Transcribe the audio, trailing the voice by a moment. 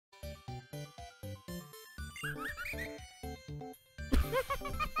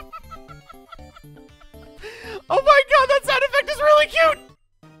Oh my god, that sound effect is really cute!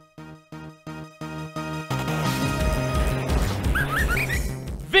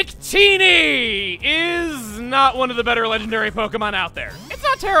 Victini is not one of the better legendary Pokemon out there. It's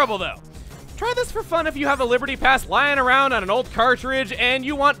not terrible though. Try this for fun if you have a Liberty Pass lying around on an old cartridge and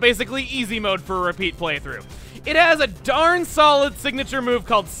you want basically easy mode for a repeat playthrough. It has a darn solid signature move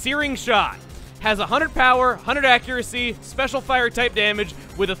called Searing Shot. Has 100 power, 100 accuracy, special fire type damage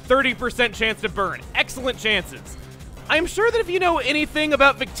with a 30% chance to burn. Excellent chances. I'm sure that if you know anything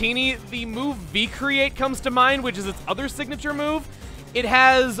about Victini, the move V-Create comes to mind, which is its other signature move. It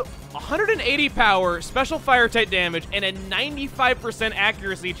has 180 power, special fire type damage, and a 95%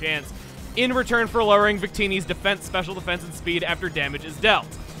 accuracy chance in return for lowering Victini's defense, special defense, and speed after damage is dealt.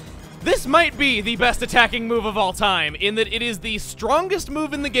 This might be the best attacking move of all time, in that it is the strongest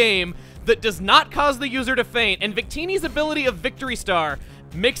move in the game that does not cause the user to faint, and Victini's ability of Victory Star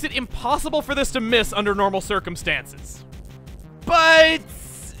makes it impossible for this to miss under normal circumstances. But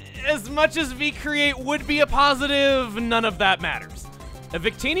as much as V-Create would be a positive, none of that matters. A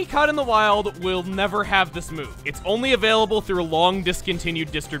Victini caught in the wild will never have this move. It's only available through long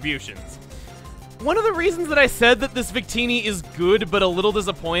discontinued distributions. One of the reasons that I said that this Victini is good but a little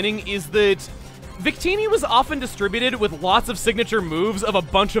disappointing is that Victini was often distributed with lots of signature moves of a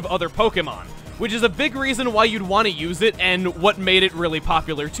bunch of other Pokemon, which is a big reason why you'd want to use it and what made it really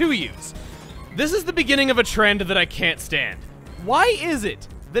popular to use. This is the beginning of a trend that I can't stand. Why is it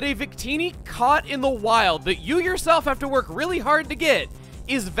that a Victini caught in the wild that you yourself have to work really hard to get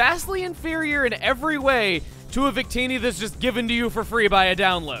is vastly inferior in every way to a Victini that's just given to you for free by a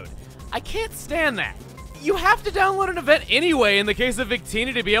download? I can't stand that. You have to download an event anyway in the case of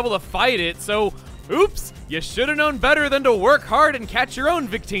Victini to be able to fight it, so oops, you should have known better than to work hard and catch your own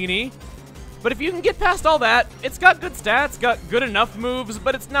Victini. But if you can get past all that, it's got good stats, got good enough moves,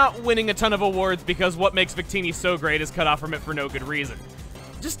 but it's not winning a ton of awards because what makes Victini so great is cut off from it for no good reason.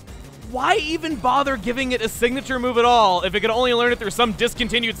 Just why even bother giving it a signature move at all if it could only learn it through some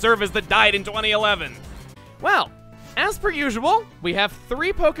discontinued service that died in 2011? Well, as per usual, we have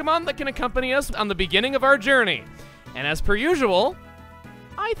 3 Pokemon that can accompany us on the beginning of our journey. And as per usual,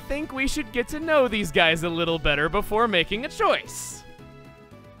 I think we should get to know these guys a little better before making a choice.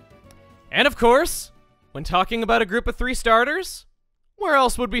 And of course, when talking about a group of 3 starters, where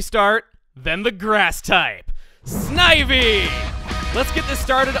else would we start than the grass type? Snivy! Let's get this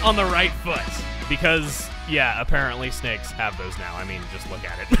started on the right foot. Because, yeah, apparently snakes have those now. I mean, just look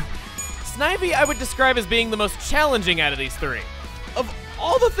at it. Snivy I would describe as being the most challenging out of these 3. Of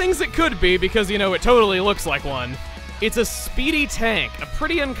all the things it could be, because, you know, it totally looks like one, it's a speedy tank, a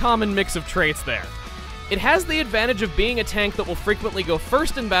pretty uncommon mix of traits there. It has the advantage of being a tank that will frequently go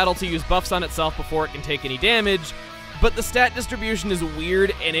first in battle to use buffs on itself before it can take any damage, but the stat distribution is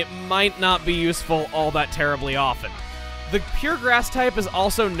weird and it might not be useful all that terribly often. The pure grass type is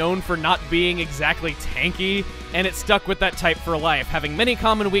also known for not being exactly tanky, and it's stuck with that type for life, having many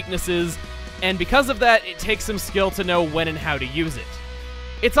common weaknesses, and because of that, it takes some skill to know when and how to use it.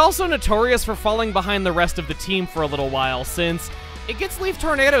 It's also notorious for falling behind the rest of the team for a little while, since it gets Leaf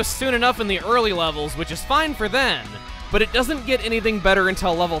Tornadoes soon enough in the early levels, which is fine for then, but it doesn't get anything better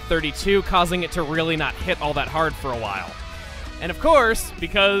until level 32, causing it to really not hit all that hard for a while. And of course,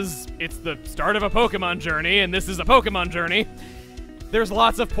 because it's the start of a Pokemon journey, and this is a Pokemon journey, there's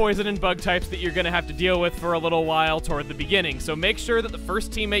lots of poison and bug types that you're going to have to deal with for a little while toward the beginning, so make sure that the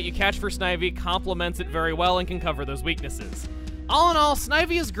first teammate you catch for Snivy complements it very well and can cover those weaknesses. All in all,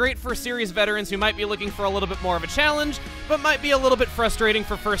 Snivy is great for series veterans who might be looking for a little bit more of a challenge, but might be a little bit frustrating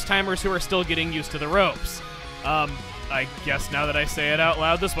for first-timers who are still getting used to the ropes. I guess now that I say it out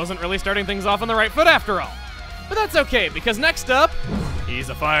loud, this wasn't really starting things off on the right foot after all. But that's okay, because next up, he's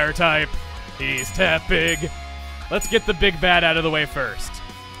a fire type. He's Tepig. Let's get the big bad out of the way first.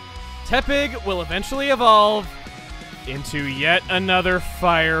 Tepig will eventually evolve into yet another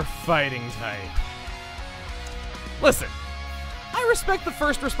fire fighting type. Listen, I respect the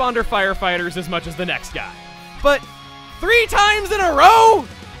first responder firefighters as much as the next guy, but 3 times in a row?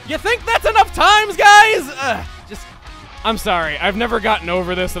 You think that's enough times, guys? I'm sorry, I've never gotten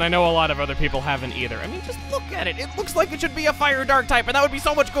over this, and I know a lot of other people haven't either. I mean, just look at it. It looks like it should be a fire dark type, and that would be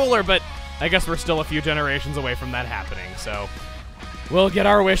so much cooler, but I guess we're still a few generations away from that happening, so we'll get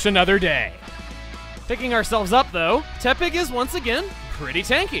our wish another day. Picking ourselves up, though, Tepig is, once again, pretty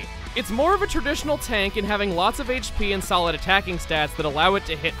tanky. It's more of a traditional tank in having lots of HP and solid attacking stats that allow it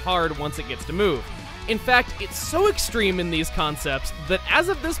to hit hard once it gets to move. In fact, it's so extreme in these concepts that as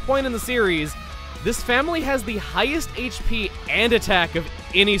of this point in the series, this family has the highest HP and attack of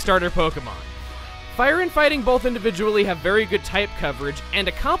any starter Pokemon. Fire and Fighting both individually have very good type coverage, and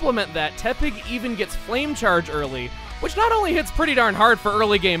to complement that, Tepig even gets Flame Charge early, which not only hits pretty darn hard for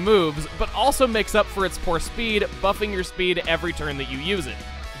early game moves, but also makes up for its poor speed, buffing your speed every turn that you use it.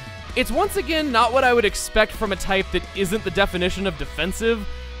 It's once again not what I would expect from a type that isn't the definition of defensive,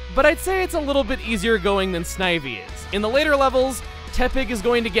 but I'd say it's a little bit easier going than Snivy is. In the later levels, Tepig is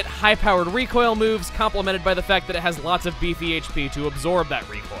going to get high-powered recoil moves, complemented by the fact that it has lots of beefy HP to absorb that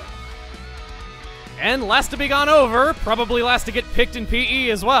recoil. And last to be gone over, probably last to get picked in PE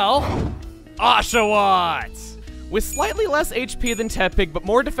as well, Oshawott! With slightly less HP than Tepig, but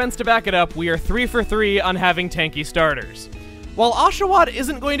more defense to back it up, we are 3 for 3 on having tanky starters. While Oshawott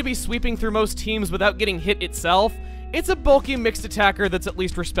isn't going to be sweeping through most teams without getting hit itself, it's a bulky mixed attacker that's at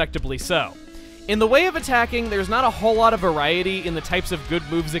least respectably so. In the way of attacking, there's not a whole lot of variety in the types of good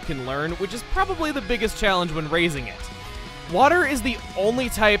moves it can learn, which is probably the biggest challenge when raising it. Water is the only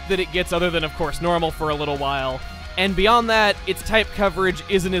type that it gets other than, of course, normal for a little while, and beyond that, its type coverage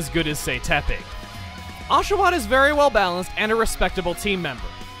isn't as good as, say, Tepig. Oshawott is very well balanced and a respectable team member,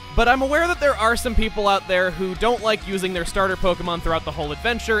 but I'm aware that there are some people out there who don't like using their starter Pokemon throughout the whole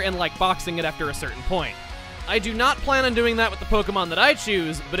adventure and like boxing it after a certain point. I do not plan on doing that with the Pokemon that I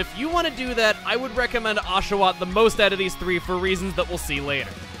choose, but if you want to do that, I would recommend Oshawott the most out of these three for reasons that we'll see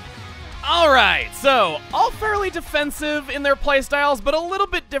later. Alright, so, all fairly defensive in their playstyles, but a little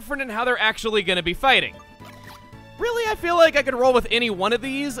bit different in how they're actually going to be fighting. Really, I feel like I could roll with any one of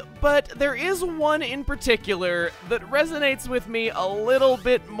these, but there is one in particular that resonates with me a little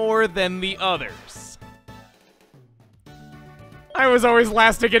bit more than the others. I was always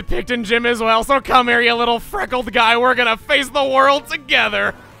last to get picked in gym as well, so come here, you little freckled guy, we're gonna face the world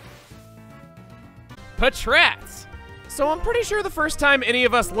together! Patrat! So I'm pretty sure the first time any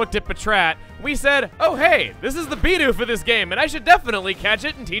of us looked at Patrat, we said, oh hey, this is the Bidoof for this game, and I should definitely catch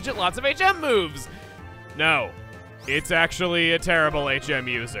it and teach it lots of HM moves. No, it's actually a terrible HM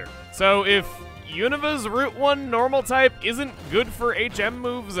user. So if Unova's Route 1 normal type isn't good for HM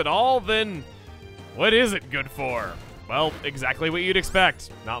moves at all, then what is it good for? Well, exactly what you'd expect,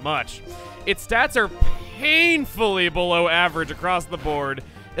 not much. Its stats are painfully below average across the board.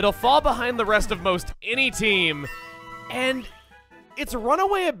 It'll fall behind the rest of most any team, and its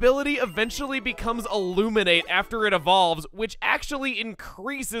runaway ability eventually becomes Illuminate after it evolves, which actually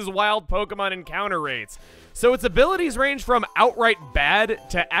increases wild Pokemon encounter rates. So its abilities range from outright bad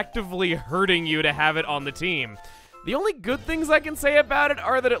to actively hurting you to have it on the team. The only good things I can say about it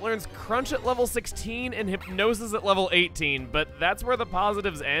are that it learns Crunch at level 16 and Hypnosis at level 18, but that's where the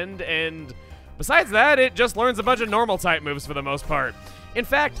positives end, and besides that, it just learns a bunch of normal type moves for the most part. In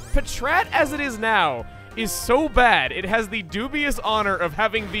fact, Patrat as it is now is so bad, it has the dubious honor of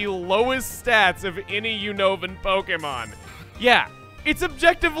having the lowest stats of any Unovan Pokemon. Yeah, it's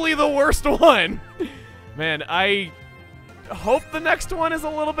objectively the worst one. Man, I hope the next one is a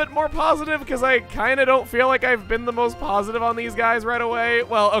little bit more positive, because I kind of don't feel like I've been the most positive on these guys right away.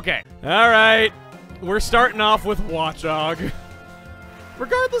 Well, okay. Alright, we're starting off with Watchog.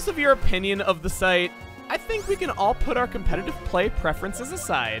 Regardless of your opinion of the site, I think we can all put our competitive play preferences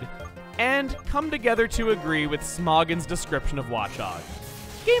aside and come together to agree with Smoggin's description of Watchog.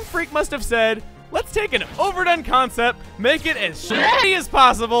 Game Freak must have said, let's take an overdone concept, make it as shitty as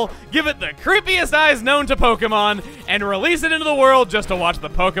possible, give it the creepiest eyes known to Pokemon, and release it into the world just to watch the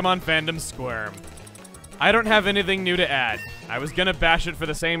Pokemon fandom squirm. I don't have anything new to add. I was gonna bash it for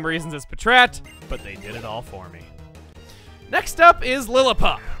the same reasons as Patrat, but they did it all for me. Next up is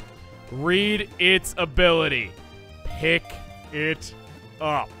Lillipup. Read its ability. Pick it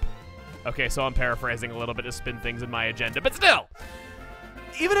up. Okay, so I'm paraphrasing a little bit to spin things in my agenda, but still!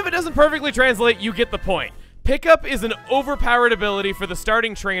 Even if it doesn't perfectly translate, you get the point. Pickup is an overpowered ability for the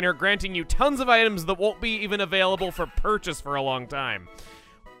starting trainer, granting you tons of items that won't be even available for purchase for a long time.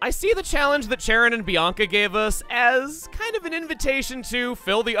 I see the challenge that Sharon and Bianca gave us as kind of an invitation to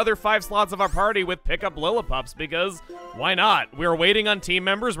fill the other 5 slots of our party with pickup Lillipups, because why not? We're waiting on team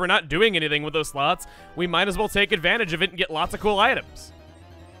members, we're not doing anything with those slots, we might as well take advantage of it and get lots of cool items.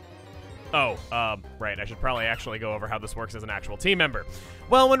 Oh, right, I should probably actually go over how this works as an actual team member.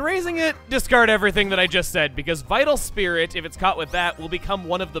 Well, when raising it, discard everything that I just said, because Vital Spirit, if it's caught with that, will become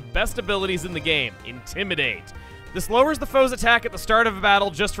one of the best abilities in the game, Intimidate. This lowers the foe's attack at the start of a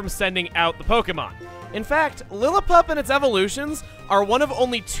battle just from sending out the Pokemon. In fact, Lillipup and its evolutions are one of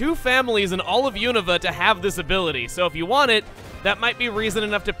only 2 families in all of Unova to have this ability, so if you want it, that might be reason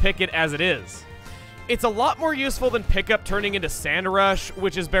enough to pick it as it is. It's a lot more useful than Pickup turning into Sand Rush,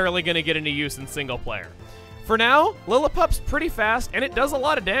 which is barely going to get into use in single player. For now, Lillipup's pretty fast, and it does a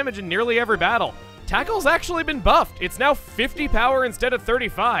lot of damage in nearly every battle. Tackle's actually been buffed. It's now 50 power instead of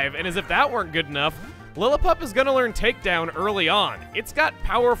 35, and as if that weren't good enough, Lillipup is gonna learn Takedown early on. It's got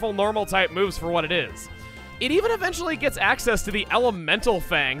powerful normal type moves for what it is. It even eventually gets access to the Elemental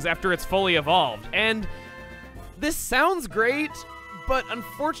Fangs after it's fully evolved, and this sounds great, but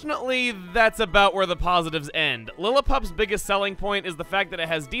unfortunately, that's about where the positives end. Lillipup's biggest selling point is the fact that it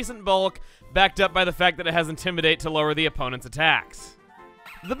has decent bulk, backed up by the fact that it has Intimidate to lower the opponent's attacks.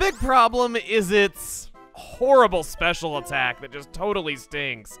 The big problem is its horrible special attack that just totally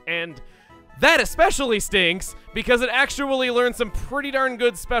stinks, and that especially stinks because it actually learns some pretty darn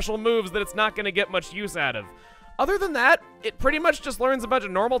good special moves that it's not going to get much use out of. Other than that, it pretty much just learns a bunch of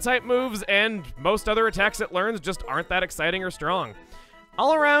normal type moves, and most other attacks it learns just aren't that exciting or strong.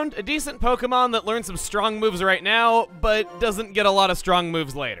 All around, a decent Pokemon that learns some strong moves right now, but doesn't get a lot of strong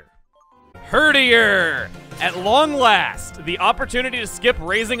moves later. Herdier! At long last, the opportunity to skip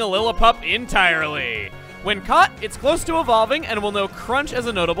raising a Lillipup entirely. When caught, it's close to evolving and will know Crunch as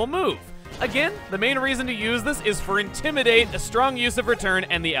a notable move. Again, the main reason to use this is for Intimidate, a strong use of Return,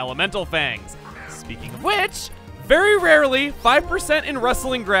 and the Elemental Fangs. Speaking of which, very rarely, 5% in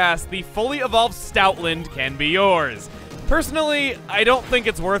Rustling Grass, the fully evolved Stoutland can be yours. Personally, I don't think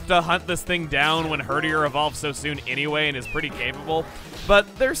it's worth to hunt this thing down when Herdier evolves so soon anyway and is pretty capable,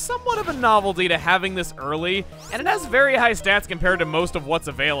 but there's somewhat of a novelty to having this early, and it has very high stats compared to most of what's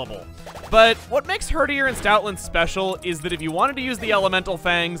available. But what makes Herdier and Stoutland special is that if you wanted to use the Elemental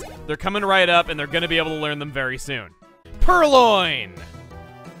Fangs, they're coming right up and they're going to be able to learn them very soon. Purrloin!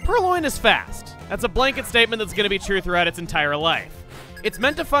 Purrloin is fast. That's a blanket statement that's going to be true throughout its entire life. It's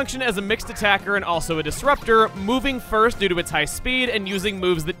meant to function as a mixed attacker and also a disruptor, moving first due to its high speed and using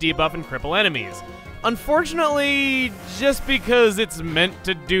moves that debuff and cripple enemies. Unfortunately, just because it's meant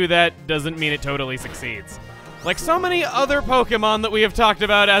to do that doesn't mean it totally succeeds. Like so many other Pokemon that we have talked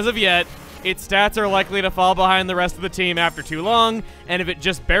about as of yet, its stats are likely to fall behind the rest of the team after too long, and if it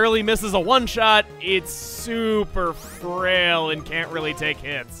just barely misses a one-shot, it's super frail and can't really take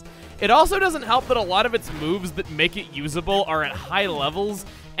hits. It also doesn't help that a lot of its moves that make it usable are at high levels,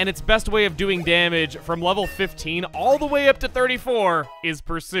 and its best way of doing damage from level 15 all the way up to 34 is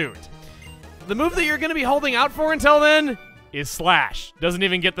Pursuit. The move that you're going to be holding out for until then is Slash. Doesn't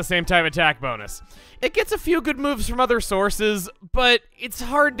even get the same type attack bonus. It gets a few good moves from other sources, but it's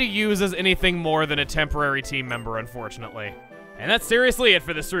hard to use as anything more than a temporary team member, unfortunately. And that's seriously it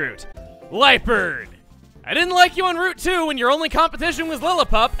for this route. Liepard! I didn't like you on Route 2 when your only competition was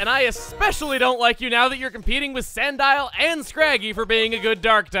Lillipup, and I especially don't like you now that you're competing with Sandile and Scraggy for being a good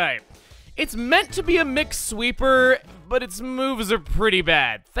Dark type. It's meant to be a mixed sweeper, but its moves are pretty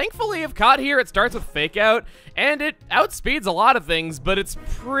bad. Thankfully, if caught here, it starts with Fake Out, and it outspeeds a lot of things, but it's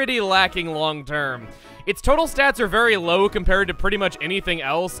pretty lacking long term. Its total stats are very low compared to pretty much anything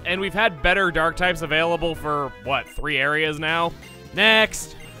else, and we've had better Dark types available for, what, 3 areas now?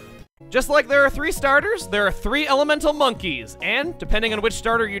 Next! Just like there are 3 starters, there are 3 elemental monkeys, and depending on which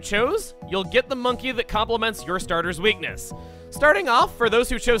starter you chose, you'll get the monkey that complements your starter's weakness. Starting off, for those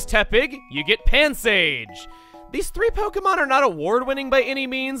who chose Tepig, you get Pansage. These 3 Pokemon are not award-winning by any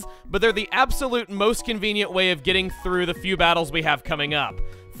means, but they're the absolute most convenient way of getting through the few battles we have coming up.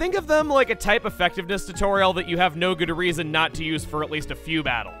 Think of them like a type effectiveness tutorial that you have no good reason not to use for at least a few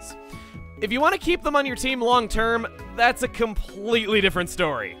battles. If you want to keep them on your team long-term, that's a completely different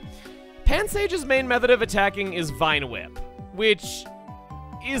story. Pansage's main method of attacking is Vine Whip, which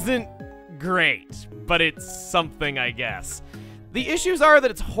isn't great, but it's something, I guess. The issues are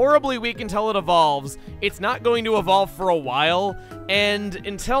that it's horribly weak until it evolves, it's not going to evolve for a while, and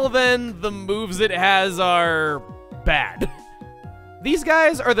until then, the moves it has are bad. These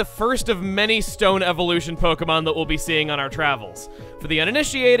guys are the first of many stone evolution Pokemon that we'll be seeing on our travels. For the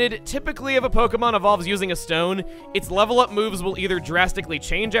uninitiated, typically if a Pokemon evolves using a stone, its level up moves will either drastically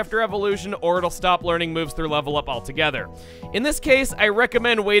change after evolution or it'll stop learning moves through level up altogether. In this case, I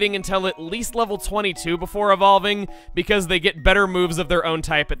recommend waiting until at least level 22 before evolving because they get better moves of their own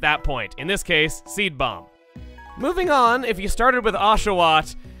type at that point. In this case, Seed Bomb. Moving on, if you started with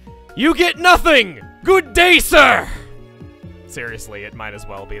Oshawott, you get nothing! Good day, sir! Seriously, it might as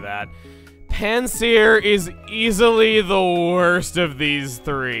well be that. Pansear is easily the worst of these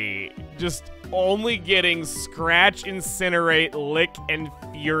 3. Just only getting Scratch, Incinerate, Lick, and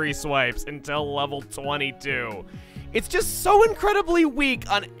Fury swipes until level 22. It's just so incredibly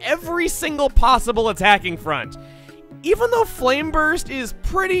weak on every single possible attacking front. Even though Flame Burst is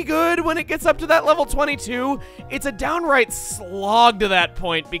pretty good when it gets up to that level 22, it's a downright slog to that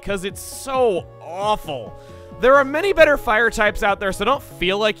point because it's so awful. There are many better fire types out there, so don't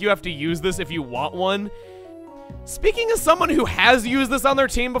feel like you have to use this if you want one. Speaking as someone who has used this on their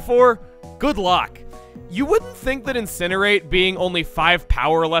team before, good luck. You wouldn't think that Incinerate being only 5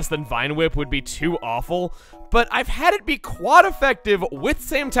 power less than Vine Whip would be too awful, but I've had it be quad effective with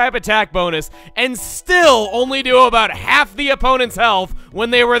same type attack bonus and still only do about half the opponent's health when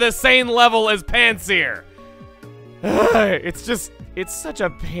they were the same level as Pansear. It's such a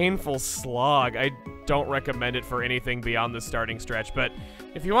painful slog. I don't recommend it for anything beyond the starting stretch, but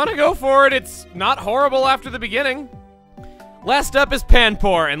if you want to go for it, it's not horrible after the beginning. Last up is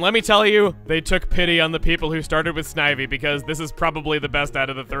Panpour, and let me tell you, they took pity on the people who started with Snivy because this is probably the best out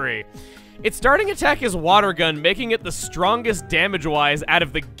of the 3. Its starting attack is Water Gun, making it the strongest damage-wise out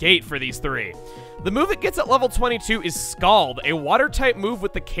of the gate for these 3. The move it gets at level 22 is Scald, a water-type move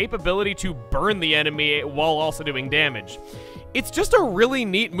with the capability to burn the enemy while also doing damage. It's just a really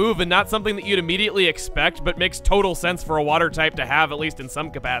neat move and not something that you'd immediately expect, but makes total sense for a water type to have, at least in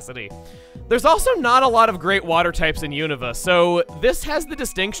some capacity. There's also not a lot of great water types in Unova, so this has the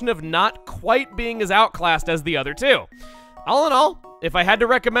distinction of not quite being as outclassed as the other 2. All in all, if I had to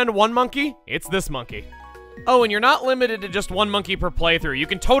recommend one monkey, it's this monkey. Oh, and you're not limited to just one monkey per playthrough. You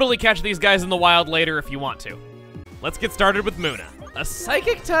can totally catch these guys in the wild later if you want to. Let's get started with Munna, a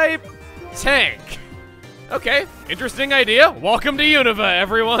psychic type tank. Okay, interesting idea. Welcome to Unova,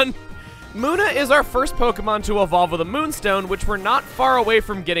 everyone. Munna is our first Pokemon to evolve with a Moonstone, which we're not far away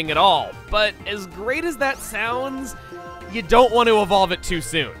from getting at all. But as great as that sounds, you don't want to evolve it too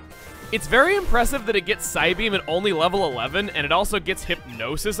soon. It's very impressive that it gets Psybeam at only level 11, and it also gets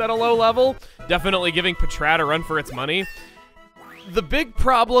Hypnosis at a low level, definitely giving Patrat a run for its money. The big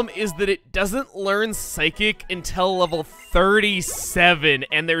problem is that it doesn't learn Psychic until level 37,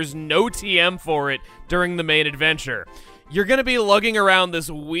 and there's no TM for it during the main adventure. You're gonna be lugging around this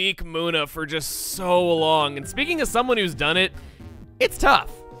weak Munna for just so long, and speaking as someone who's done it, it's tough.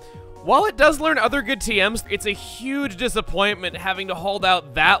 While it does learn other good TMs, it's a huge disappointment having to hold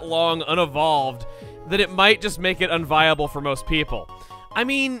out that long unevolved that it might just make it unviable for most people. I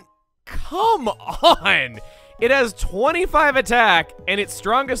mean, come on! It has 25 attack, and its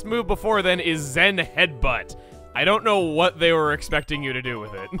strongest move before then is Zen Headbutt. I don't know what they were expecting you to do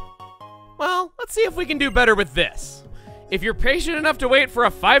with it. Well, let's see if we can do better with this. If you're patient enough to wait for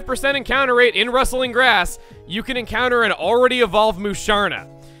a 5% encounter rate in Rustling Grass, you can encounter an already evolved Musharna.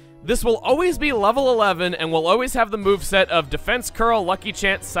 This will always be level 11 and will always have the moveset of Defense Curl, Lucky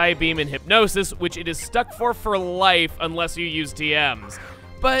Chant, Psybeam, and Hypnosis, which it is stuck for life unless you use TMs.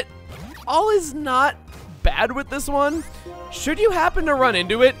 But all is not bad with this one. Should you happen to run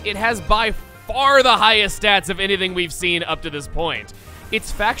into it, it has by far the highest stats of anything we've seen up to this point.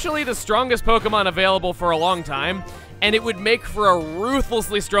 It's factually the strongest Pokemon available for a long time, and it would make for a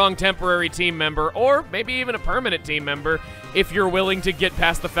ruthlessly strong temporary team member, or maybe even a permanent team member, if you're willing to get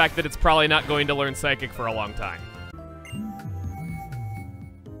past the fact that it's probably not going to learn Psychic for a long time.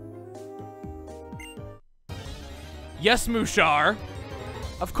 Yes, Mushar.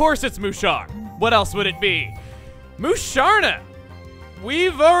 Of course it's Mushar. What else would it be? Musharna!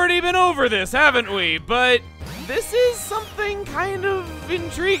 We've already been over this, haven't we? But this is something kind of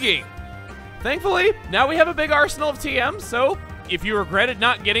intriguing. Thankfully, now we have a big arsenal of TMs, so if you regretted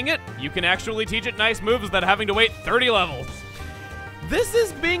not getting it, you can actually teach it nice moves without having to wait 30 levels. This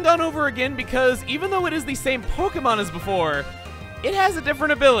is being gone over again because even though it is the same Pokemon as before, it has a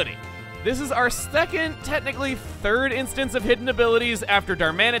different ability. This is our second, technically third instance of hidden abilities after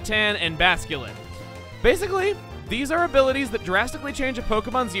Darmanitan and Basculin. Basically, these are abilities that drastically change a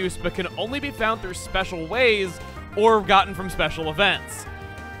Pokemon's use but can only be found through special ways or gotten from special events.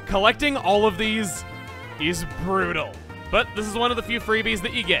 Collecting all of these is brutal, but this is one of the few freebies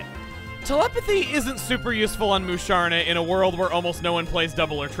that you get. Telepathy isn't super useful on Musharna in a world where almost no one plays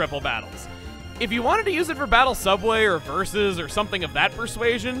double or triple battles. If you wanted to use it for Battle Subway or Versus or something of that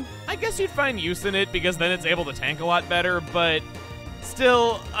persuasion, I guess you'd find use in it because then it's able to tank a lot better, but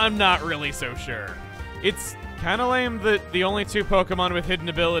still, I'm not really so sure. It's kinda lame that the only 2 Pokemon with hidden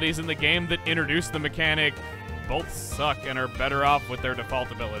abilities in the game that introduced the mechanic both suck and are better off with their default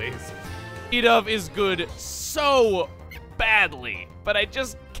abilities. Pidove is good so badly, but I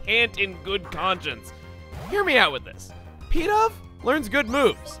just can't in good conscience. Hear me out with this. Pidove learns good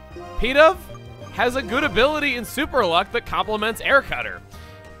moves. Pidove has a good ability in Super Luck that complements Air Cutter.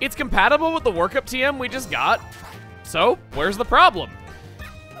 It's compatible with the Workup TM we just got, so where's the problem?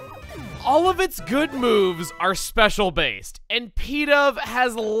 All of its good moves are special based, and Pidove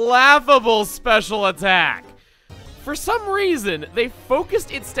has laughable special attack. For some reason, they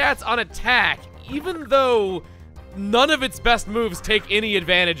focused its stats on attack, even though none of its best moves take any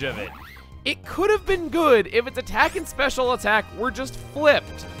advantage of it. It could have been good if its attack and special attack were just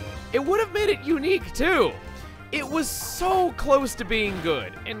flipped. It would have made it unique too. It was so close to being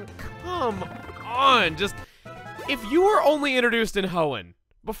good, and come on. Just, if you were only introduced in Hoenn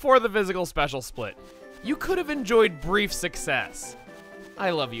before the physical special split, you could have enjoyed brief success. I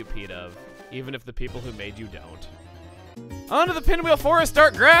love you, Pidove, even if the people who made you don't. Onto the Pinwheel Forest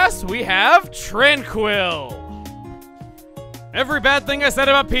Dark Grass, we have Tranquil. Every bad thing I said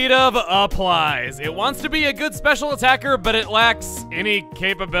about Pidove applies. It wants to be a good special attacker, but it lacks any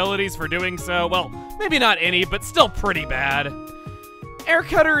capabilities for doing so. Well, maybe not any, but still pretty bad. Air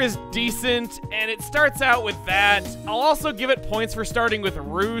Cutter is decent, and it starts out with that. I'll also give it points for starting with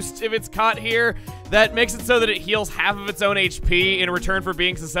Roost if it's caught here. That makes it so that it heals half of its own HP in return for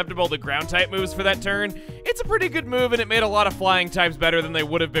being susceptible to ground-type moves for that turn. It's a pretty good move, and it made a lot of flying types better than they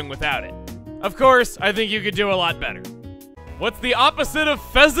would have been without it. Of course, I think you could do a lot better. What's the opposite of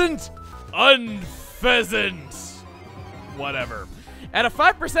pheasant? Unpheasant. Whatever. At a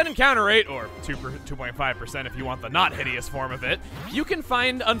 5% encounter rate, or 2.5% if you want the not hideous form of it, you can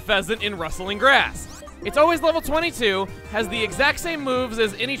find Unpheasant in Rustling Grass. It's always level 22, has the exact same moves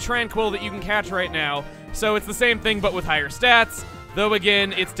as any Tranquil that you can catch right now, so it's the same thing but with higher stats, though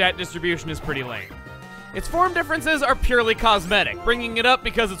again, its stat distribution is pretty lame. Its form differences are purely cosmetic, bringing it up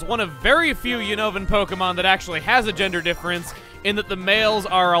because it's one of very few Unovan Pokemon that actually has a gender difference, in that the males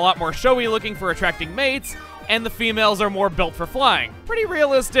are a lot more showy looking for attracting mates, and the females are more built for flying. Pretty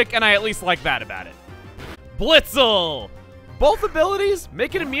realistic, and I at least like that about it. Blitzle! Both abilities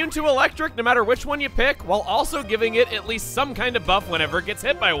make it immune to electric no matter which one you pick, while also giving it at least some kind of buff whenever it gets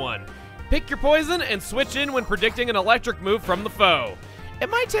hit by one. Pick your poison and switch in when predicting an electric move from the foe. It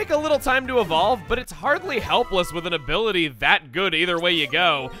might take a little time to evolve, but it's hardly helpless with an ability that good either way you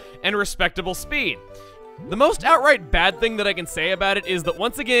go, and respectable speed. The most outright bad thing that I can say about it is that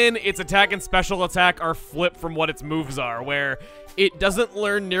once again, its attack and special attack are flipped from what its moves are, where it doesn't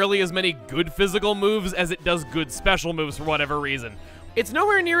learn nearly as many good physical moves as it does good special moves for whatever reason. It's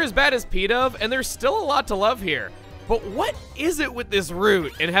nowhere near as bad as Pidove, and there's still a lot to love here. But what is it with this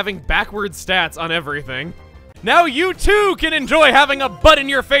route and having backwards stats on everything? Now you too can enjoy having a butt in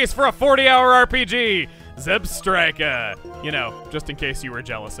your face for a 40-hour RPG! Zebstrika. You know, just in case you were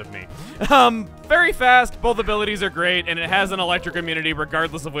jealous of me. Very fast, both abilities are great, and it has an electric immunity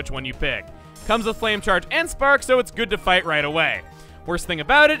regardless of which one you pick. Comes with Flame Charge and Spark, so it's good to fight right away. Worst thing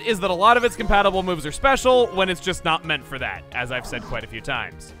about it is that a lot of its compatible moves are special when it's just not meant for that, as I've said quite a few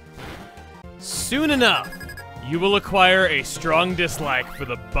times. Soon enough, you will acquire a strong dislike for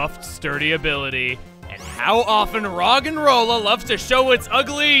the buffed sturdy ability, and how often Roggenrola loves to show its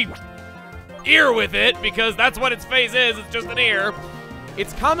ugly ear with it, because that's what its face is, it's just an ear.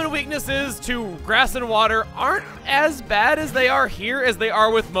 Its common weaknesses to grass and water aren't as bad as they are here as they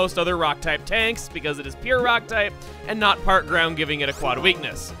are with most other rock-type tanks, because it is pure rock-type and not part ground, giving it a quad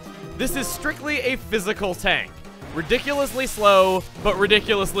weakness. This is strictly a physical tank. Ridiculously slow, but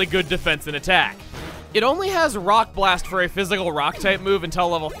ridiculously good defense and attack. It only has Rock Blast for a physical rock-type move until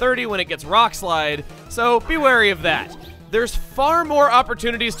level 30 when it gets Rock Slide, so be wary of that. There's far more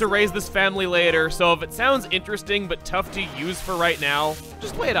opportunities to raise this family later, so if it sounds interesting but tough to use for right now,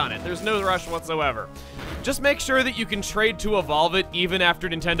 just wait on it. There's no rush whatsoever. Just make sure that you can trade to evolve it even after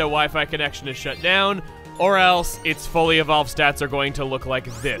Nintendo Wi-Fi connection is shut down, or else its fully evolved stats are going to look like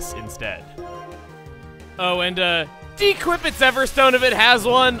this instead. Oh, and dequip its Everstone if it has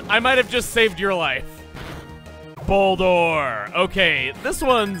one. I might have just saved your life. Boldor. Okay, this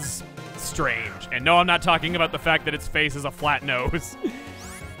one's strange. And no, I'm not talking about the fact that its face is a flat nose.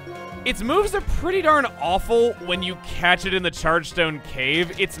 Its moves are pretty darn awful when you catch it in the Chargestone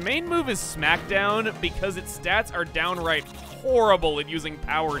Cave. Its main move is Smackdown because its stats are downright horrible at using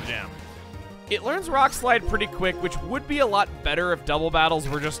Power Gem. It learns Rock Slide pretty quick, which would be a lot better if double battles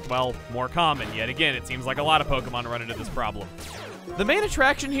were just, well, more common. Yet again, it seems like a lot of Pokemon run into this problem. The main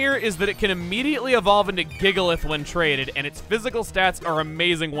attraction here is that it can immediately evolve into Gigalith when traded, and its physical stats are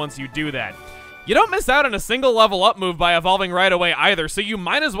amazing once you do that. You don't miss out on a single level up move by evolving right away either, so you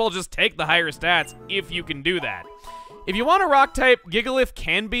might as well just take the higher stats if you can do that. If you want a rock type, Gigalith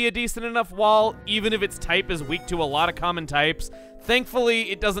can be a decent enough wall, even if its type is weak to a lot of common types.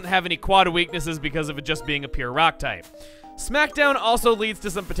 Thankfully, it doesn't have any quad weaknesses because of it just being a pure rock type. Smackdown also leads to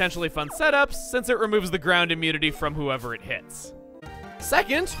some potentially fun setups, since it removes the ground immunity from whoever it hits.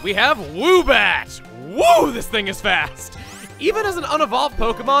 Second, we have Woobat. Woo, this thing is fast! Even as an unevolved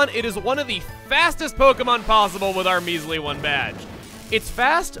Pokemon, it is one of the fastest Pokemon possible with our measly 1 badge. It's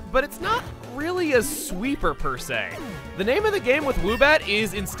fast, but it's not really a sweeper per se. The name of the game with Woobat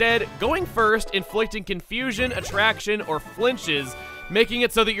is instead going first, inflicting confusion, attraction, or flinches, making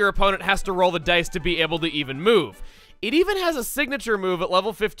it so that your opponent has to roll the dice to be able to even move. It even has a signature move at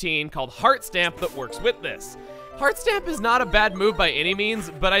level 15 called Heart Stamp that works with this. Heart Stamp is not a bad move by any means,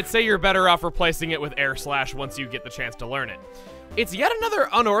 but I'd say you're better off replacing it with Air Slash once you get the chance to learn it. It's yet another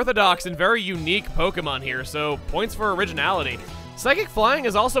unorthodox and very unique Pokemon here, so points for originality. Psychic Flying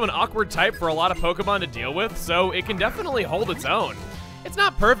is also an awkward type for a lot of Pokemon to deal with, so it can definitely hold its own. It's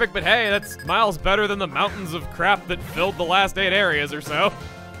not perfect, but hey, that's miles better than the mountains of crap that filled the last 8 areas or so.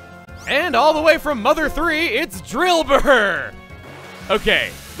 And all the way from Mother 3, it's Drilbur!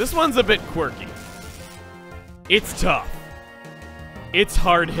 Okay, this one's a bit quirky. It's tough. It's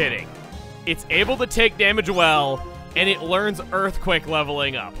hard-hitting. It's able to take damage well, and it learns Earthquake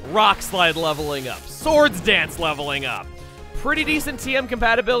leveling up, Rock Slide leveling up, Swords Dance leveling up. Pretty decent TM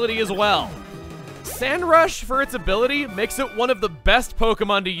compatibility as well. Sand Rush, for its ability, makes it one of the best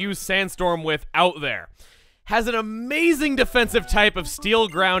Pokemon to use Sandstorm with out there. Has an amazing defensive type of Steel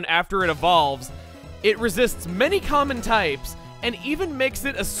Ground after it evolves. It resists many common types, and even makes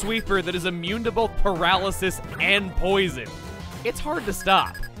it a sweeper that is immune to both paralysis and poison. It's hard to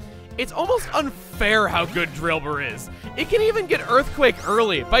stop. It's almost unfair how good Drilbur is. It can even get Earthquake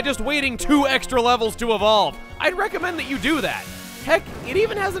early by just waiting 2 extra levels to evolve. I'd recommend that you do that. Heck, it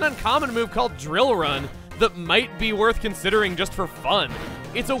even has an uncommon move called Drill Run that might be worth considering just for fun.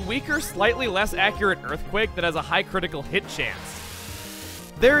 It's a weaker, slightly less accurate Earthquake that has a high critical hit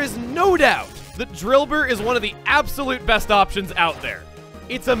chance. There is no doubt that Drilbur is one of the absolute best options out there.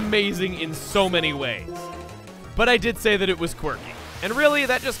 It's amazing in so many ways. But I did say that it was quirky. And really,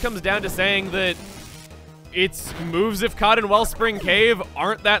 that just comes down to saying that its moves, if caught in Wellspring Cave,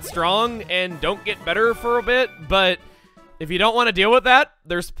 aren't that strong and don't get better for a bit, but if you don't want to deal with that,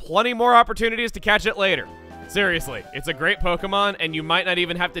 there's plenty more opportunities to catch it later. Seriously, it's a great Pokemon, and you might not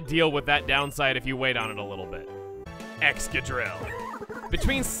even have to deal with that downside if you wait on it a little bit. Excadrill.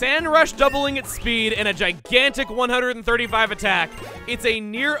 Between Sand Rush doubling its speed and a gigantic 135 attack, it's a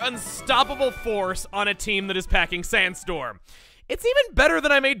near unstoppable force on a team that is packing Sandstorm. It's even better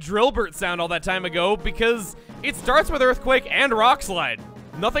than I made Drilbur sound all that time ago because it starts with Earthquake and Rock Slide.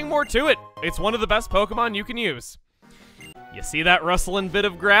 Nothing more to it. It's one of the best Pokemon you can use. You see that rustling bit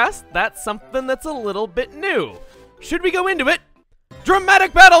of grass? That's something that's a little bit new. Should we go into it?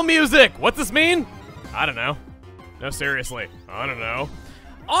 Dramatic battle music! What's this mean? I don't know. No, seriously. I don't know.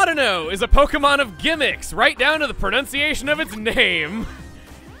 Audino is a Pokemon of gimmicks, right down to the pronunciation of its name.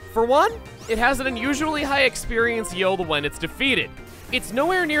 For one, it has an unusually high experience yield when it's defeated. It's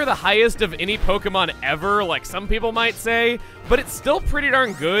nowhere near the highest of any Pokemon ever, like some people might say, but it's still pretty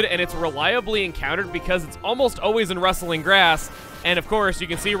darn good, and it's reliably encountered because it's almost always in Rustling Grass, and of course, you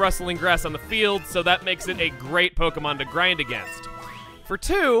can see Rustling Grass on the field, so that makes it a great Pokemon to grind against. For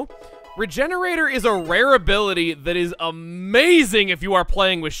two, Regenerator is a rare ability that is amazing if you are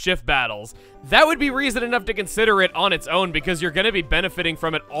playing with shift battles. That would be reason enough to consider it on its own because you're going to be benefiting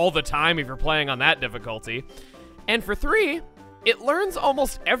from it all the time if you're playing on that difficulty. And for three, it learns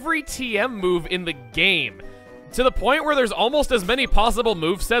almost every TM move in the game, to the point where there's almost as many possible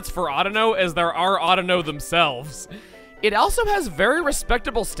movesets for Audino as there are Audino themselves. It also has very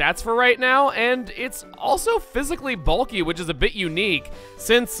respectable stats for right now, and it's also physically bulky, which is a bit unique,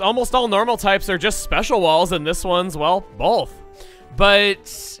 since almost all normal types are just special walls, and this one's, well, both.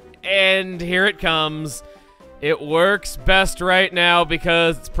 But, and here it comes. It works best right now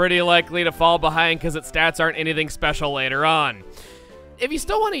because it's pretty likely to fall behind because its stats aren't anything special later on. If you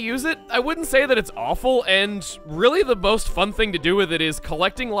still want to use it, I wouldn't say that it's awful, and really the most fun thing to do with it is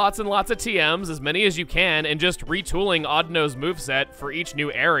collecting lots and lots of TMs, as many as you can, and just retooling Audino's moveset for each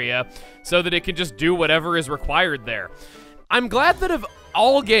new area so that it can just do whatever is required there. I'm glad that of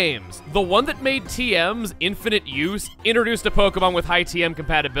all games, the one that made TMs infinite use introduced a Pokemon with high TM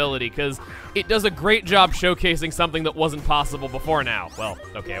compatibility, because it does a great job showcasing something that wasn't possible before now. Well,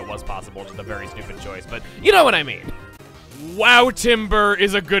 okay, it was possible, just a very stupid choice, but you know what I mean. Wow, Timburr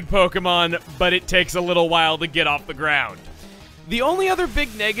is a good Pokemon, but it takes a little while to get off the ground. The only other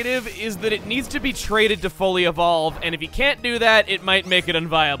big negative is that it needs to be traded to fully evolve, and if you can't do that, it might make it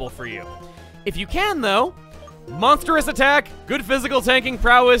unviable for you. If you can, though, monstrous attack, good physical tanking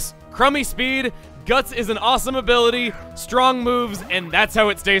prowess, crummy speed, Guts is an awesome ability, strong moves, and that's how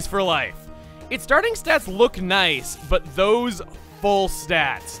it stays for life. Its starting stats look nice, but those full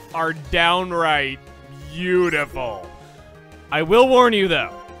stats are downright beautiful. I will warn you,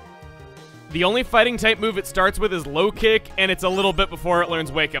 though. The only fighting type move it starts with is Low Kick, and it's a little bit before it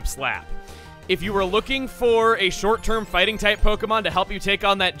learns Wake Up Slap. If you were looking for a short-term fighting type Pokemon to help you take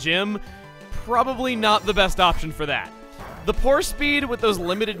on that gym, probably not the best option for that. The poor speed with those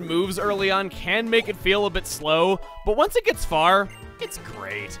limited moves early on can make it feel a bit slow, but once it gets far, it's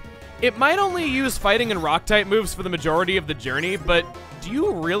great. It might only use fighting and rock-type moves for the majority of the journey, but do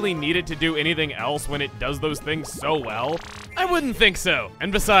you really need it to do anything else when it does those things so well? I wouldn't think so,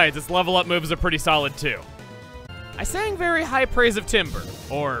 and besides, its level-up moves are pretty solid too. I sang very high praise of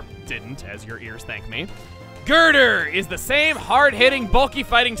Timburr, or didn't, as your ears thank me. Girder is the same hard-hitting, bulky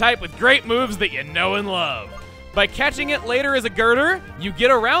fighting type with great moves that you know and love. By catching it later as a Girder, you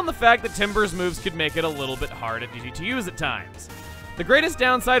get around the fact that Timburr's moves could make it a little bit hard to use at times. The greatest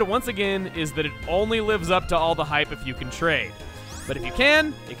downside, once again, is that it only lives up to all the hype if you can trade. But if you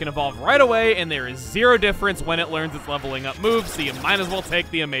can, it can evolve right away, and there is zero difference when it learns its leveling up moves, so you might as well take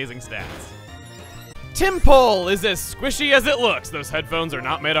the amazing stats. Tympole is as squishy as it looks. Those headphones are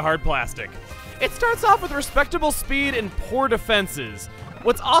not made of hard plastic. It starts off with respectable speed and poor defenses.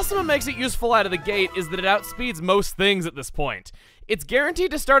 What's awesome and makes it useful out of the gate is that it outspeeds most things at this point. It's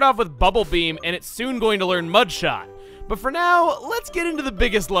guaranteed to start off with Bubble Beam, and it's soon going to learn Mud Shot. But for now, let's get into the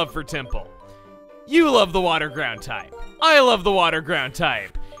biggest love for Tympole. You love the Water Ground type. I love the Water Ground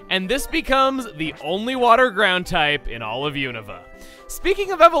type. And this becomes the only Water Ground type in all of Unova.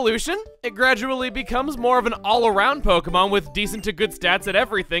 Speaking of evolution, it gradually becomes more of an all-around Pokemon with decent to good stats at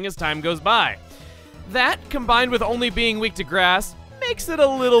everything as time goes by. That, combined with only being weak to grass, makes it a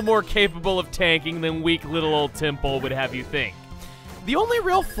little more capable of tanking than weak little old Tympole would have you think. The only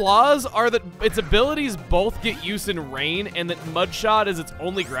real flaws are that its abilities both get use in rain and that Mud Shot is its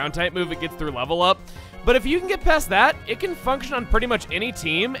only ground type move it gets through level up. But if you can get past that, it can function on pretty much any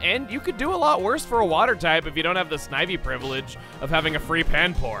team, and you could do a lot worse for a water type if you don't have the Snivy privilege of having a free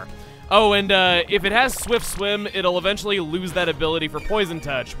Panpour. Oh, and if it has Swift Swim, it'll eventually lose that ability for Poison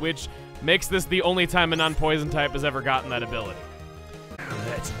Touch, which makes this the only time a non-poison type has ever gotten that ability.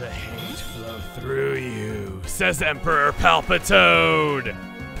 Let the hate flow through you, says Emperor Palpitoad.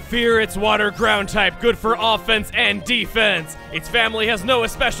 Fear its water ground type, good for offense and defense. Its family has no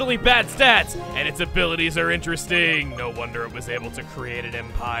especially bad stats, and its abilities are interesting. No wonder it was able to create an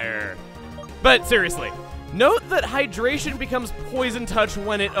empire. But seriously, note that hydration becomes poison touch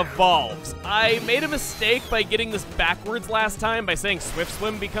when it evolves. I made a mistake by getting this backwards last time by saying Swift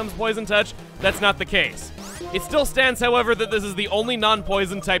Swim becomes poison touch. That's not the case. It still stands, however, that this is the only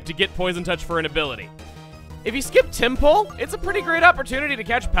non-poison type to get poison touch for an ability. If you skip Tympole, it's a pretty great opportunity to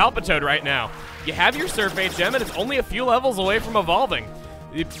catch Palpitoad right now. You have your Surf HM, and it's only a few levels away from evolving.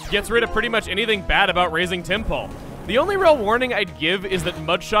 It gets rid of pretty much anything bad about raising Tympole. The only real warning I'd give is that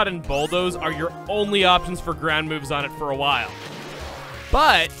Mudshot and Bulldoze are your only options for ground moves on it for a while.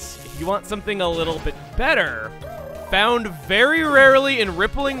 But if you want something a little bit better, found very rarely in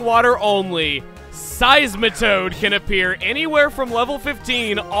rippling water only, Seismitoad can appear anywhere from level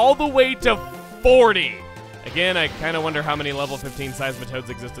 15 all the way to 40. Again, I kind of wonder how many level 15 Seismitoads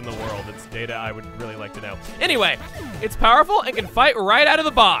exist in the world. It's data I would really like to know. Anyway, it's powerful and can fight right out of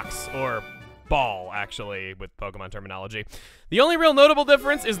the box. Or ball, actually, with Pokemon terminology. The only real notable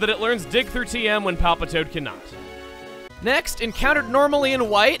difference is that it learns Dig through TM when Palpitoad cannot. Next, encountered normally in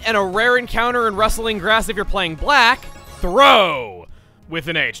white and a rare encounter in rustling grass if you're playing black, Throh. With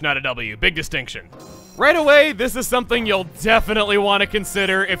an H, not a W. Big distinction. Right away, this is something you'll definitely want to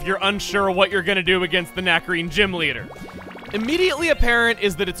consider if you're unsure what you're going to do against the Nakreen Gym Leader. Immediately apparent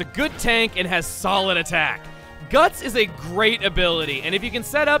is that it's a good tank and has solid attack. Guts is a great ability, and if you can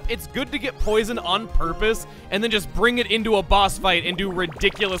set up, it's good to get poisoned on purpose and then just bring it into a boss fight and do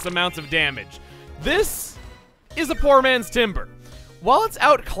ridiculous amounts of damage. This is a poor man's Timburr. While it's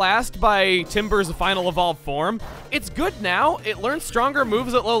outclassed by Timburr's final evolved form, it's good now, it learns stronger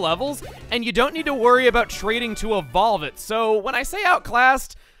moves at low levels, and you don't need to worry about trading to evolve it. So when I say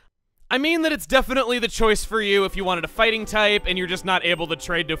outclassed, I mean that it's definitely the choice for you if you wanted a fighting type and you're just not able to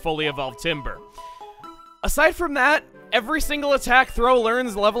trade to fully evolve Timburr. Aside from that, every single attack Throh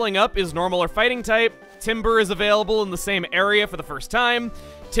learns leveling up is normal or fighting type. Timburr is available in the same area for the first time.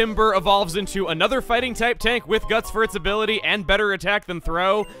 Timburr evolves into another fighting type tank with Guts for its ability and better attack than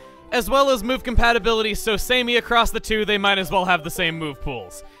Throh, as well as move compatibility, so samey across the two, they might as well have the same move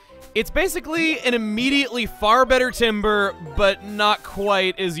pools. It's basically an immediately far better Timburr, but not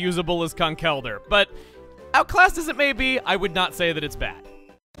quite as usable as Conkeldurr. But outclassed as it may be, I would not say that it's bad.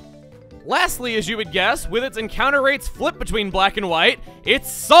 Lastly, as you would guess, with its encounter rates flipped between black and white,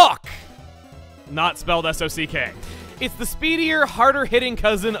 it's Sawk! Not spelled S-O-C-K. It's the speedier, harder-hitting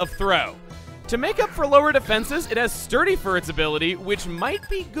cousin of Throh. To make up for lower defenses, it has Sturdy for its ability, which might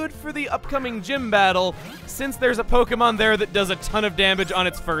be good for the upcoming gym battle, since there's a Pokemon there that does a ton of damage on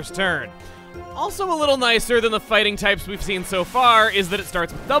its first turn. Also a little nicer than the fighting types we've seen so far is that it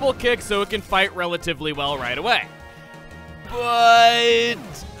starts with Double Kick, so it can fight relatively well right away. but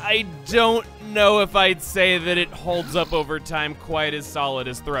I don't know if I'd say that it holds up over time quite as solid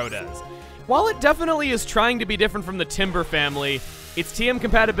as Throh does. While it definitely is trying to be different from the Timburr family, its TM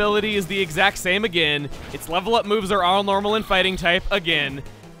compatibility is the exact same again, its level up moves are all normal and fighting type again,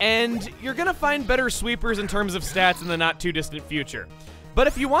 and you're gonna find better sweepers in terms of stats in the not too distant future. But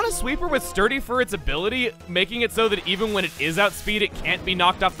if you want a sweeper with sturdy for its ability, making it so that even when it is outspeed, it can't be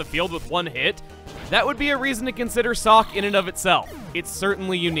knocked off the field with one hit, that would be a reason to consider Sawk in and of itself. It's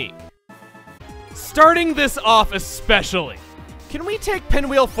certainly unique. Starting this off especially, can we take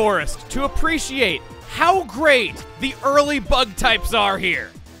Pinwheel Forest to appreciate how great the early bug types are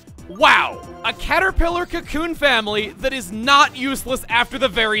here? Wow, a caterpillar cocoon family that is not useless after the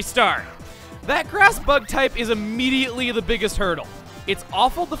very start. That grass bug type is immediately the biggest hurdle. It's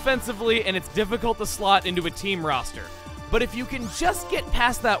awful defensively and it's difficult to slot into a team roster. But if you can just get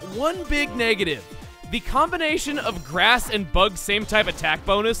past that one big negative, the combination of grass and bug same type attack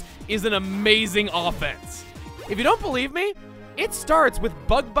bonus is an amazing offense. If you don't believe me, it starts with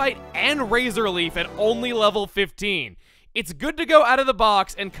Bug Bite and Razor Leaf at only level 15. It's good to go out of the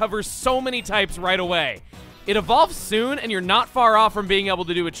box and covers so many types right away. It evolves soon, and you're not far off from being able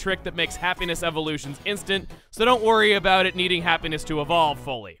to do a trick that makes Happiness evolutions instant, so don't worry about it needing Happiness to evolve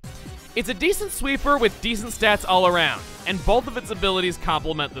fully. It's a decent sweeper with decent stats all around, and both of its abilities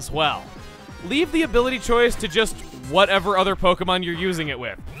complement this well. Leave the ability choice to just whatever other Pokemon you're using it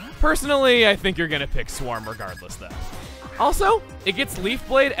with. Personally, I think you're gonna pick Swarm regardless though. Also, it gets Leaf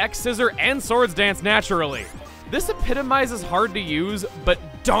Blade, X-Scissor, and Swords Dance naturally. This epitomizes hard to use, but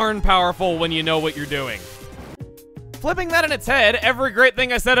darn powerful when you know what you're doing. Flipping that on its head, every great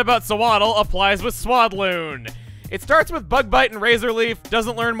thing I said about Sewaddle applies with Swadloon. It starts with Bug Bite and Razor Leaf,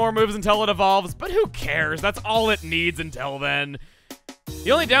 doesn't learn more moves until it evolves, but who cares? That's all it needs until then.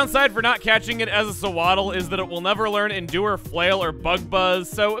 The only downside for not catching it as a Sewaddle is that it will never learn Endure, Flail, or Bug Buzz,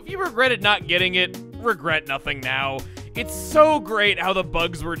 so if you regretted not getting it, regret nothing now. It's so great how the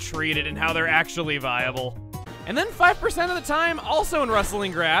bugs were treated and how they're actually viable. And then 5% of the time, also in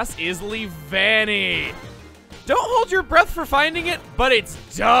Rustling Grass, is Leavanny. Don't hold your breath for finding it, but it's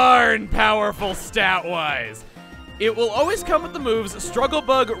darn powerful stat-wise. It will always come with the moves Struggle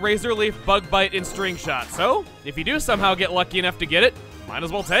Bug, Razor Leaf, Bug Bite, and String Shot, so if you do somehow get lucky enough to get it, might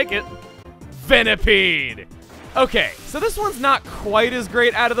as well take it. Venipede! Okay, so this one's not quite as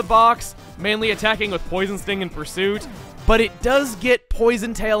great out of the box, mainly attacking with Poison Sting and Pursuit, but it does get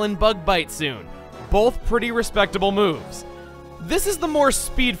Poison Tail and Bug Bite soon. Both pretty respectable moves. This is the more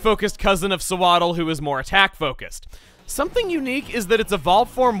speed-focused cousin of Sewaddle who is more attack-focused. Something unique is that its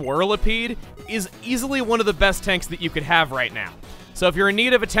evolved form Whirlipede is easily one of the best tanks that you could have right now. So if you're in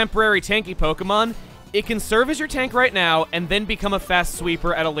need of a temporary tanky Pokemon, it can serve as your tank right now and then become a fast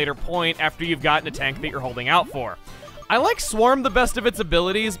sweeper at a later point after you've gotten a tank that you're holding out for. I like Swarm the best of its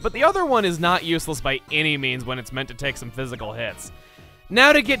abilities, but the other one is not useless by any means when it's meant to take some physical hits.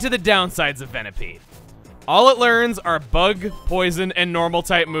 Now to get to the downsides of Venipede. All it learns are Bug, Poison, and Normal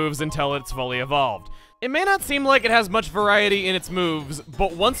type moves until it's fully evolved. It may not seem like it has much variety in its moves,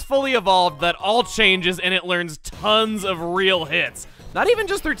 but once fully evolved, that all changes and it learns tons of real hits. Not even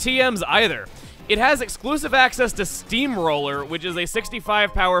just through TMs either. It has exclusive access to Steamroller, which is a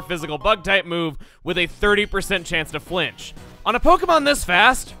 65 power physical bug type move with a 30% chance to flinch. On a Pokemon this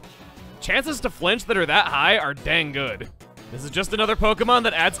fast, chances to flinch that are that high are dang good. This is just another Pokemon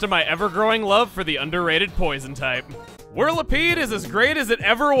that adds to my ever-growing love for the underrated Poison type. Whirlipede is as great as it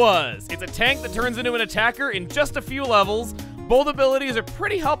ever was. It's a tank that turns into an attacker in just a few levels. Both abilities are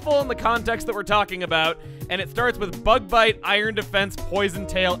pretty helpful in the context that we're talking about, and it starts with Bug Bite, Iron Defense, Poison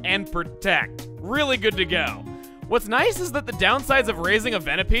Tail, and Protect. Really good to go. What's nice is that the downsides of raising a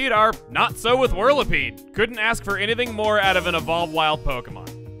Venipede are not so with Whirlipede. Couldn't ask for anything more out of an evolved wild Pokemon.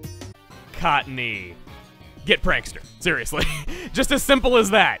 Cottonee. Get Prankster, seriously. Just as simple as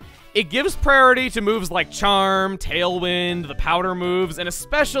that. It gives priority to moves like Charm, Tailwind, the Powder moves, and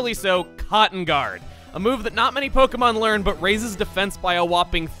especially so Cotton Guard, a move that not many Pokemon learn but raises defense by a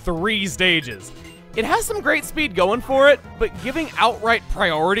whopping 3 stages. It has some great speed going for it, but giving outright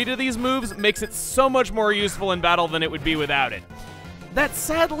priority to these moves makes it so much more useful in battle than it would be without it. That's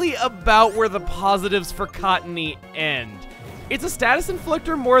sadly about where the positives for Cottonee end. It's a status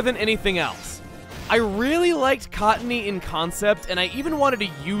inflictor more than anything else. I really liked Cottonee in concept, and I even wanted to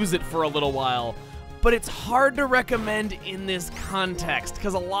use it for a little while, but it's hard to recommend in this context,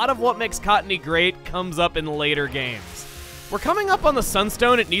 because a lot of what makes Cottonee great comes up in later games. We're coming up on the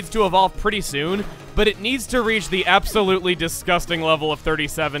Sunstone. It needs to evolve pretty soon, but it needs to reach the absolutely disgusting level of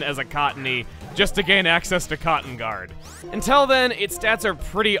 37 as a Cottonee just to gain access to Cotton Guard. Until then, its stats are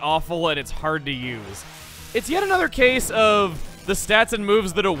pretty awful and it's hard to use. It's yet another case of the stats and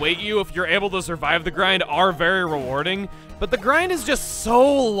moves that await you if you're able to survive the grind are very rewarding, but the grind is just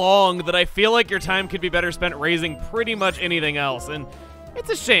so long that I feel like your time could be better spent raising pretty much anything else, and it's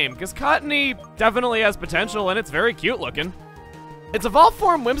a shame, because Cottonee definitely has potential and it's very cute looking. Its evolved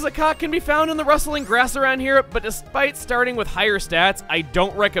form, Whimsicott, can be found in the rustling grass around here, but despite starting with higher stats, I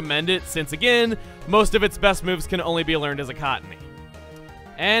don't recommend it since, again, most of its best moves can only be learned as a Cottonee.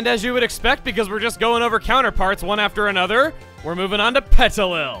 And as you would expect, because we're just going over counterparts one after another, we're moving on to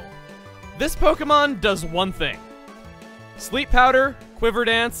Petilil. This Pokemon does one thing. Sleep Powder, Quiver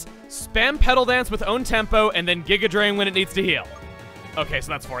Dance, spam Petal Dance with own tempo, and then Giga Drain when it needs to heal. Okay,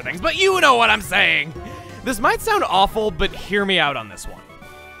 so that's 4 things, but you know what I'm saying! This might sound awful, but hear me out on this one.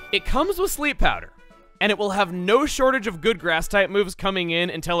 It comes with Sleep Powder, and it will have no shortage of good Grass-type moves coming in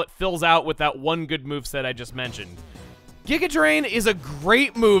until it fills out with that one good moveset I just mentioned. Giga Drain is a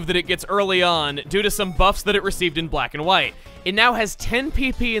great move that it gets early on due to some buffs that it received in Black and White. It now has 10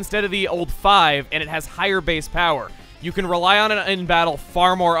 PP instead of the old 5, and it has higher base power. You can rely on it in battle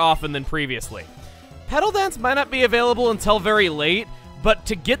far more often than previously. Petal Dance might not be available until very late, but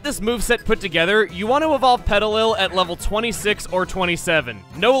to get this moveset put together, you want to evolve Petilil at level 26 or 27.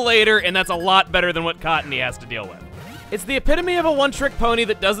 No later, and that's a lot better than what Cottonee has to deal with. It's the epitome of a one-trick pony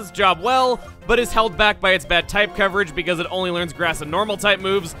that does its job well, but is held back by its bad type coverage because it only learns grass and normal type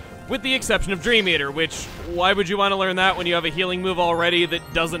moves, with the exception of Dream Eater, which, why would you want to learn that when you have a healing move already that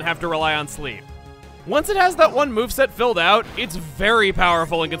doesn't have to rely on sleep? Once it has that one moveset filled out, it's very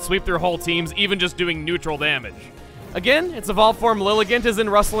powerful and can sweep through whole teams, even just doing neutral damage. Again, its evolved form Lilligant is in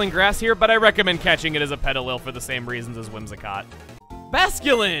Rustling Grass here, but I recommend catching it as a Petilil for the same reasons as Whimsicott.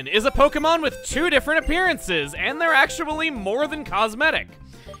 Basculin is a Pokemon with 2 different appearances, and they're actually more than cosmetic.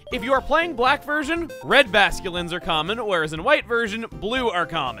 If you are playing Black version, red Basculins are common, whereas in White version, blue are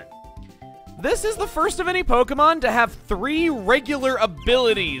common. This is the first of any Pokemon to have 3 regular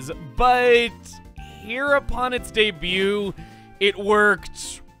abilities, but here upon its debut, it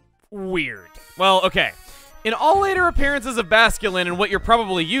worked weird. Well, okay. In all later appearances of Basculin, and what you're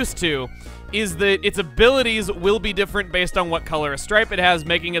probably used to, is that its abilities will be different based on what color of stripe it has,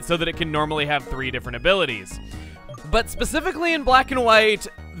 making it so that it can normally have 3 different abilities. But specifically in Black and White,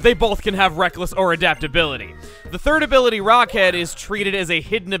 they both can have Reckless or Adaptability. The 3rd ability, Rockhead, is treated as a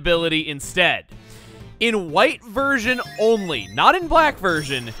hidden ability instead. In White version only, not in Black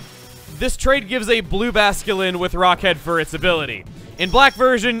version, this trade gives a blue Basculin with Rockhead for its ability. In Black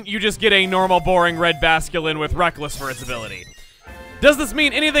version, you just get a normal, boring red Basculin with Reckless for its ability. Does this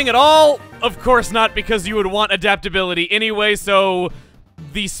mean anything at all? Of course not, because you would want adaptability anyway, so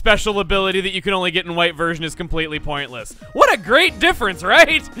the special ability that you can only get in White version is completely pointless. What a great difference,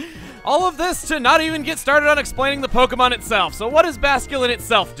 right? All of this to not even get started on explaining the Pokemon itself. So what does Basculin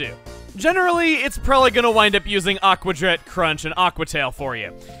itself do? Generally, it's probably going to wind up using Aqua Jet, Crunch, and Aqua Tail for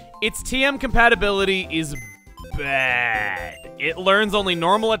you. Its TM compatibility is bad. It learns only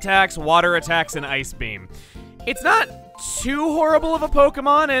normal attacks, water attacks, and Ice Beam. It's not too horrible of a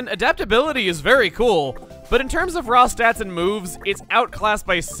Pokemon, and adaptability is very cool, but in terms of raw stats and moves, it's outclassed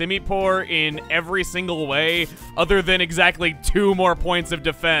by Simipour in every single way, other than exactly 2 more points of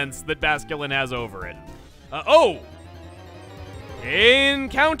defense that Basculin has over it.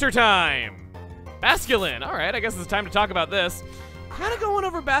 Encounter time! Basculin! Alright, I guess it's time to talk about this. Kind of going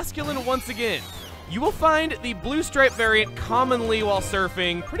over Basculin once again. You will find the blue stripe variant commonly while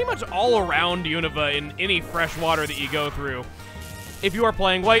surfing pretty much all around Unova in any fresh water that you go through if you are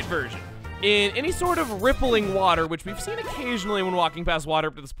playing White version. In any sort of rippling water, which we've seen occasionally when walking past water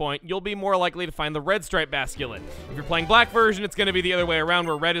up to this point, you'll be more likely to find the red stripe Basculin. If you're playing Black version, it's going to be the other way around,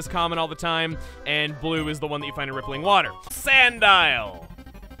 where red is common all the time, and blue is the one that you find in rippling water. Sandile!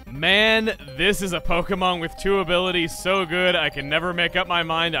 Man, this is a Pokemon with 2 abilities so good I can never make up my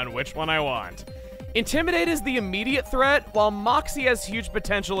mind on which one I want. Intimidate is the immediate threat, while Moxie has huge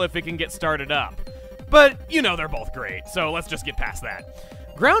potential if it can get started up. But, you know, they're both great, so let's just get past that.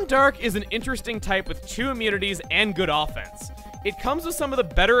 Ground Dark is an interesting type with 2 immunities and good offense. It comes with some of the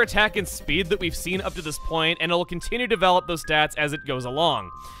better attack and speed that we've seen up to this point, and it'll continue to develop those stats as it goes along.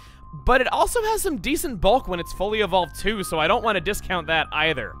 But it also has some decent bulk when it's fully evolved too, so I don't want to discount that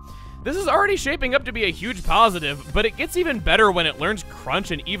either. This is already shaping up to be a huge positive, but it gets even better when it learns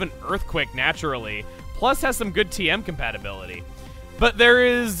Crunch and even Earthquake naturally, plus has some good TM compatibility. But there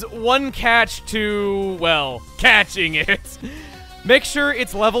is one catch to, well, catching it. Make sure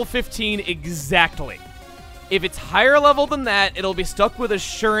it's level 15 exactly. If it's higher level than that, it'll be stuck with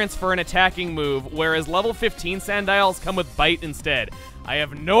Assurance for an attacking move, whereas level 15 Sandiles come with Bite instead. I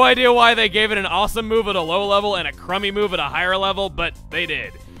have no idea why they gave it an awesome move at a low level and a crummy move at a higher level, but they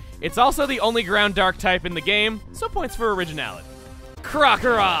did. It's also the only ground dark type in the game, so points for originality.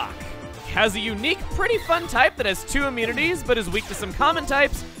 Krokorok has a unique, pretty fun type that has 2 immunities, but is weak to some common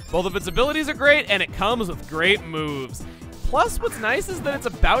types. Both of its abilities are great, and it comes with great moves. Plus, what's nice is that it's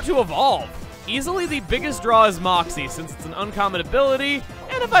about to evolve. Easily the biggest draw is Moxie, since it's an uncommon ability,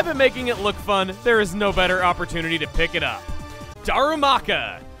 and if I've been making it look fun, there is no better opportunity to pick it up.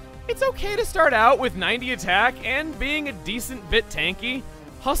 Darumaka. It's okay to start out with 90 attack and being a decent bit tanky.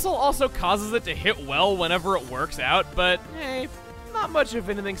 Hustle also causes it to hit well whenever it works out, but hey, not much of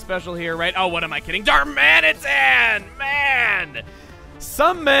anything special here, right? Oh, what am I kidding? Darmanitan! Man!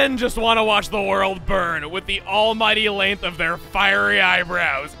 Some men just want to watch the world burn with the almighty length of their fiery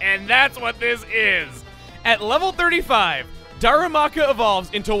eyebrows, and that's what this is. At level 35, Darumaka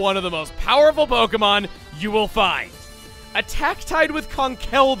evolves into one of the most powerful Pokemon you will find. Attack tied with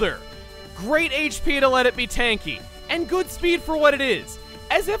Conkeldurr. Great HP to let it be tanky, and good speed for what it is.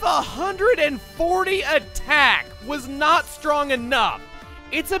 As if 140 attack was not strong enough,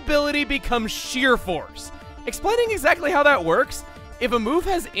 its ability becomes Sheer Force. Explaining exactly how that works, if a move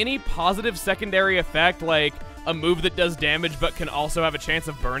has any positive secondary effect, like a move that does damage but can also have a chance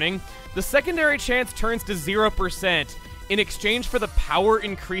of burning, the secondary chance turns to 0% in exchange for the power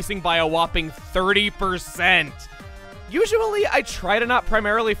increasing by a whopping 30%. Usually, I try to not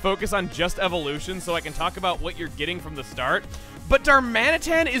primarily focus on just evolution so I can talk about what you're getting from the start, but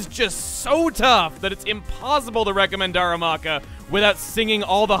Darmanitan is just so tough that it's impossible to recommend Darumaka without singing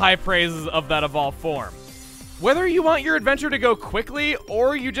all the high praises of that evolved form. Whether you want your adventure to go quickly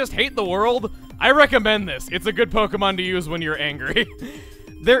or you just hate the world, I recommend this. It's a good Pokemon to use when you're angry.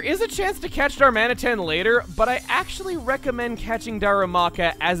 There is a chance to catch Darmanitan later, but I actually recommend catching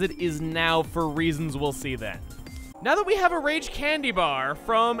Darumaka as it is now for reasons we'll see then. Now that we have a Rage Candy Bar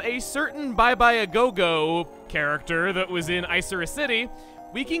from a certain Bye Bye A Go-Go character that was in Icera City,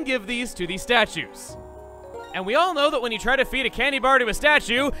 we can give these to the statues. And we all know that when you try to feed a candy bar to a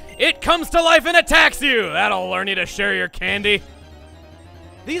statue, it comes to life and attacks you! That'll learn you to share your candy.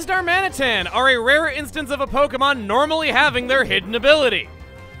 These Darmanitan are a rare instance of a Pokemon normally having their hidden ability,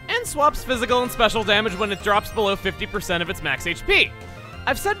 and swaps physical and special damage when it drops below 50% of its max HP.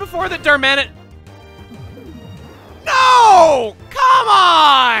 I've said before that No! Come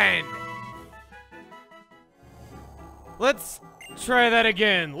on! Let's try that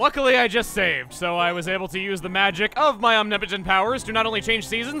again. Luckily, I just saved, so I was able to use the magic of my omnipotent powers to not only change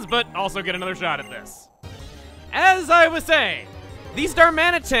seasons, but also get another shot at this. As I was saying, these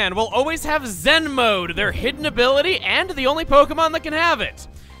Darmanitan will always have Zen Mode, their hidden ability, and the only Pokemon that can have it.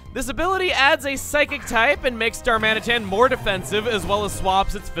 This ability adds a Psychic type and makes Darmanitan more defensive, as well as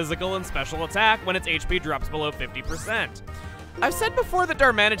swaps its physical and special attack when its HP drops below 50%. I've said before that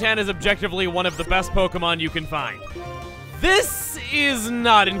Darmanitan is objectively one of the best Pokemon you can find. This is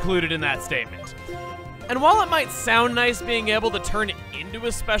not included in that statement. And while it might sound nice being able to turn into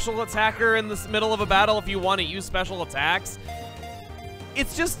a special attacker in the middle of a battle if you want to use special attacks,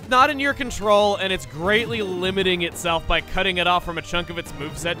 it's just not in your control, and it's greatly limiting itself by cutting it off from a chunk of its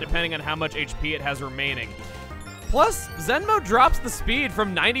moveset depending on how much HP it has remaining. Plus, Zen Mode drops the speed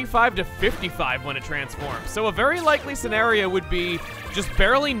from 95 to 55 when it transforms, so a very likely scenario would be just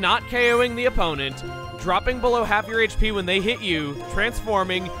barely not KOing the opponent, dropping below half your HP when they hit you,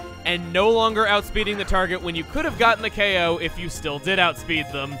 transforming, and no longer outspeeding the target when you could have gotten the KO if you still did outspeed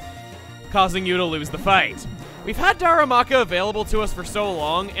them, causing you to lose the fight. We've had Darumaka available to us for so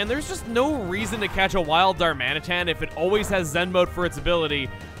long, and there's just no reason to catch a wild Darmanitan if it always has Zen Mode for its ability,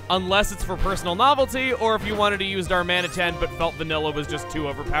 unless it's for personal novelty, or if you wanted to use Darmanitan but felt vanilla was just too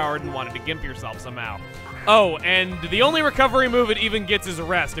overpowered and wanted to gimp yourself somehow. Oh, and the only recovery move it even gets is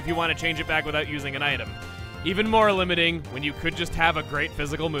Rest if you want to change it back without using an item. Even more limiting when you could just have a great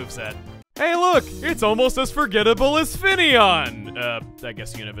physical moveset. Hey look, it's almost as forgettable as Finneon! I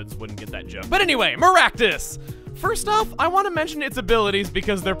guess Univids wouldn't get that joke. But anyway, Maractus! First off, I want to mention its abilities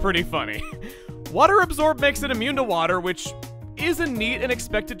because they're pretty funny. Water Absorb makes it immune to water, which is a neat and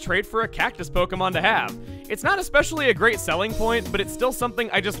expected trait for a cactus Pokemon to have. It's not especially a great selling point, but it's still something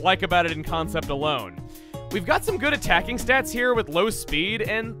I just like about it in concept alone. We've got some good attacking stats here with low speed,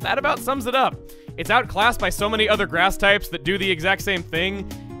 and that about sums it up. It's outclassed by so many other grass types that do the exact same thing.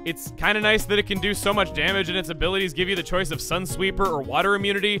 It's kind of nice that it can do so much damage, and its abilities give you the choice of Sun Sweeper or Water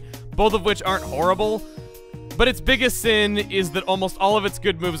Immunity, both of which aren't horrible. But its biggest sin is that almost all of its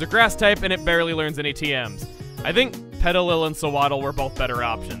good moves are grass type, and it barely learns any TMs. I think Petilil and Sewaddle were both better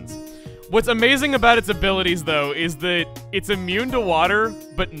options. What's amazing about its abilities, though, is that it's immune to water,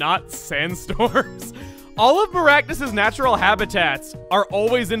 but not sandstorms. All of Maractus's natural habitats are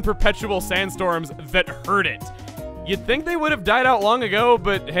always in perpetual sandstorms that hurt it. You'd think they would have died out long ago,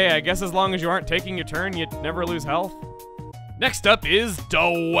 but hey, I guess as long as you aren't taking your turn, you'd never lose health. Next up is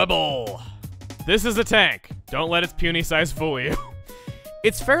Dwebble. This is a tank. Don't let its puny size fool you.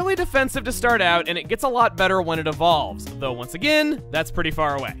 It's fairly defensive to start out, and it gets a lot better when it evolves, though once again, that's pretty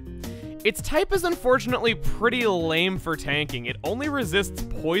far away. Its type is unfortunately pretty lame for tanking. It only resists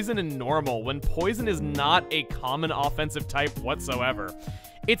poison and normal, when poison is not a common offensive type whatsoever.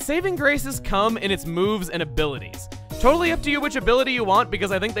 Its saving graces come in its moves and abilities. Totally up to you which ability you want,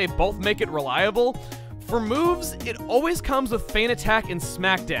 because I think they both make it reliable. For moves, it always comes with Feint Attack and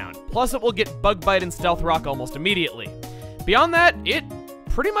Smackdown, plus it will get Bug Bite and Stealth Rock almost immediately. Beyond that, it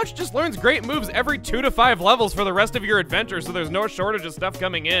pretty much just learns great moves every 2 to 5 levels for the rest of your adventure, so there's no shortage of stuff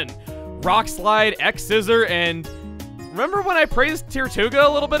coming in. Rock Slide, X-Scissor, and remember when I praised Tirtuga a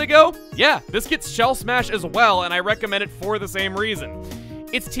little bit ago? Yeah, this gets Shell Smash as well, and I recommend it for the same reason.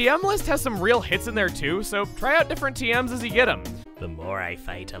 Its TM list has some real hits in there too, so try out different TMs as you get them. The more I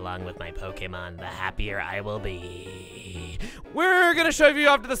fight along with my Pokemon, the happier I will be. We're gonna shove you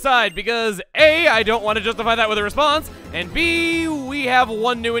off to the side because A, I don't want to justify that with a response, and B, we have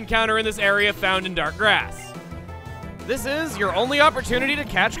one new encounter in this area found in Dark Grass. This is your only opportunity to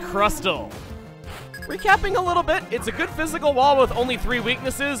catch Crustle. Recapping a little bit, it's a good physical wall with only 3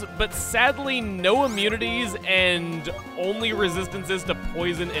 weaknesses, but sadly no immunities and only resistances to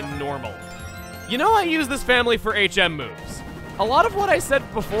poison and normal. You know I use this family for HM moves. A lot of what I said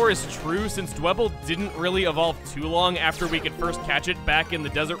before is true since Dwebble didn't really evolve too long after we could first catch it back in the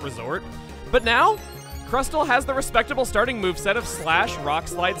Desert Resort. But now, Crustle has the respectable starting moveset of Slash, Rock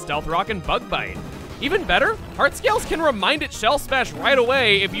Slide, Stealth Rock, and Bug Bite. Even better, Heart Scales can remind it Shell Smash right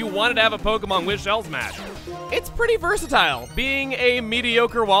away if you wanted to have a Pokemon with Shell Smash. It's pretty versatile, being a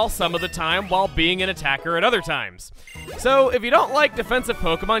mediocre wall some of the time while being an attacker at other times. So if you don't like defensive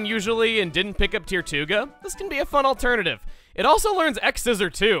Pokemon usually and didn't pick up Tirtuga, this can be a fun alternative. It also learns X-Scissor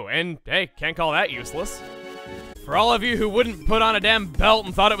too, and hey, can't call that useless. For all of you who wouldn't put on a damn belt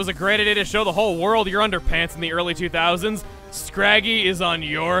and thought it was a great idea to show the whole world your underpants in the early 2000s, Scraggy is on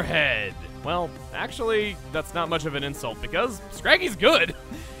your head. Well, actually, that's not much of an insult, because Scraggy's good.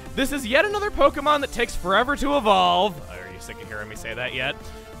 This is yet another Pokemon that takes forever to evolve. Are you sick of hearing me say that yet?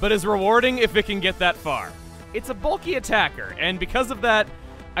 But is rewarding if it can get that far. It's a bulky attacker, and because of that,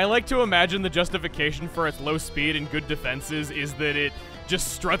 I like to imagine the justification for its low speed and good defenses is that it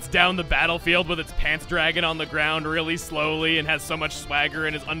just struts down the battlefield with its pants dragging on the ground really slowly and has so much swagger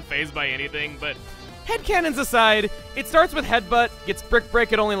and is unfazed by anything, but headcanons aside, it starts with Headbutt, gets Brick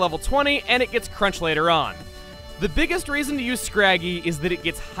Break at only level 20, and it gets Crunch later on. The biggest reason to use Scraggy is that it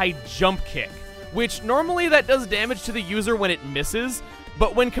gets High Jump Kick, which normally that does damage to the user when it misses,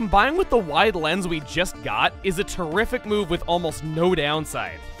 but when combined with the wide lens we just got, is a terrific move with almost no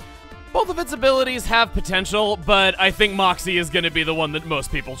downside. Both of its abilities have potential, but I think Moxie is going to be the one that most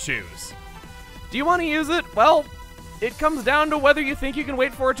people choose. Do you want to use it? Well, it comes down to whether you think you can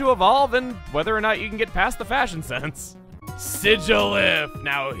wait for it to evolve and whether or not you can get past the fashion sense. Sigilif!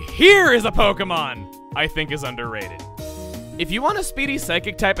 Now here is a Pokemon I think is underrated. If you want a speedy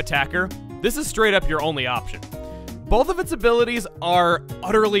Psychic type attacker, this is straight up your only option. Both of its abilities are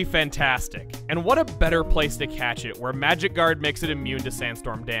utterly fantastic, and what a better place to catch it where Magic Guard makes it immune to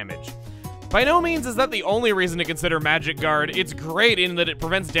Sandstorm damage. By no means is that the only reason to consider Magic Guard. It's great in that it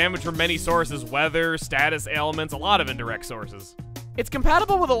prevents damage from many sources, weather, status ailments, a lot of indirect sources. It's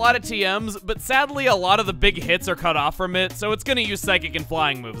compatible with a lot of TMs, but sadly a lot of the big hits are cut off from it, so it's going to use Psychic and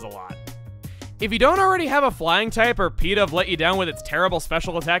Flying moves a lot. If you don't already have a Flying type or Pidove let you down with its terrible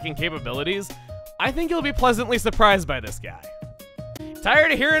special attacking capabilities, I think you'll be pleasantly surprised by this guy.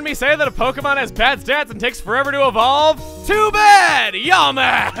 Tired of hearing me say that a Pokemon has bad stats and takes forever to evolve? Too bad,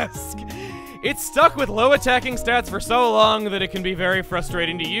 Yamask! It's stuck with low attacking stats for so long that it can be very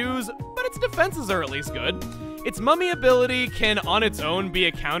frustrating to use, but its defenses are at least good. Its Mummy ability can on its own be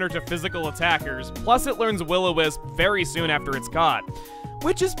a counter to physical attackers, plus it learns Will-O-Wisp very soon after it's caught,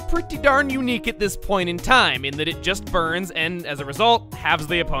 which is pretty darn unique at this point in time in that it just burns and, as a result, halves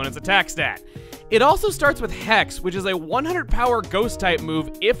the opponent's attack stat. It also starts with Hex, which is a 100 power ghost type move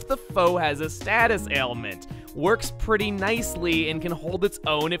if the foe has a status ailment. Works pretty nicely and can hold its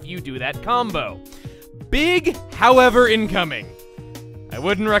own if you do that combo. Big, however, incoming. I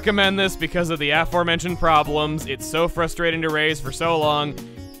wouldn't recommend this because of the aforementioned problems. It's so frustrating to raise for so long.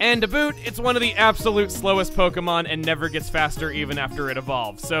 And to boot, it's one of the absolute slowest Pokemon and never gets faster even after it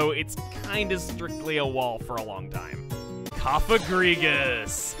evolves. So it's kinda strictly a wall for a long time.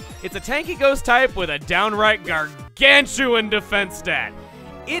 Cofagrigus. It's a tanky ghost type with a downright gargantuan defense stat.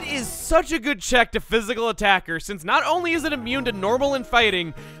 It is such a good check to physical attackers since not only is it immune to normal and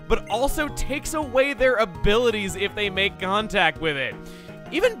fighting, but also takes away their abilities if they make contact with it.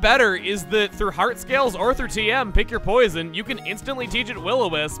 Even better is that through Heart Scales or through TM, pick your poison, you can instantly teach it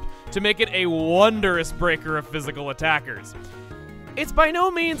Will-O-Wisp to make it a wondrous breaker of physical attackers. It's by no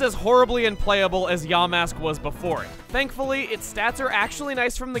means as horribly unplayable as Yamask was before it. Thankfully, its stats are actually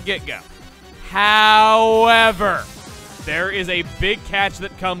nice from the get-go. However, there is a big catch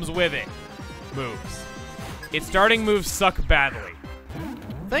that comes with it. Moves. Its starting moves suck badly.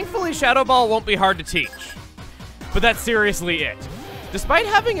 Thankfully, Shadow Ball won't be hard to teach. But that's seriously it. Despite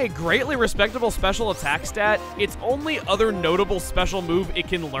having a greatly respectable special attack stat, its only other notable special move it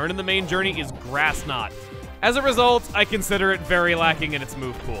can learn in the main journey is Grass Knot. As a result, I consider it very lacking in its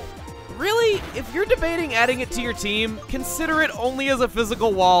move pool. Really, if you're debating adding it to your team, consider it only as a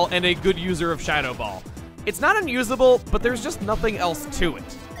physical wall and a good user of Shadow Ball. It's not unusable, but there's just nothing else to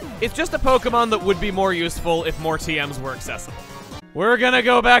it. It's just a Pokemon that would be more useful if more TMs were accessible. We're gonna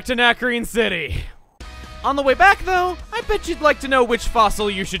go back to Nacrene City. On the way back, though, I bet you'd like to know which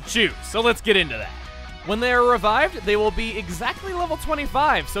fossil you should choose, so let's get into that. When they are revived, they will be exactly level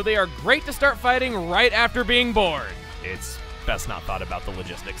 25, so they are great to start fighting right after being bored. It's best not thought about the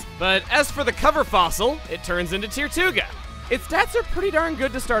logistics. But as for the cover fossil, it turns into Tirtuga. Its stats are pretty darn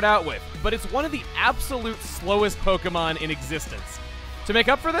good to start out with, but it's one of the absolute slowest Pokemon in existence. To make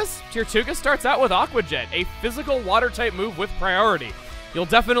up for this, Tirtuga starts out with Aqua Jet, a physical water-type move with priority. You'll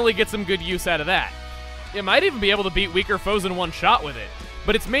definitely get some good use out of that. It might even be able to beat weaker foes in one shot with it,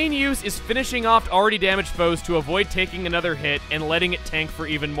 but its main use is finishing off already damaged foes to avoid taking another hit and letting it tank for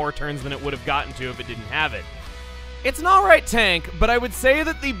even more turns than it would have gotten to if it didn't have it. It's an alright tank, but I would say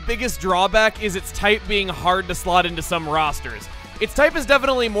that the biggest drawback is its type being hard to slot into some rosters. Its type is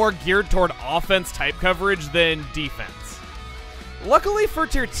definitely more geared toward offense type coverage than defense. Luckily for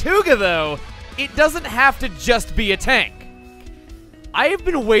Tirtuga, though, it doesn't have to just be a tank. I have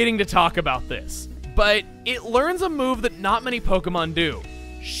been waiting to talk about this, but it learns a move that not many Pokemon do,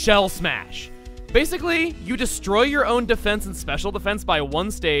 Shell Smash. Basically, you destroy your own defense and special defense by one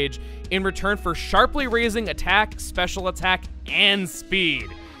stage in return for sharply raising attack, special attack, and speed.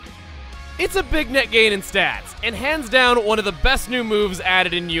 It's a big net gain in stats, and hands down one of the best new moves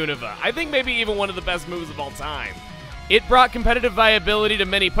added in Unova. I think maybe even one of the best moves of all time. It brought competitive viability to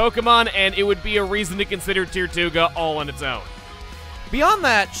many Pokemon, and it would be a reason to consider Tirtuga all on its own. Beyond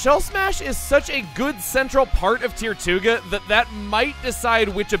that, Shell Smash is such a good central part of Tirtuga that might decide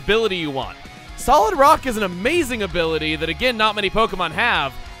which ability you want. Solid Rock is an amazing ability that, again, not many Pokemon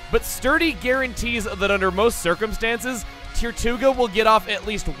have, but Sturdy guarantees that under most circumstances, Tirtuga will get off at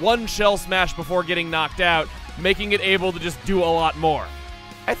least one Shell Smash before getting knocked out, making it able to just do a lot more.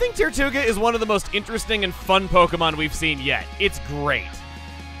 I think Tirtuga is one of the most interesting and fun Pokemon we've seen yet. It's great.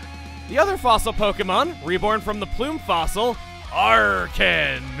 The other fossil Pokemon, reborn from the Plume fossil,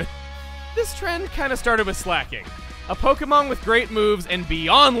 Arken. This trend kind of started with slacking. A Pokemon with great moves and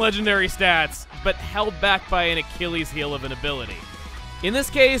beyond legendary stats, but held back by an Achilles heel of an ability. In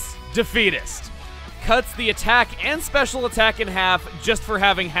this case, Defeatist. Cuts the attack and special attack in half just for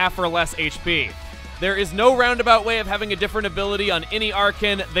having half or less HP. There is no roundabout way of having a different ability on any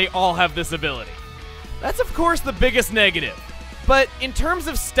Arken, they all have this ability. That's of course the biggest negative, but in terms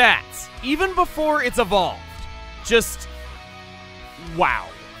of stats, even before it's evolved, just wow.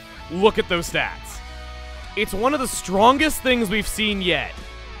 Look at those stats. It's one of the strongest things we've seen yet,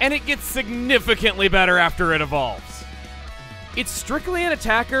 and it gets significantly better after it evolves. It's strictly an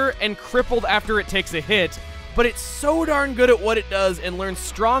attacker and crippled after it takes a hit, but it's so darn good at what it does and learns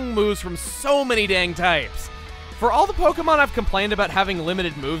strong moves from so many dang types. For all the Pokemon I've complained about having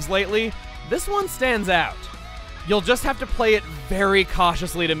limited moves lately, this one stands out. You'll just have to play it very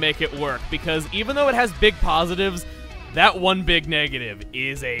cautiously to make it work, because even though it has big positives, that one big negative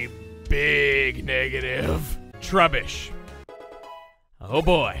is a big negative. Trubbish. Oh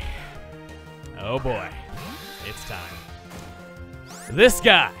boy. Oh boy. It's time. This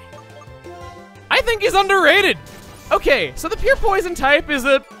guy. I think he's underrated. Okay, so the pure poison type is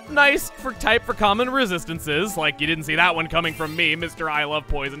a nice type for common resistances. Like, you didn't see that one coming from me, Mr. I love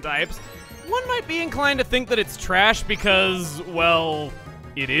poison types. One might be inclined to think that it's trash because, well,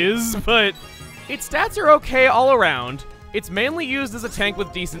 it is, but its stats are okay all around. It's mainly used as a tank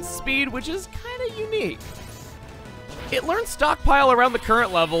with decent speed, which is kind of unique. It learns Stockpile around the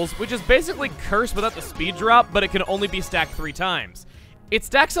current levels, which is basically Curse without the speed drop, but it can only be stacked 3 times. It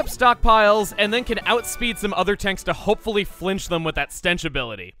stacks up stockpiles and then can outspeed some other tanks to hopefully flinch them with that Stench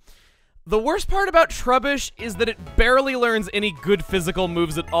ability. The worst part about Trubbish is that it barely learns any good physical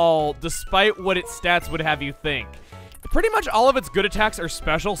moves at all, despite what its stats would have you think. Pretty much all of its good attacks are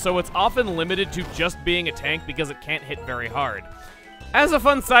special, so it's often limited to just being a tank because it can't hit very hard. As a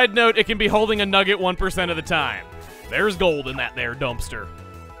fun side note, it can be holding a nugget 1% of the time. There's gold in that there dumpster.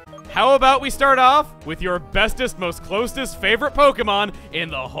 How about we start off with your bestest, most closest favorite Pokemon in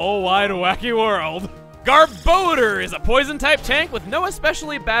the whole wide wacky world. Garbodor is a poison-type tank with no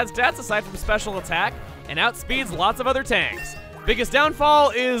especially bad stats aside from special attack, and outspeeds lots of other tanks. Biggest downfall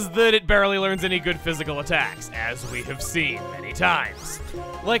is that it barely learns any good physical attacks, as we have seen many times.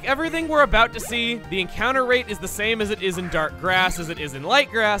 Like everything we're about to see, the encounter rate is the same as it is in dark grass as it is in light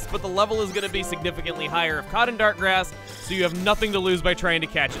grass, but the level is going to be significantly higher if caught in dark grass, so you have nothing to lose by trying to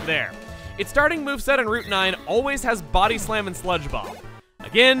catch it there. Its starting moveset on Route 9 always has Body Slam and Sludge Bomb.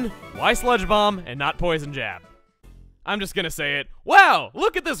 Again, why Sludge Bomb and not Poison Jab? I'm just gonna say it. Wow,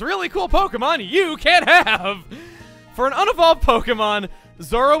 look at this really cool Pokemon you can't have! For an unevolved Pokemon,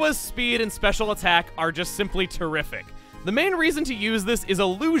 Zorroa's speed and special attack are just simply terrific. The main reason to use this is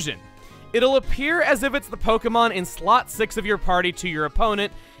Illusion. It'll appear as if it's the Pokemon in slot 6 of your party to your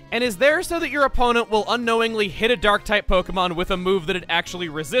opponent, and is there so that your opponent will unknowingly hit a Dark-type Pokemon with a move that it actually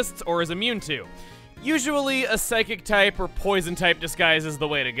resists or is immune to. Usually, a Psychic-type or Poison-type disguise is the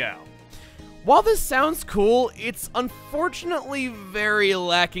way to go. While this sounds cool, it's unfortunately very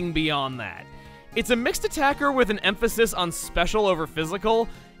lacking beyond that. It's a mixed attacker with an emphasis on special over physical,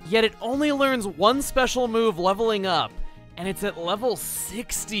 yet it only learns one special move leveling up, and it's at level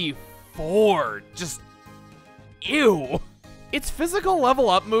 64. Just, ew. Its physical level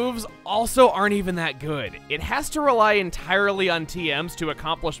up moves also aren't even that good. It has to rely entirely on TMs to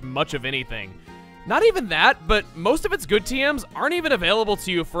accomplish much of anything. Not even that, but most of its good TMs aren't even available to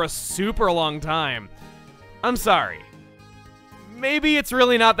you for a super long time. I'm sorry. Maybe it's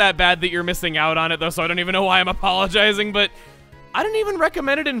really not that bad that you're missing out on it, though, so I don't even know why I'm apologizing, but I didn't even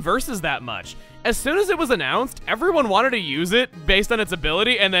recommend it in Versus that much. As soon as it was announced, everyone wanted to use it based on its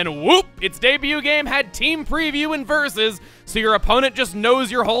ability, and then whoop, its debut game had team preview in Versus, so your opponent just knows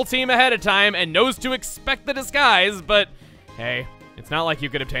your whole team ahead of time and knows to expect the disguise, but hey, it's not like you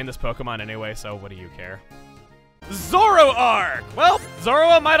could obtain this Pokemon anyway, so what do you care? Zoroark! Well,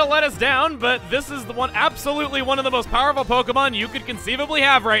 Zorroa might have let us down, but this is absolutely one of the most powerful Pokemon you could conceivably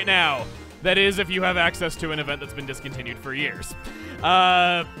have right now. That is, if you have access to an event that's been discontinued for years.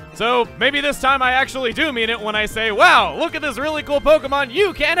 So maybe this time I actually do mean it when I say, wow, look at this really cool Pokemon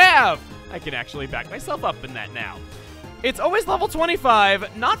you can't have! I can actually back myself up in that now. It's always level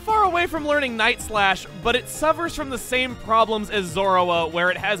 25, not far away from learning Night Slash, but it suffers from the same problems as Zorroa, where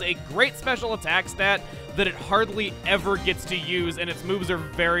it has a great special attack stat that it hardly ever gets to use, and its moves are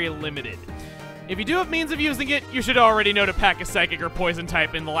very limited. If you do have means of using it, you should already know to pack a Psychic or Poison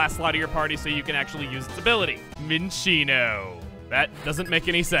type in the last slot of your party so you can actually use its ability. Minccino. That doesn't make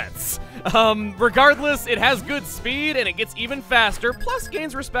any sense. Regardless, it has good speed, and it gets even faster, plus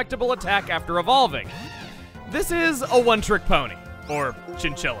gains respectable attack after evolving. This is a one-trick pony. Or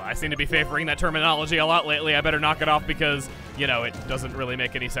chinchilla. I seem to be favoring that terminology a lot lately. I better knock it off because, you know, it doesn't really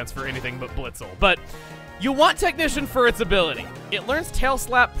make any sense for anything but Blitzle. But you want Technician for its ability. It learns Tail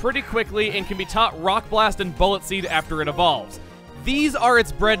Slap pretty quickly and can be taught Rock Blast and Bullet Seed after it evolves. These are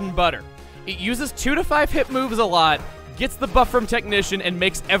its bread and butter. It uses 2 to 5 hit moves a lot, gets the buff from Technician, and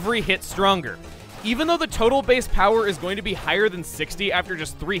makes every hit stronger. Even though the total base power is going to be higher than 60 after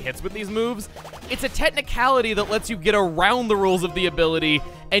just 3 hits with these moves, it's a technicality that lets you get around the rules of the ability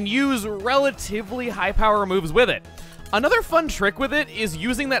and use relatively high power moves with it. Another fun trick with it is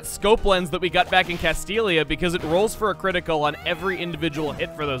using that scope lens that we got back in Castelia because it rolls for a critical on every individual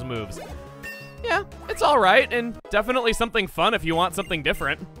hit for those moves. Yeah, it's alright, and definitely something fun if you want something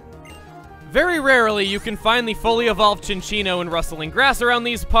different. Very rarely you can find the fully evolved Cinccino and Rustling Grass around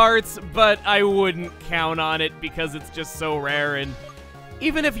these parts, but I wouldn't count on it because it's just so rare, and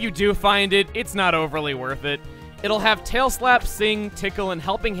even if you do find it, it's not overly worth it. It'll have Tail Slap, Sing, Tickle, and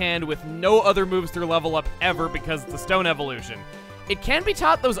Helping Hand with no other moves through level up ever because it's the Stone evolution. It can be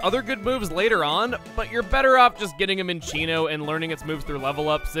taught those other good moves later on, but you're better off just getting them in Chino and learning its moves through level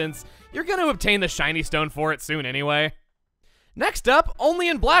up since you're going to obtain the Shiny Stone for it soon anyway. Next up, only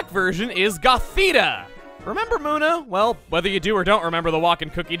in black version, is Gothita. Remember Munna? Well, whether you do or don't remember the walk-in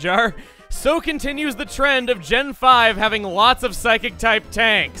cookie jar, so continues the trend of Gen 5 having lots of Psychic-type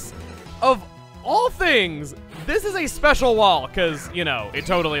tanks. Of all things, this is a special wall, because, you know, it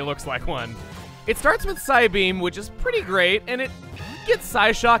totally looks like one. It starts with Psybeam, which is pretty great, and it gets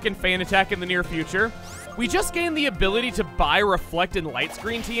Psyshock and Feint Attack in the near future. We just gained the ability to buy Reflect and Light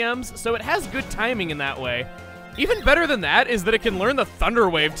Screen TMs, so it has good timing in that way. Even better than that is that it can learn the Thunder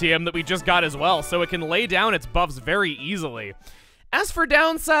Wave TM that we just got as well, so it can lay down its buffs very easily. As for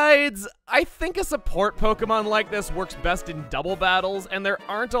downsides, I think a support Pokemon like this works best in double battles, and there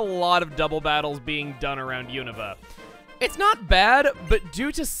aren't a lot of double battles being done around Unova. It's not bad, but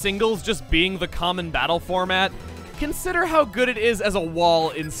due to singles just being the common battle format, consider how good it is as a wall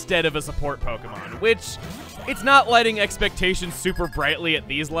instead of a support Pokemon, which it's not lighting expectations super brightly at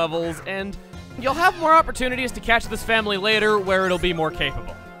these levels, and you'll have more opportunities to catch this family later where it'll be more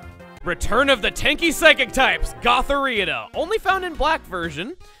capable. Return of the tanky psychic types, Gothorita, only found in black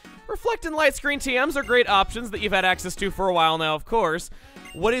version. Reflect and light screen TMs are great options that you've had access to for a while now, of course.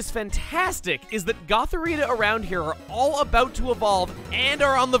 What is fantastic is that Gothorita around here are all about to evolve and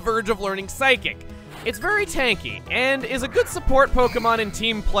are on the verge of learning Psychic. It's very tanky, and is a good support Pokemon and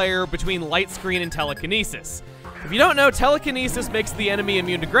team player between Light Screen and Telekinesis. If you don't know, Telekinesis makes the enemy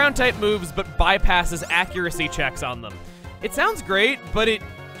immune to ground-type moves, but bypasses accuracy checks on them. It sounds great, but it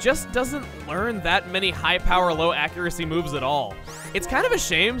just doesn't learn that many high-power, low-accuracy moves at all. It's kind of a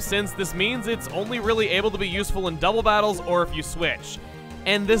shame, since this means it's only really able to be useful in double battles or if you switch.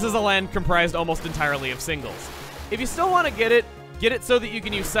 And this is a land comprised almost entirely of singles. If you still want to get it so that you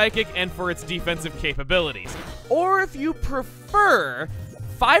can use Psychic and for its defensive capabilities. Or if you prefer,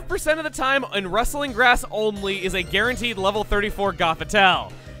 5% of the time in Rustling Grass only is a guaranteed level 34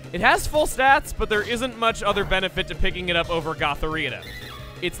 Gothitelle. It has full stats, but there isn't much other benefit to picking it up over Gothorita.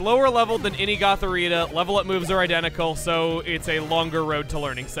 It's lower level than any Gothorita, level up moves are identical, so it's a longer road to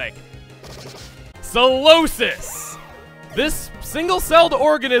learning Psychic. Solosis! This single-celled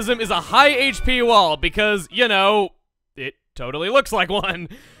organism is a high HP wall because, you know, it totally looks like one.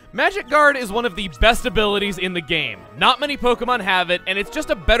 Magic Guard is one of the best abilities in the game. Not many Pokemon have it, and it's just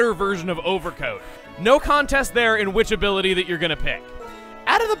a better version of Overcoat. No contest there in which ability that you're gonna pick.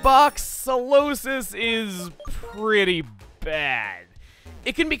 Out of the box, Solosis is pretty bad.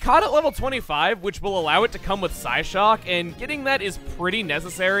 It can be caught at level 25, which will allow it to come with Psyshock, and getting that is pretty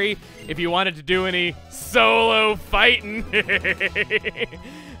necessary if you wanted to do any solo fighting.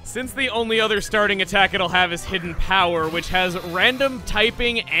 Since the only other starting attack it'll have is Hidden Power, which has random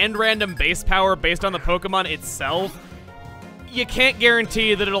typing and random base power based on the Pokemon itself, you can't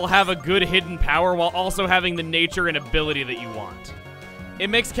guarantee that it'll have a good hidden power while also having the nature and ability that you want.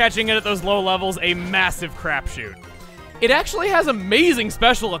 It makes catching it at those low levels a massive crapshoot. It actually has amazing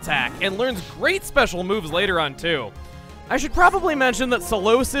special attack, and learns great special moves later on, too. I should probably mention that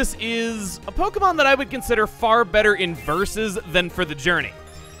Solosis is a Pokemon that I would consider far better in verses than for the journey.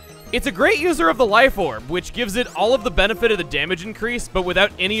 It's a great user of the Life Orb, which gives it all of the benefit of the damage increase, but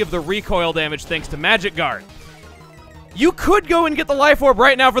without any of the recoil damage thanks to Magic Guard. You could go and get the Life Orb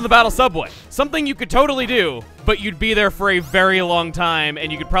right now from the Battle Subway. Something you could totally do, but you'd be there for a very long time,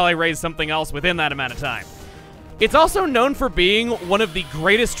 and you could probably raise something else within that amount of time. It's also known for being one of the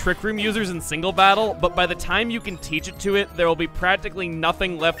greatest Trick Room users in single battle, but by the time you can teach it to it, there will be practically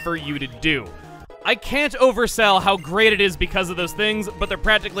nothing left for you to do. I can't oversell how great it is because of those things, but they're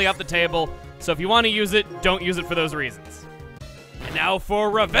practically off the table, so if you want to use it, don't use it for those reasons. And now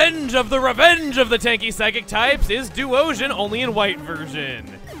for Revenge of the Tanky Psychic types is Duosion, only in white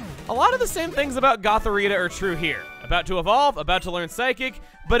version. A lot of the same things about Gothorita are true here. About to evolve, about to learn Psychic,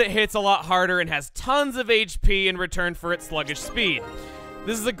 but it hits a lot harder and has tons of HP in return for its sluggish speed.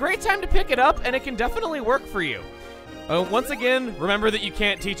 This is a great time to pick it up, and it can definitely work for you. Once again, remember that you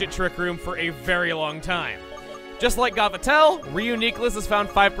can't teach it Trick Room for a very long time. Just like Gothitelle, Reuniqueless is found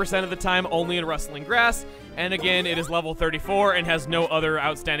 5% of the time only in Rustling Grass, and again, it is level 34 and has no other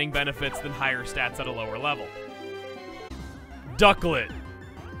outstanding benefits than higher stats at a lower level. Ducklet.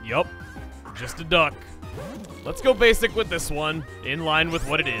 Yup, just a duck. Let's go basic with this one, in line with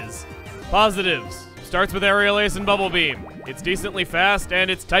what it is. Positives. Starts with Aerial Ace and Bubble Beam. It's decently fast, and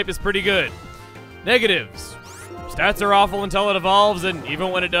its type is pretty good. Negatives. Stats are awful until it evolves, and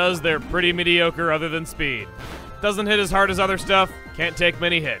even when it does, they're pretty mediocre other than speed. Doesn't hit as hard as other stuff, can't take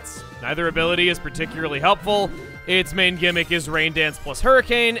many hits. Neither ability is particularly helpful. Its main gimmick is Rain Dance plus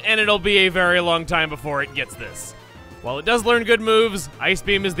Hurricane, and it'll be a very long time before it gets this. While it does learn good moves, Ice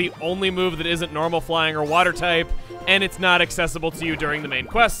Beam is the only move that isn't normal flying or water type, and it's not accessible to you during the main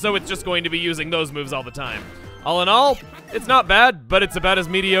quest, so it's just going to be using those moves all the time. All in all, it's not bad, but it's about as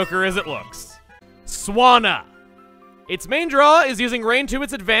mediocre as it looks. Swanna. Its main draw is using Rain to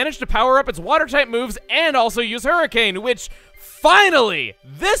its advantage to power up its water type moves and also use Hurricane, which finally,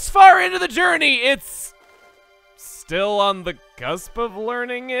 this far into the journey, it's still on the cusp of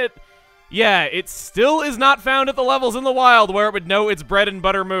learning it. Yeah, it still is not found at the levels in the wild where it would know its bread and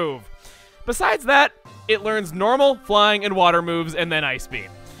butter move. Besides that, it learns normal, flying, and water moves, and then Ice Beam.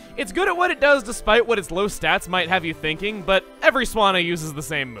 It's good at what it does despite what its low stats might have you thinking, but every Swanna uses the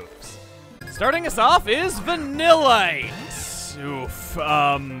same moves. Starting us off is Vanillite. Oof,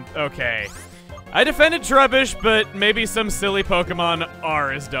 okay. I defended Trubbish, but maybe some silly Pokemon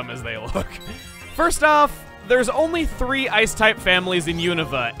are as dumb as they look. First off, there's only 3 Ice-type families in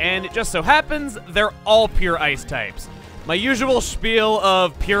Unova, and it just so happens they're all pure Ice types. My usual spiel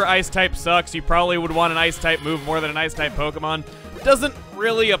of pure Ice-type sucks, you probably would want an Ice-type move more than an Ice-type Pokemon, doesn't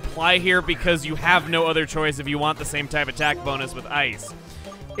really apply here because you have no other choice if you want the same type attack bonus with Ice.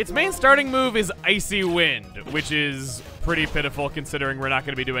 Its main starting move is Icy Wind, which is pretty pitiful considering we're not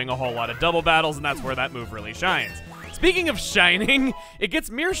going to be doing a whole lot of double battles, and that's where that move really shines. Speaking of shining, it gets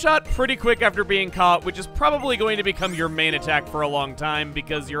Mirror Shot pretty quick after being caught, which is probably going to become your main attack for a long time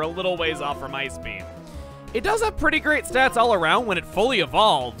because you're a little ways off from Ice Beam. It does have pretty great stats all around when it fully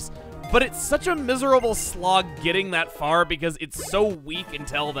evolves, but it's such a miserable slog getting that far because it's so weak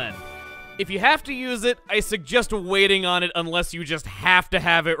until then. If you have to use it, I suggest waiting on it unless you just have to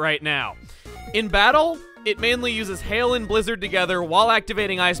have it right now. In battle, it mainly uses Hail and Blizzard together while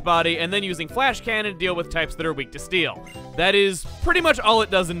activating Ice Body and then using Flash Cannon to deal with types that are weak to Steel. That is pretty much all it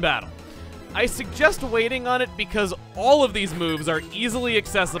does in battle. I suggest waiting on it because all of these moves are easily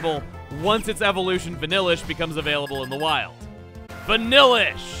accessible once its evolution Vanillish becomes available in the wild.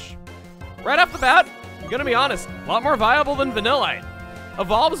 Vanillish! Right off the bat, I'm gonna be honest, a lot more viable than Vanillite.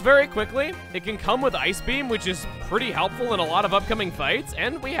 Evolves very quickly, it can come with Ice Beam, which is pretty helpful in a lot of upcoming fights,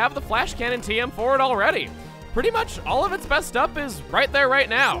 and we have the Flash Cannon TM for it already. Pretty much all of its best stuff is right there right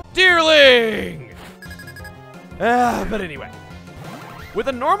now. Deerling! But anyway. With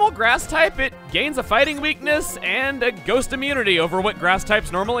a normal Grass type, it gains a fighting weakness and a ghost immunity over what Grass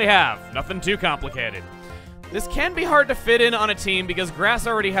types normally have. Nothing too complicated. This can be hard to fit in on a team because Grass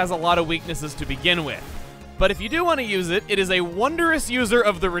already has a lot of weaknesses to begin with. But if you do want to use it, it is a wondrous user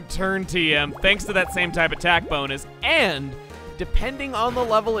of the Return TM thanks to that same type attack bonus, and depending on the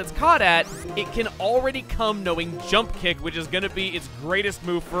level it's caught at, it can already come knowing Jump Kick, which is going to be its greatest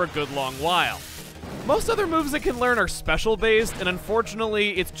move for a good long while. Most other moves it can learn are special based, and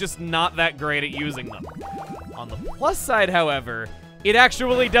unfortunately, it's just not that great at using them. On the plus side, however, it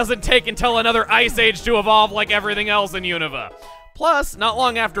actually doesn't take until another Ice Age to evolve like everything else in Unova. Plus, not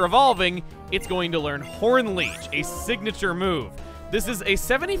long after evolving, it's going to learn Horn Leech, a signature move. This is a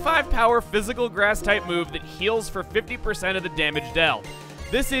 75 power physical grass type move that heals for 50% of the damage dealt.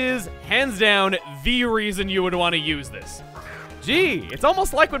 This is, hands down, the reason you would want to use this. Gee, it's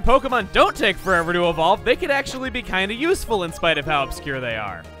almost like when Pokemon don't take forever to evolve, they could actually be kinda useful in spite of how obscure they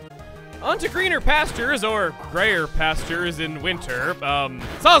are. On to greener pastures, or grayer pastures in winter,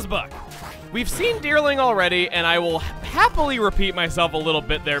 Sawsbuck. We've seen Deerling already, and I will happily repeat myself a little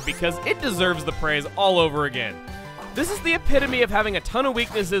bit there because it deserves the praise all over again. This is the epitome of having a ton of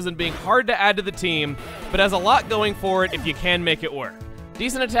weaknesses and being hard to add to the team, but has a lot going for it if you can make it work.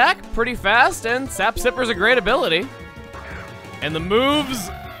 Decent attack, pretty fast, and Sap Sipper's a great ability. And the moves,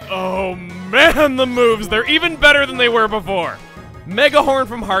 oh man, the moves, they're even better than they were before. Mega Horn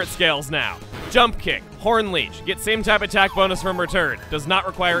from Heart Scales now. Jump Kick, Horn Leech, get same type attack bonus from Return. Does not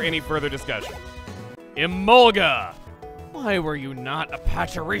require any further discussion. Emolga. Why were you not a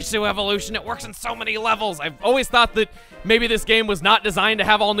Pachirisu evolution? It works in so many levels. I've always thought that maybe this game was not designed to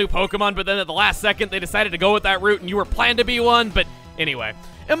have all new Pokemon, but then at the last second they decided to go with that route and you were planned to be one, but anyway.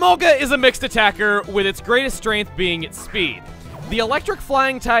 Emolga is a mixed attacker with its greatest strength being its speed. The electric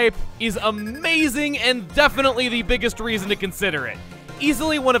flying type is amazing and definitely the biggest reason to consider it.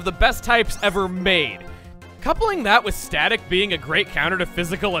 Easily one of the best types ever made. Coupling that with static being a great counter to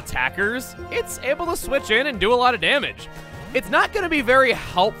physical attackers, it's able to switch in and do a lot of damage. It's not going to be very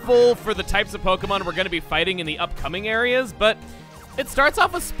helpful for the types of Pokemon we're going to be fighting in the upcoming areas, but it starts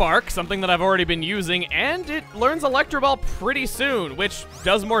off with Spark, something that I've already been using, and it learns Electro Ball pretty soon, which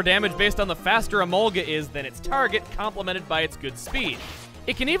does more damage based on the faster Emolga is than its target, complemented by its good speed.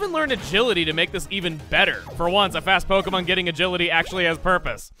 It can even learn Agility to make this even better. For once, a fast Pokemon getting Agility actually has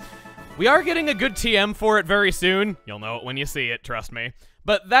purpose. We are getting a good TM for it very soon. You'll know it when you see it, trust me.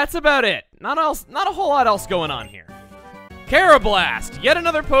 But that's about it. Not a whole lot else going on here. Karrablast, yet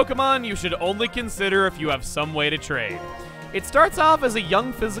another Pokemon you should only consider if you have some way to trade. It starts off as a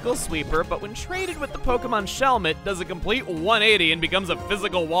young physical sweeper, but when traded with the Pokemon Shelmet, does a complete 180 and becomes a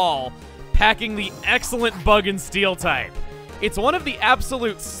physical wall, packing the excellent Bug and Steel type. It's one of the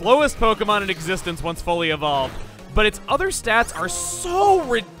absolute slowest Pokemon in existence once fully evolved, but its other stats are so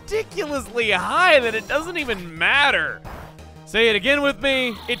ridiculously high that it doesn't even matter. Say it again with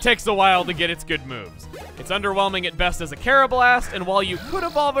me, it takes a while to get its good moves. It's underwhelming at best as a Karrablast, and while you could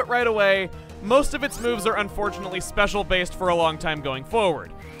evolve it right away, most of its moves are unfortunately special based for a long time going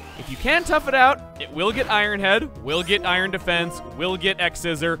forward. If you can tough it out, it will get Iron Head, will get Iron Defense, will get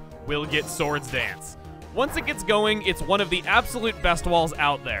X-Scissor, will get Swords Dance. Once it gets going, it's one of the absolute best walls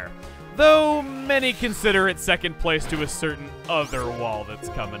out there. Though many consider it second place to a certain other wall that's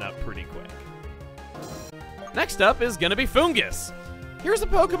coming up pretty quick. Next up is gonna be Foongus. Here's a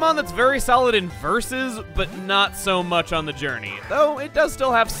Pokemon that's very solid in verses, but not so much on the journey, though it does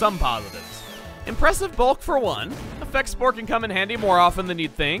still have some positives. Impressive bulk for one, Effect Spore can come in handy more often than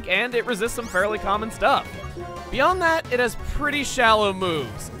you'd think, and it resists some fairly common stuff. Beyond that, it has pretty shallow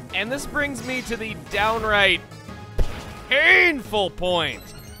moves, and this brings me to the downright painful point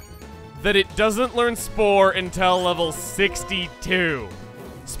that it doesn't learn Spore until level 62.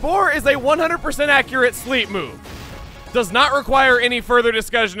 Spore is a 100% accurate sleep move. Does not require any further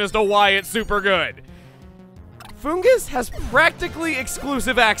discussion as to why it's super good. Foongus has practically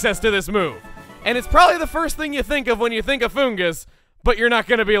exclusive access to this move, and it's probably the first thing you think of when you think of Foongus, but you're not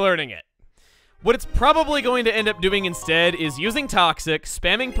going to be learning it. What it's probably going to end up doing instead is using Toxic,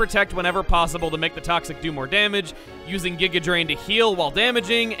 spamming Protect whenever possible to make the Toxic do more damage, using Giga Drain to heal while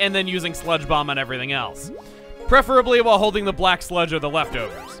damaging, and then using Sludge Bomb on everything else. Preferably while holding the Black Sludge or the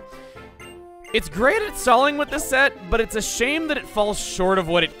leftovers. It's great at stalling with this set, but it's a shame that it falls short of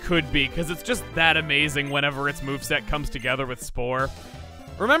what it could be, because it's just that amazing whenever its moveset comes together with Spore.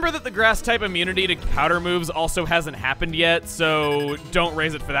 Remember that the Grass-type immunity to Powder moves also hasn't happened yet, so don't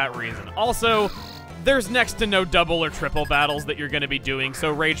raise it for that reason. Also, there's next to no double or triple battles that you're going to be doing,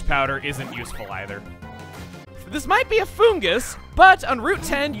 so Rage Powder isn't useful either. This might be a Foongus, but on Route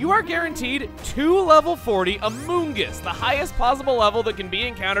 10, you are guaranteed 2 level 40 Amoonguss, the highest possible level that can be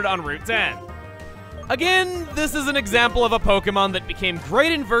encountered on Route 10. Again, this is an example of a Pokemon that became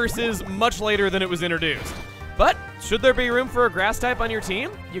great in verses much later than it was introduced. But should there be room for a Grass type on your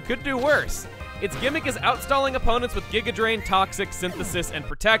team? You could do worse. Its gimmick is outstalling opponents with Giga Drain, Toxic, Synthesis, and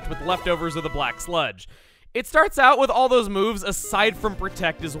Protect with leftovers of the Black Sludge. It starts out with all those moves aside from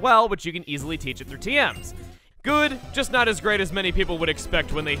Protect as well, which you can easily teach it through TMs. Good, just not as great as many people would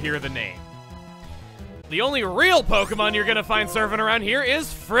expect when they hear the name. The only real Pokemon you're gonna find surfing around here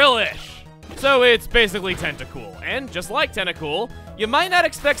is Frillish. So it's basically Tentacool, and just like Tentacool, you might not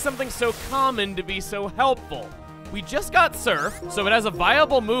expect something so common to be so helpful. We just got Surf, so it has a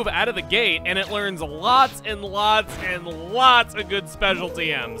viable move out of the gate, and it learns lots and lots and lots of good special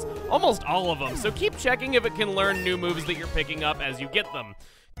TMs. Almost all of them, so keep checking if it can learn new moves that you're picking up as you get them,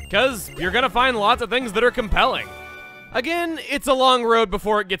 because you're gonna find lots of things that are compelling. Again, it's a long road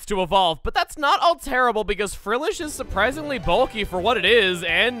before it gets to evolve, but that's not all terrible because Frillish is surprisingly bulky for what it is,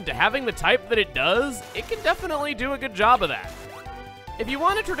 and having the type that it does, it can definitely do a good job of that. If you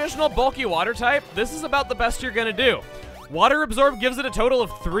want a traditional bulky water type, this is about the best you're gonna do. Water Absorb gives it a total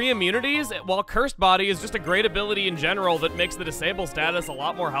of 3 immunities, while Cursed Body is just a great ability in general that makes the Disable status a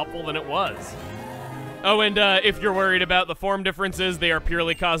lot more helpful than it was. Oh, and if you're worried about the form differences, they are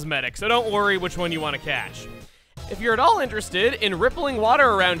purely cosmetic, so don't worry which one you want to catch. If you're at all interested in rippling water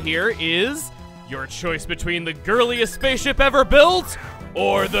around here is your choice between the girliest spaceship ever built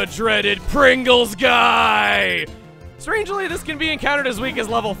or the dreaded Pringles guy. Strangely, this can be encountered as weak as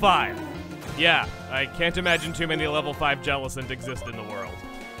level 5. Yeah, I can't imagine too many level 5 Jellicent exist in the world.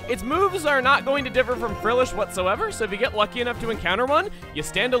 Its moves are not going to differ from Frillish whatsoever, so if you get lucky enough to encounter one, you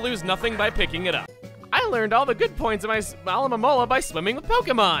stand to lose nothing by picking it up. I learned all the good points of my Alamomola by swimming with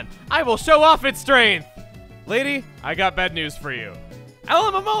Pokemon. I will show off its strength. Lady, I got bad news for you.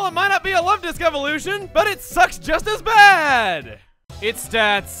 Alamomola might not be a Luvdisc evolution, but it sucks just as bad! Its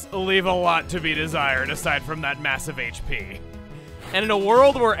stats leave a lot to be desired aside from that massive HP. And in a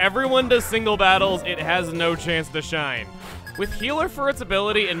world where everyone does single battles, it has no chance to shine. With Healer for its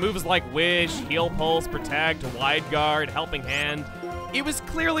ability and moves like Wish, Heal Pulse, Protect, Wide Guard, Helping Hand, it was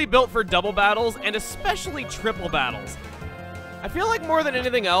clearly built for double battles and especially triple battles. I feel like more than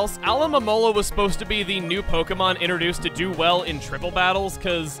anything else, Alamomola was supposed to be the new Pokemon introduced to do well in triple battles,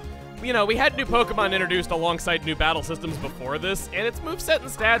 because, you know, we had new Pokemon introduced alongside new battle systems before this, and its moveset and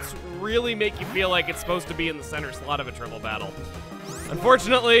stats really make you feel like it's supposed to be in the center slot of a triple battle.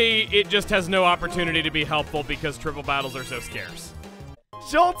 Unfortunately, it just has no opportunity to be helpful because triple battles are so scarce.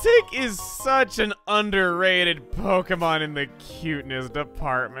 Joltik is such an underrated Pokemon in the cuteness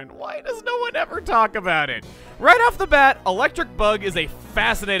department. Why does no one ever talk about it? Right off the bat, Electric Bug is a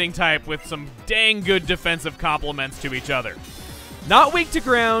fascinating type with some dang good defensive complements to each other. Not weak to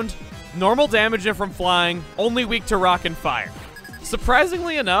ground, normal damage from flying, only weak to rock and fire.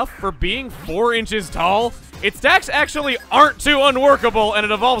 Surprisingly enough, for being 4 inches tall, its stacks actually aren't too unworkable and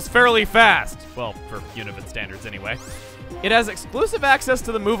it evolves fairly fast. Well, for Unova standards anyway. It has exclusive access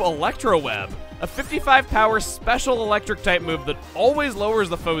to the move Electro Web, a 55 power special electric type move that always lowers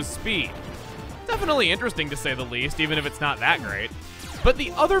the foe's speed. Definitely interesting to say the least, even if it's not that great. But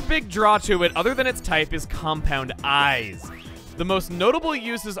the other big draw to it, other than its type, is Compound Eyes. The most notable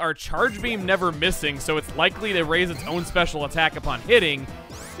uses are Charge Beam never missing, so it's likely to raise its own special attack upon hitting,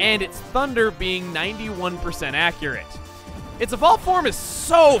 and its Thunder being 91% accurate. Its evolved form is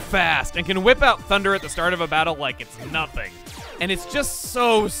so fast and can whip out Thunder at the start of a battle like it's nothing. And it's just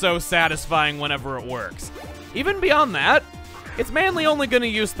so satisfying whenever it works. Even beyond that, it's mainly only going to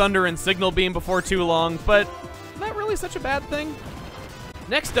use Thunder and Signal Beam before too long, but not really such a bad thing.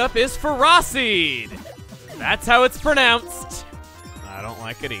 Next up is Ferocide. That's how it's pronounced. I don't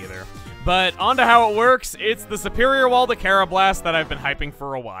like it either. But onto how it works, it's the superior wall to Carablast that I've been hyping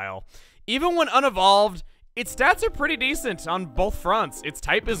for a while. Even when unevolved, its stats are pretty decent on both fronts. Its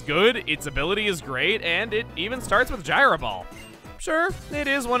type is good, its ability is great, and it even starts with Gyro Ball. Sure, it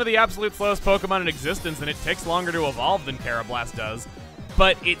is one of the absolute slowest Pokemon in existence, and it takes longer to evolve than Carablast does.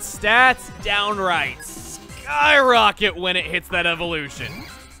 But its stats downright skyrocket when it hits that evolution.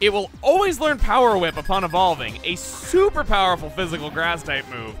 It will always learn Power Whip upon evolving, a super powerful physical grass-type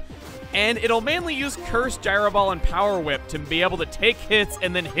move. And it'll mainly use Curse, Gyro Ball, and Power Whip to be able to take hits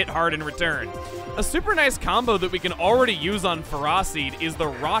and then hit hard in return. A super nice combo that we can already use on Ferocide is the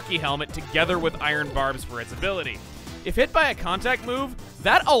Rocky Helmet together with Iron Barbs for its ability. If hit by a contact move,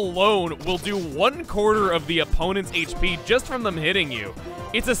 that alone will do 1/4 of the opponent's HP just from them hitting you.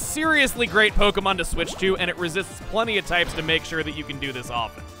 It's a seriously great Pokemon to switch to, and it resists plenty of types to make sure that you can do this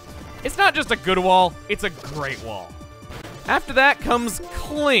often. It's not just a good wall, it's a great wall. After that comes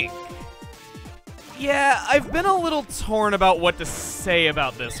Clink. Yeah, I've been a little torn about what to say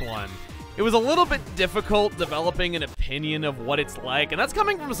about this one. It was a little bit difficult developing an opinion of what it's like, and that's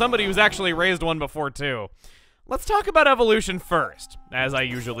coming from somebody who's actually raised one before too. Let's talk about evolution first, as I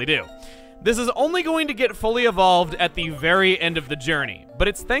usually do. This is only going to get fully evolved at the very end of the journey, but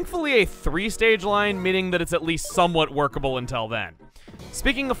it's thankfully a 3-stage line, meaning that it's at least somewhat workable until then.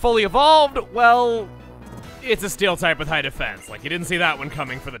 Speaking of fully evolved, well, it's a steel type with high defense. Like, you didn't see that one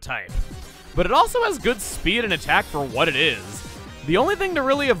coming for the type. But it also has good speed and attack for what it is. The only thing to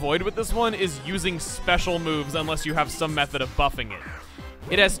really avoid with this one is using special moves unless you have some method of buffing it.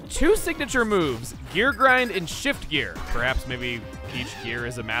 It has 2 signature moves, Gear Grind and Shift Gear. Perhaps maybe each gear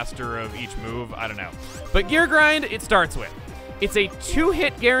is a master of each move, I don't know. But Gear Grind, it starts with. It's a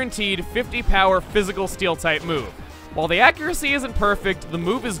 2-hit guaranteed 50 power physical steel type move. While the accuracy isn't perfect, the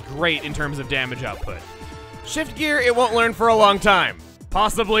move is great in terms of damage output. Shift Gear, it won't learn for a long time.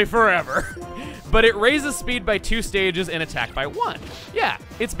 Possibly forever. But it raises speed by 2 stages and attack by 1. Yeah,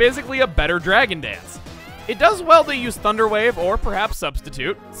 it's basically a better Dragon Dance. It does well to use Thunder Wave or perhaps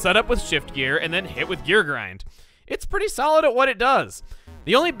Substitute, set up with Shift Gear, and then hit with Gear Grind. It's pretty solid at what it does.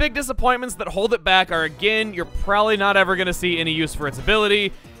 The only big disappointments that hold it back are, again, you're probably not ever going to see any use for its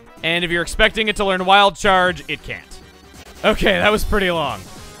ability, and if you're expecting it to learn Wild Charge, it can't. Okay, that was pretty long.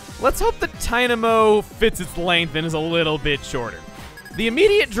 Let's hope that Tynamo fits its length and is a little bit shorter. The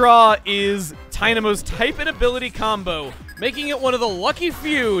immediate draw is Tynamo's type and ability combo, making it one of the lucky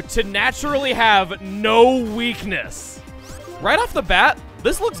few to naturally have no weakness. Right off the bat,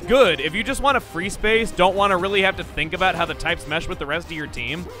 this looks good if you just want a free space, don't want to really have to think about how the types mesh with the rest of your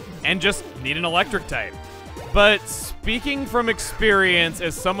team, and just need an electric type. But speaking from experience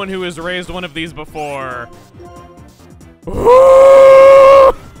as someone who has raised one of these before,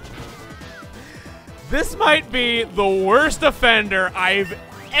 this might be the worst offender I've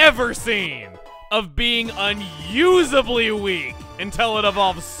ever seen of being unusably weak until it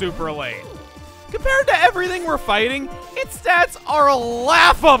evolves super late. Compared to everything we're fighting, its stats are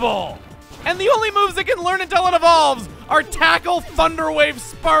laughable. And the only moves it can learn until it evolves are Tackle, Thunder Wave,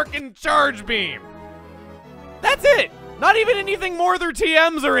 Spark, and Charge Beam. That's it. Not even anything more through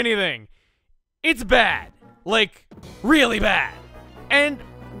TMs or anything. It's bad. Like, really bad. And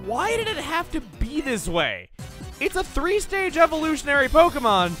why did it have to be this way? It's a 3-stage evolutionary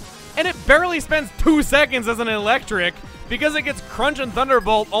Pokemon, and it barely spends 2 seconds as an electric because it gets Crunch and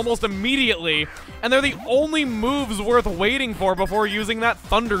Thunderbolt almost immediately, and they're the only moves worth waiting for before using that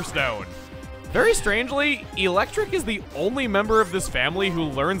Thunderstone. Very strangely, Electric is the only member of this family who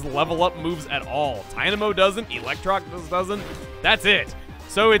learns level up moves at all. Tynamo doesn't, Electroctus doesn't, that's it.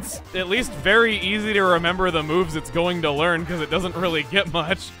 So it's at least very easy to remember the moves it's going to learn because it doesn't really get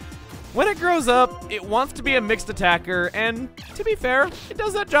much. When it grows up, it wants to be a mixed attacker, and to be fair, it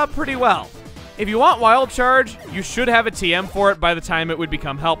does that job pretty well. If you want Wild Charge, you should have a TM for it by the time it would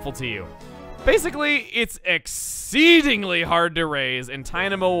become helpful to you. Basically, it's exceedingly hard to raise, and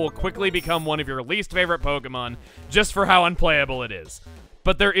Tynamo will quickly become one of your least favorite Pokemon just for how unplayable it is.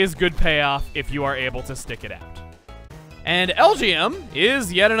 But there is good payoff if you are able to stick it out. And LGM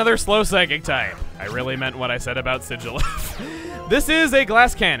is yet another slow psychic type. I really meant what I said about Sigilif. This is a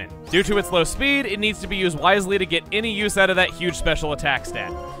Glass Cannon. Due to its low speed, it needs to be used wisely to get any use out of that huge special attack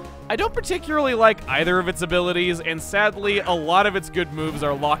stat. I don't particularly like either of its abilities, and sadly, a lot of its good moves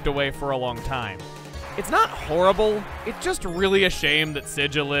are locked away for a long time. It's not horrible, it's just really a shame that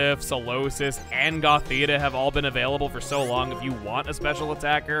Sigilyph, Solosis, and Gothita have all been available for so long if you want a special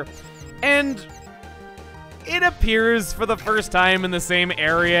attacker, and it appears for the first time in the same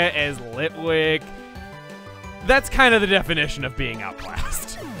area as Litwick. That's kind of the definition of being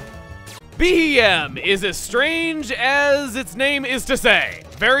outclassed. BEM is as strange as its name is to say.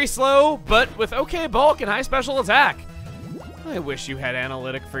 Very slow, but with okay bulk and high special attack. I wish you had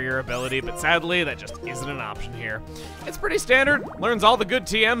analytic for your ability, but sadly, that just isn't an option here. It's pretty standard, learns all the good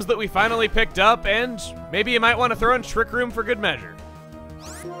TMs that we finally picked up, and maybe you might want to throw in Trick Room for good measure.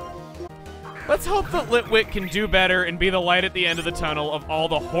 Let's hope that Litwick can do better and be the light at the end of the tunnel of all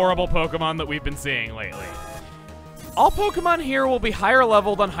the horrible Pokemon that we've been seeing lately. All Pokemon here will be higher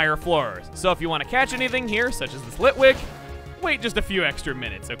leveled on higher floors, so if you want to catch anything here, such as this Litwick, wait just a few extra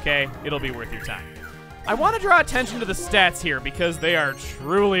minutes, okay? It'll be worth your time. I want to draw attention to the stats here because they are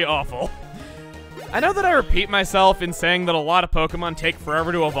truly awful. I know that I repeat myself in saying that a lot of Pokemon take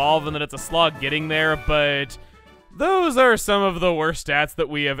forever to evolve and that it's a slog getting there, but those are some of the worst stats that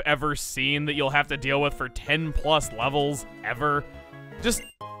we have ever seen that you'll have to deal with for 10 plus levels ever. Just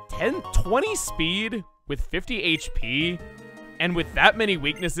 20 speed with 50 HP and with that many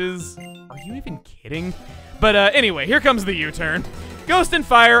weaknesses. Are you even kidding? But anyway, here comes the U-turn. Ghost and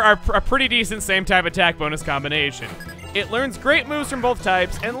Fire are a pretty decent same type attack bonus combination. It learns great moves from both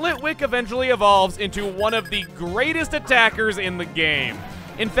types, and Litwick eventually evolves into one of the greatest attackers in the game.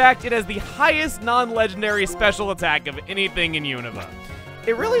 In fact, it has the highest non-legendary special attack of anything in Unova.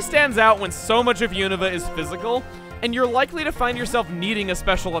 It really stands out when so much of Unova is physical, and you're likely to find yourself needing a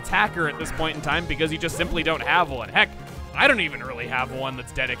special attacker at this point in time because you just simply don't have one. Heck, I don't even really have one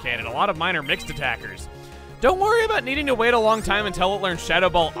that's dedicated. A lot of mine are mixed attackers. Don't worry about needing to wait a long time until it learns Shadow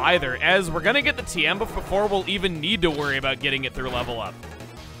Ball either, as we're gonna get the TM before we'll even need to worry about getting it through level up.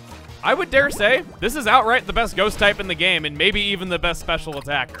 I would dare say, this is outright the best ghost type in the game, and maybe even the best special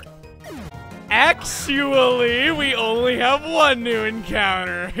attacker. Actually, we only have one new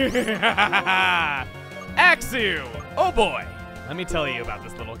encounter. Axew! Oh boy, let me tell you about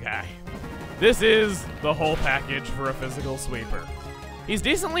this little guy. This is the whole package for a physical sweeper. He's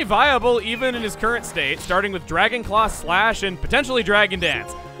decently viable even in his current state, starting with Dragon Claw, Slash, and potentially Dragon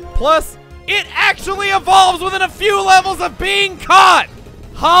Dance. Plus, it actually evolves within a few levels of being caught!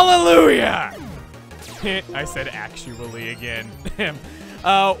 Hallelujah! I said actually again.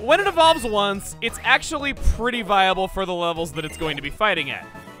 When it evolves once, it's actually pretty viable for the levels that it's going to be fighting at.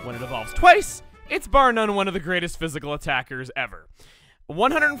 When it evolves twice, it's bar none one of the greatest physical attackers ever.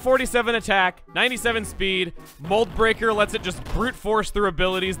 147 attack, 97 speed, Mold Breaker lets it just brute force through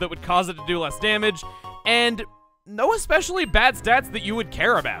abilities that would cause it to do less damage, and no especially bad stats that you would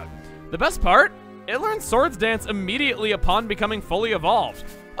care about. The best part? It learns Swords Dance immediately upon becoming fully evolved.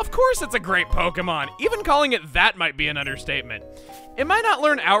 Of course it's a great Pokemon, even calling it that might be an understatement. It might not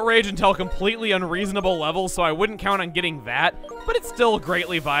learn Outrage until completely unreasonable levels, so I wouldn't count on getting that, but it's still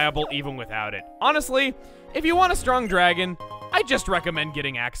greatly viable even without it. Honestly, if you want a strong dragon, I just recommend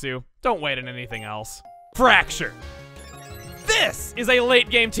getting Axew. Don't wait on anything else. Fracture. This is a late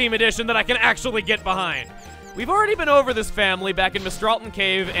game team edition that I can actually get behind. We've already been over this family back in Mistralton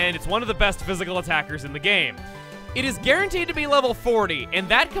Cave, and it's one of the best physical attackers in the game. It is guaranteed to be level 40, and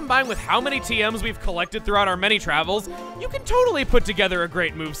that combined with how many TMs we've collected throughout our many travels, you can totally put together a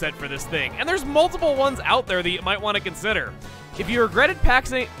great moveset for this thing, and there's multiple ones out there that you might want to consider. If you regretted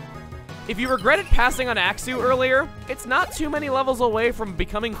passing on Axew earlier, it's not too many levels away from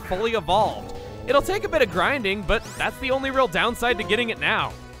becoming fully evolved. It'll take a bit of grinding, but that's the only real downside to getting it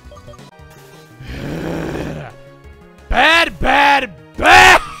now. Bad, bad,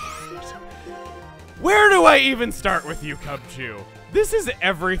 bad! Where do I even start with you, Cubchoo? This is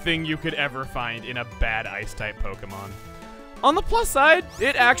everything you could ever find in a bad Ice-type Pokemon. On the plus side,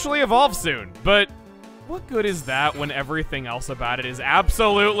 it actually evolves soon, but what good is that when everything else about it is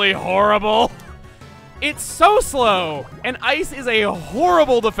absolutely horrible? It's so slow, and Ice is a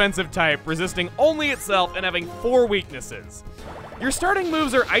horrible defensive type, resisting only itself and having 4 weaknesses. Your starting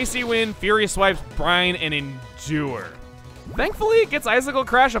moves are Icy Wind, Fury Swipes, Brine, and Endure. Thankfully, it gets Icicle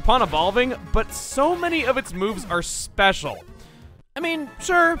Crash upon evolving, but so many of its moves are special. I mean,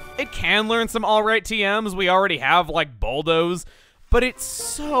 sure, it can learn some alright TMs we already have, like Bulldoze, but it's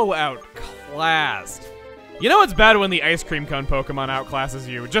so outclassed. You know it's bad when the Ice Cream Cone Pokemon outclasses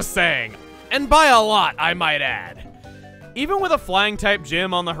you, just saying. And by a lot, I might add. Even with a Flying-type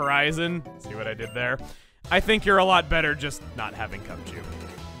gym on the horizon, see what I did there? I think you're a lot better just not having Cubchoo.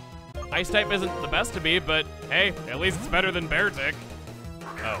 Ice type isn't the best to be, but hey, at least it's better than Beartic.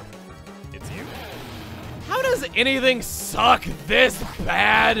 Oh, it's you. How does anything suck this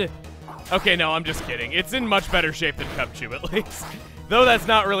bad? Okay, no, I'm just kidding. It's in much better shape than Cubchoo, at least. Though that's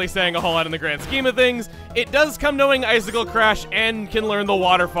not really saying a whole lot in the grand scheme of things, it does come knowing Icicle Crash and can learn the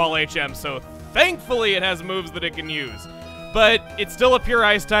Waterfall HM, so thankfully it has moves that it can use. But it's still a pure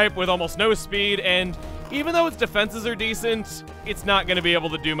Ice type with almost no speed, and even though its defenses are decent, it's not going to be able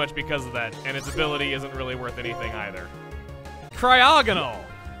to do much because of that, and its ability isn't really worth anything either. Cryogonal.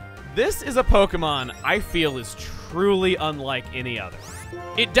 This is a Pokemon I feel is truly unlike any other.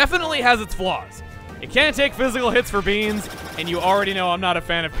 It definitely has its flaws. It can't take physical hits for beans, and you already know I'm not a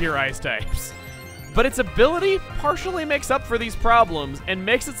fan of pure Ice types. But its ability partially makes up for these problems and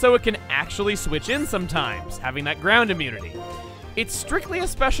makes it so it can actually switch in sometimes, having that ground immunity. It's strictly a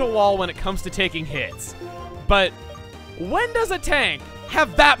special wall when it comes to taking hits. But when does a tank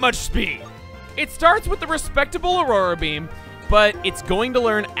have that much speed? It starts with the respectable Aurora Beam, but it's going to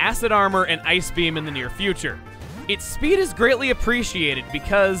learn Acid Armor and Ice Beam in the near future. Its speed is greatly appreciated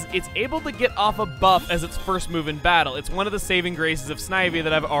because it's able to get off a buff as its first move in battle. It's one of the saving graces of Snivy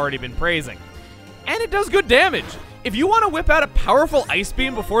that I've already been praising. And it does good damage. If you want to whip out a powerful Ice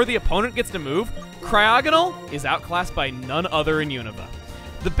Beam before the opponent gets to move, Cryogonal is outclassed by none other in Unova.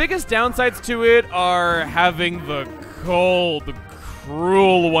 The biggest downsides to it are having the cold,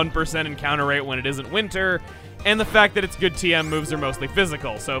 cruel 1% encounter rate when it isn't winter, and the fact that its good TM moves are mostly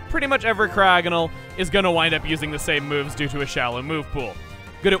physical, so pretty much every Cryogonal is going to wind up using the same moves due to a shallow move pool.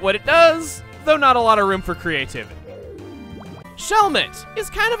 Good at what it does, though not a lot of room for creativity. Shelmet is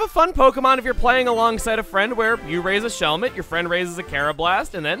kind of a fun Pokemon if you're playing alongside a friend where you raise a Shelmet, your friend raises a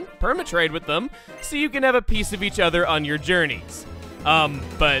Carablast, and then permatrade with them so you can have a piece of each other on your journeys.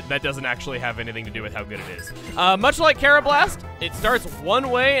 But that doesn't actually have anything to do with how good it is. Much like Carablast, it starts one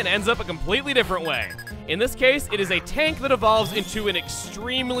way and ends up a completely different way. In this case, it is a tank that evolves into an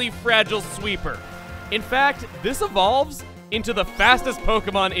extremely fragile sweeper. In fact, this evolves into the fastest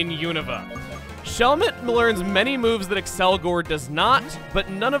Pokemon in Unova. Shelmet learns many moves that Excelgor does not, but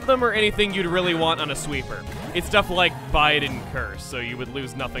none of them are anything you'd really want on a sweeper. It's stuff like Bite and Curse, so you would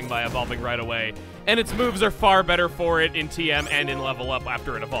lose nothing by evolving right away, and its moves are far better for it in TM and in Level Up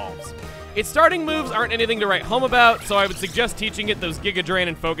after it evolves. Its starting moves aren't anything to write home about, so I would suggest teaching it those Giga Drain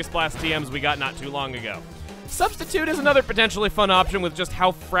and Focus Blast TMs we got not too long ago. Substitute is another potentially fun option with just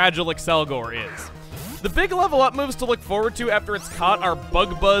how fragile Excelgor is. The big level up moves to look forward to after it's caught are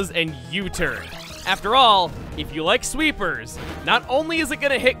Bug Buzz and U-Turn. After all, if you like sweepers, not only is it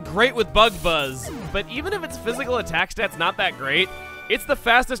going to hit great with Bug Buzz, but even if its physical attack stat's not that great, it's the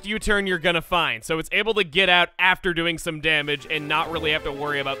fastest U-turn you're gonna find, so it's able to get out after doing some damage and not really have to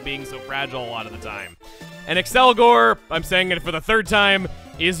worry about being so fragile a lot of the time. And Excelgor, I'm saying it for the third time,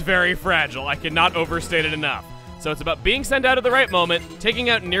 is very fragile. I cannot overstate it enough. So it's about being sent out at the right moment, taking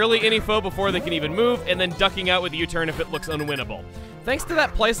out nearly any foe before they can even move, and then ducking out with U-turn if it looks unwinnable. Thanks to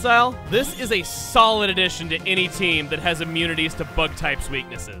that playstyle, this is a solid addition to any team that has immunities to bug types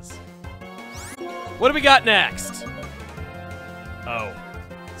weaknesses. What do we got next? Oh,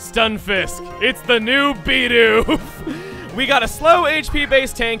 Stunfisk. It's the new Bidoof. We got a slow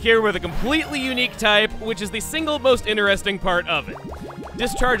HP-based tank here with a completely unique type, which is the single most interesting part of it.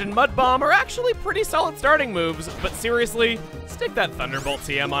 Discharge and Mud Bomb are actually pretty solid starting moves, but seriously, stick that Thunderbolt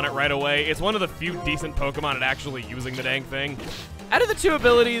TM on it right away. It's one of the few decent Pokemon at actually using the dang thing. Out of the two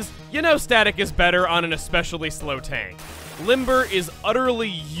abilities, you know Static is better on an especially slow tank. Limber is utterly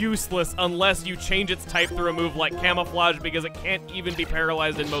useless unless you change its type through a move like Camouflage because it can't even be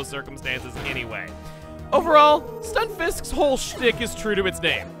paralyzed in most circumstances anyway. Overall, Stunfisk's whole shtick is true to its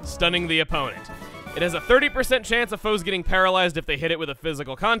name, stunning the opponent. It has a 30% chance of foes getting paralyzed if they hit it with a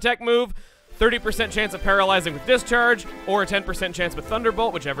physical contact move, 30% chance of paralyzing with Discharge, or a 10% chance with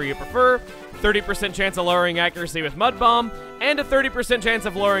Thunderbolt, whichever you prefer, 30% chance of lowering accuracy with Mud Bomb, and a 30% chance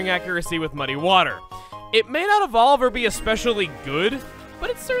of lowering accuracy with Muddy Water. It may not evolve or be especially good, but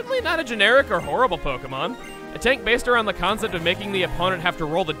it's certainly not a generic or horrible Pokemon. A tank based around the concept of making the opponent have to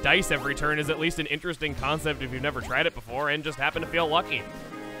roll the dice every turn is at least an interesting concept if you've never tried it before and just happen to feel lucky.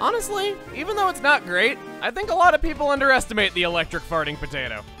 Honestly, even though it's not great, I think a lot of people underestimate the electric farting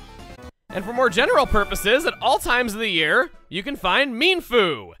potato. And for more general purposes, at all times of the year, you can find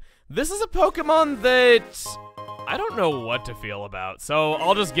Mienfoo. This is a Pokemon that I don't know what to feel about, so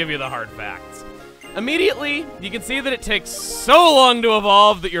I'll just give you the hard facts. Immediately, you can see that it takes so long to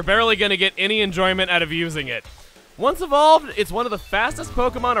evolve that you're barely going to get any enjoyment out of using it. Once evolved, it's one of the fastest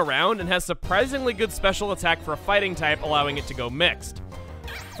Pokemon around and has surprisingly good special attack for a fighting type, allowing it to go mixed.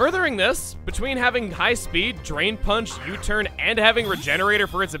 Furthering this, between having high speed, drain punch, U-turn, and having regenerator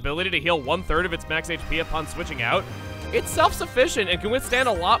for its ability to heal 1/3 of its max HP upon switching out, it's self-sufficient and can withstand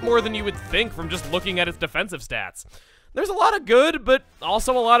a lot more than you would think from just looking at its defensive stats. There's a lot of good, but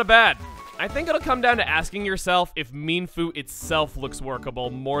also a lot of bad. I think it'll come down to asking yourself if Mienfoo itself looks workable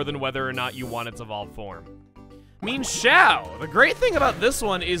more than whether or not you want its evolved form. Mienshao. The great thing about this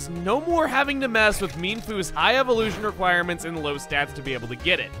one is no more having to mess with Mienfoo's high evolution requirements and low stats to be able to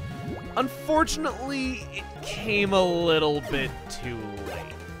get it. Unfortunately, it came a little bit too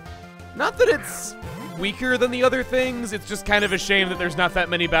late. Not that it's weaker than the other things, it's just kind of a shame that there's not that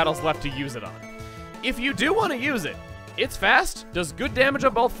many battles left to use it on. If you do want to use it, it's fast, does good damage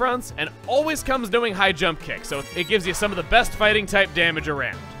on both fronts, and always comes knowing high jump kick, so it gives you some of the best fighting type damage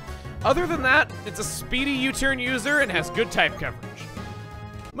around. Other than that, it's a speedy U-turn user and has good type coverage.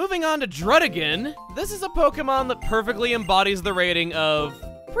 Moving on to Druddigon, this is a Pokemon that perfectly embodies the rating of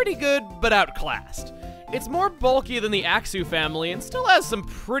pretty good but outclassed. It's more bulky than the Axew family and still has some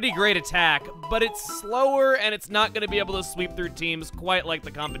pretty great attack, but it's slower and it's not going to be able to sweep through teams quite like the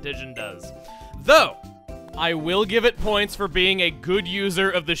competition does. Though, I will give it points for being a good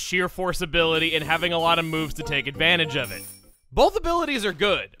user of the sheer force ability and having a lot of moves to take advantage of it. Both abilities are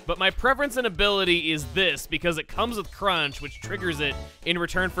good, but my preference in ability is this because it comes with Crunch, which triggers it in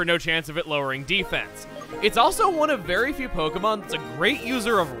return for no chance of it lowering defense. It's also one of very few Pokemon that's a great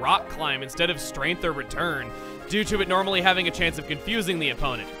user of Rock Climb instead of Strength or Return, due to it normally having a chance of confusing the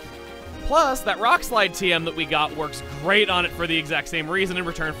opponent. Plus, that Rock Slide TM that we got works great on it for the exact same reason in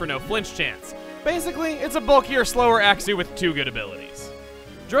return for no flinch chance. Basically, it's a bulkier, slower Axew with two good abilities.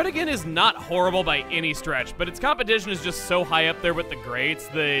 Druddigon is not horrible by any stretch, but its competition is just so high up there with the greats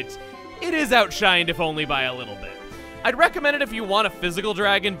that it is outshined if only by a little bit. I'd recommend it if you want a physical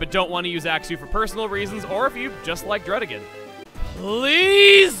dragon but don't want to use Axew for personal reasons, or if you just like Druddigon.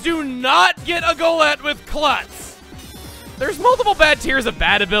 Please do not get a Golett with Klutz! There's multiple bad tiers of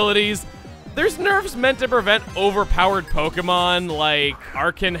bad abilities. There's nerfs meant to prevent overpowered Pokemon like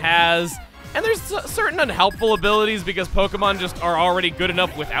Arcan has, and there's certain unhelpful abilities because Pokemon just are already good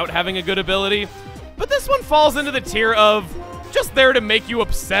enough without having a good ability. But this one falls into the tier of just there to make you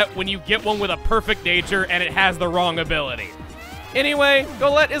upset when you get one with a perfect nature and it has the wrong ability. Anyway,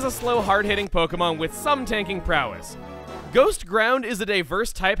 Golett is a slow, hard-hitting Pokemon with some tanking prowess. Ghost Ground is a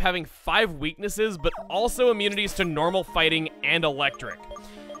diverse type having 5 weaknesses, but also immunities to normal fighting and electric.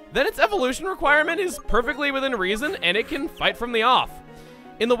 Then its evolution requirement is perfectly within reason, and it can fight from the off.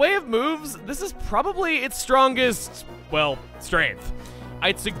 In the way of moves, this is probably its strongest, well, strength.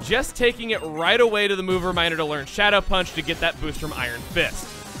 I'd suggest taking it right away to the move reminder to learn Shadow Punch to get that boost from Iron Fist.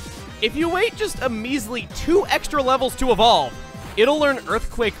 If you wait just a measly 2 extra levels to evolve, it'll learn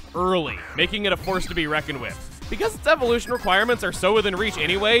Earthquake early, making it a force to be reckoned with. Because its evolution requirements are so within reach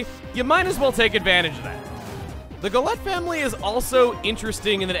anyway, you might as well take advantage of that. The Golett family is also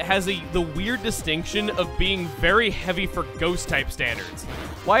interesting in that it has the weird distinction of being very heavy for Ghost-type standards.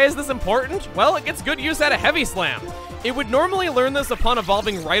 Why is this important? Well, it gets good use out of Heavy Slam. It would normally learn this upon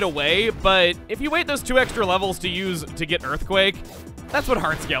evolving right away, but if you wait those 2 extra levels to get Earthquake, that's what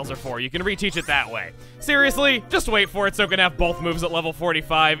Heart Scales are for. You can reteach it that way. Seriously, just wait for it so it can have both moves at level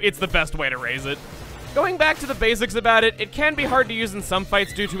 45. It's the best way to raise it. Going back to the basics about it, it can be hard to use in some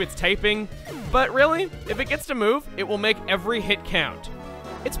fights due to its typing, but really, if it gets to move, it will make every hit count.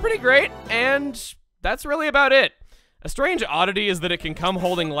 It's pretty great, and that's really about it. A strange oddity is that it can come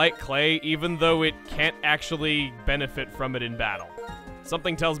holding light clay, even though it can't actually benefit from it in battle.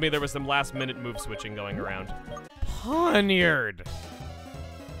 Something tells me there was some last-minute move switching going around. Poniard.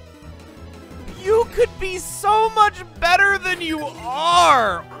 You could be so much better than you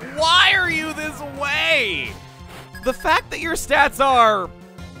are! Why are you this way? The fact that your stats are,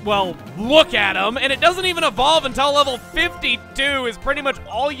 well, look at them, and it doesn't even evolve until level 52 is pretty much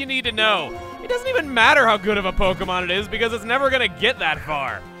all you need to know. It doesn't even matter how good of a Pokemon it is because it's never gonna get that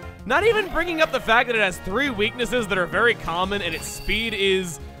far. Not even bringing up the fact that it has 3 weaknesses that are very common and its speed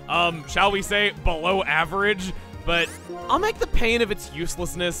is, shall we say, below average. But I'll make the pain of its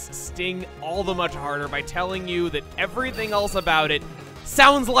uselessness sting all the much harder by telling you that everything else about it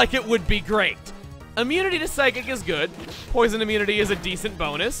sounds like it would be great. Immunity to Psychic is good, Poison Immunity is a decent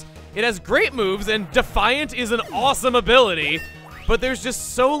bonus, it has great moves, and Defiant is an awesome ability, but there's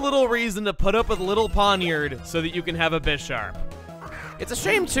just so little reason to put up with Little Poniard so that you can have a Bisharp. It's a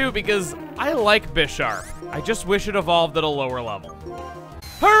shame too because I like Bisharp, I just wish it evolved at a lower level.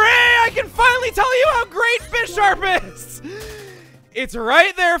 Hooray! I can finally tell you how great Bisharp is! It's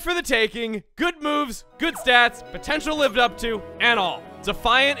right there for the taking. Good moves, good stats, potential lived up to, and all.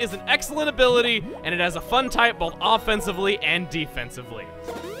 Defiant is an excellent ability, and it has a fun type both offensively and defensively.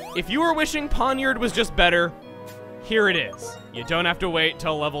 If you were wishing Poniard was just better, here it is. You don't have to wait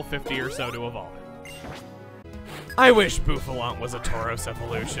till level 50 or so to evolve it. I wish Bouffalant was a Tauros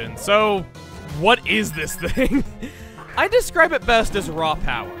evolution, so what is this thing? I describe it best as raw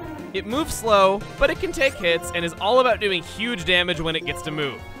power. It moves slow, but it can take hits and is all about doing huge damage when it gets to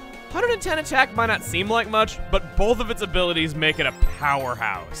move. 110 attack might not seem like much, but both of its abilities make it a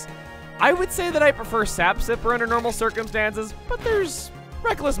powerhouse. I would say that I prefer Sap Sipper under normal circumstances, but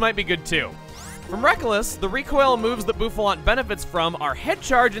Reckless might be good too. From Reckless, the recoil moves that Bouffalant benefits from are Head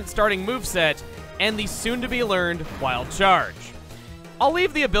Charge and starting moveset, and the soon-to-be-learned Wild Charge. I'll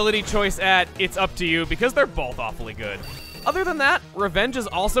leave the ability choice at it's up to you because they're both awfully good. Other than that, Revenge is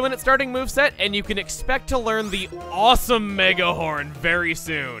also in its starting moveset, and you can expect to learn the awesome Mega Horn very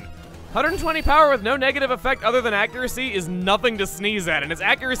soon. 120 power with no negative effect other than accuracy is nothing to sneeze at, and its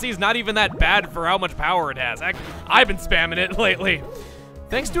accuracy is not even that bad for how much power it has. I've been spamming it lately.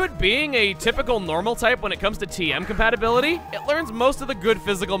 Thanks to it being a typical normal type when it comes to TM compatibility, it learns most of the good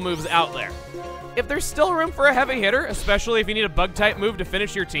physical moves out there. If there's still room for a heavy hitter, especially if you need a bug-type move to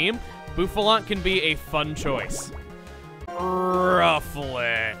finish your team, Bouffalant can be a fun choice.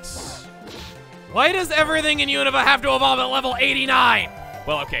 Rufflet. Why does everything in Unova have to evolve at level 89?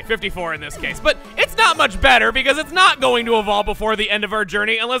 Well, okay, 54 in this case, but it's not much better because it's not going to evolve before the end of our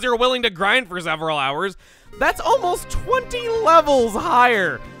journey unless you're willing to grind for several hours. That's almost 20 levels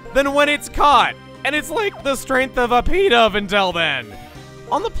higher than when it's caught, and it's like the strength of a Pidove until then.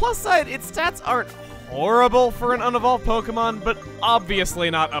 On the plus side, its stats aren't horrible for an unevolved Pokemon, but obviously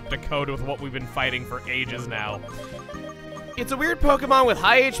not up to code with what we've been fighting for ages now. It's a weird Pokemon with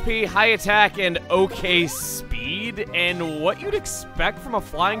high HP, high attack, and okay speed, and what you'd expect from a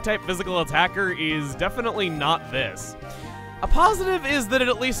flying-type physical attacker is definitely not this. A positive is that it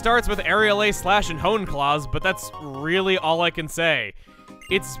at least starts with Aerial Ace, Slash, and Hone Claws, but that's really all I can say.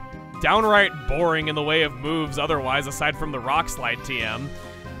 It's downright boring in the way of moves otherwise, aside from the Rock Slide TM.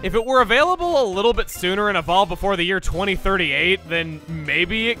 If it were available a little bit sooner and evolved before the year 2038, then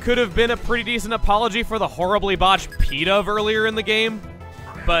maybe it could have been a pretty decent apology for the horribly botched Pidove earlier in the game.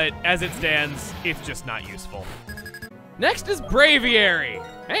 But as it stands, it's just not useful. Next is Braviary.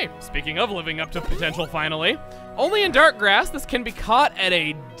 Hey, speaking of living up to potential finally, only in Dark Grass this can be caught at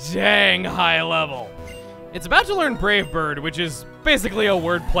a dang high level. It's about to learn Brave Bird, which is basically a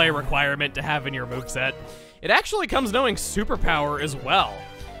wordplay requirement to have in your moveset. It actually comes knowing Superpower as well.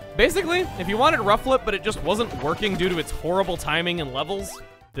 Basically, if you wanted Rufflet but it just wasn't working due to its horrible timing and levels,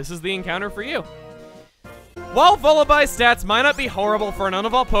 this is the encounter for you. While Vullaby's stats might not be horrible for an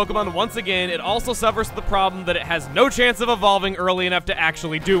unevolved Pokemon, once again, it also suffers the problem that it has no chance of evolving early enough to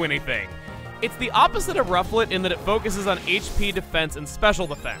actually do anything. It's the opposite of Rufflet in that it focuses on HP defense and special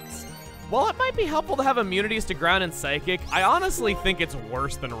defense. While it might be helpful to have immunities to Ground and Psychic, I honestly think it's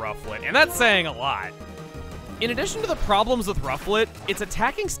worse than Rufflet, and that's saying a lot. In addition to the problems with Rufflet, its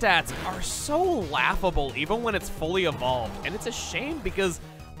attacking stats are so laughable even when it's fully evolved, and it's a shame because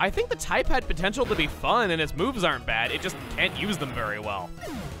I think the type had potential to be fun and its moves aren't bad, it just can't use them very well.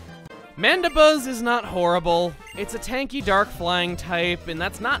 Mandibuzz is not horrible. It's a tanky dark flying type, and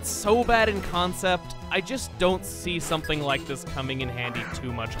that's not so bad in concept. I just don't see something like this coming in handy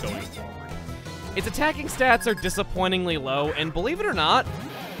too much going forward. Its attacking stats are disappointingly low, and believe it or not,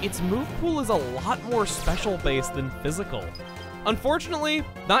 its move pool is a lot more special-based than physical. Unfortunately,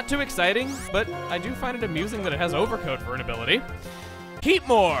 not too exciting, but I do find it amusing that it has Overcoat for an ability.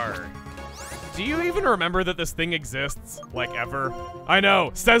 Heatmore! Do you even remember that this thing exists? Like, ever? I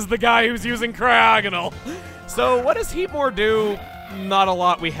know, says the guy who's using Cryogonal! So, what does Heatmore do? Not a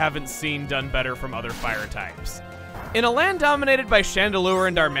lot we haven't seen done better from other fire types. In a land dominated by Chandelure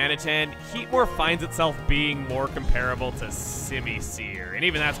and Darmanitan, Heatmore finds itself being more comparable to Simisear, and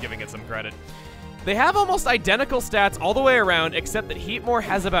even that's giving it some credit. They have almost identical stats all the way around, except that Heatmore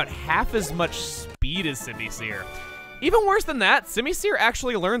has about half as much speed as Simisear. Even worse than that, Simisear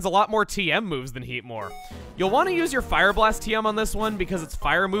actually learns a lot more TM moves than Heatmore. You'll want to use your Fire Blast TM on this one because its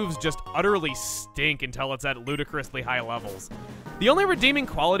fire moves just utterly stink until it's at ludicrously high levels. The only redeeming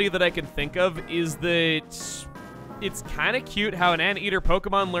quality that I can think of is that it's kind of cute how an Anteater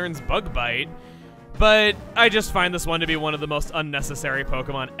Pokemon learns Bug Bite, but I just find this one to be one of the most unnecessary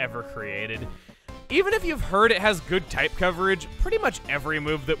Pokemon ever created. Even if you've heard it has good type coverage, pretty much every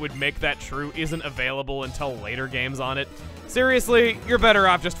move that would make that true isn't available until later games on it. Seriously, you're better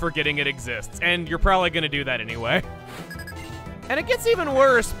off just forgetting it exists, and you're probably gonna do that anyway. And it gets even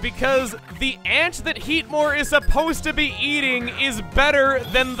worse because the ant that Heatmore is supposed to be eating is better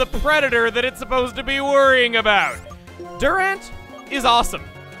than the predator that it's supposed to be worrying about. Durant is awesome.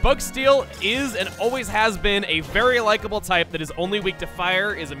 Bug Steel is and always has been a very likable type that is only weak to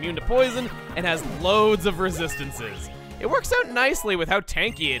fire, is immune to poison, and has loads of resistances. It works out nicely with how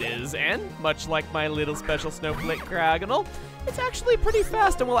tanky it is, and much like my little special snowflake Chuggaaconroy, it's actually pretty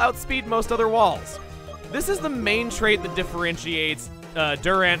fast and will outspeed most other walls. This is the main trait that differentiates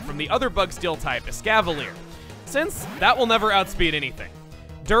Durant from the other Bug Steel type, Escavalier, since that will never outspeed anything.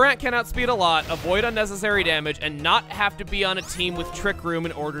 Durant can outspeed a lot, avoid unnecessary damage, and not have to be on a team with Trick Room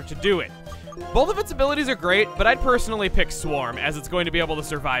in order to do it. Both of its abilities are great, but I'd personally pick Swarm, as it's going to be able to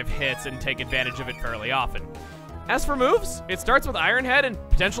survive hits and take advantage of it fairly often. As for moves, it starts with Iron Head and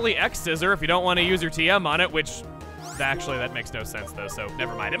potentially X-Scissor if you don't want to use your TM on it, which, actually, that makes no sense though, so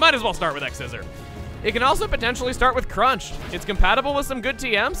never mind. It might as well start with X-Scissor. It can also potentially start with Crunch. It's compatible with some good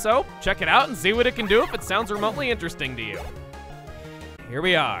TM, so check it out and see what it can do if it sounds remotely interesting to you. Here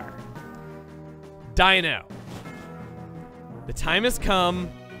we are. Dino. The time has come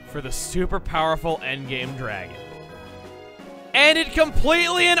for the super powerful endgame dragon. And it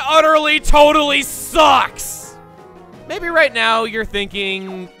completely and utterly totally sucks! Maybe right now you're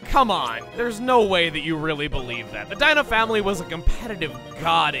thinking, come on, there's no way that you really believe that. The Dino family was a competitive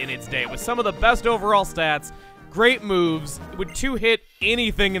god in its day with some of the best overall stats, great moves, would two-hit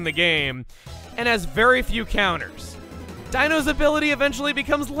anything in the game, and has very few counters. Dino's ability eventually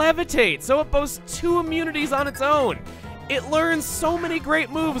becomes Levitate, so it boasts 2 immunities on its own. It learns so many great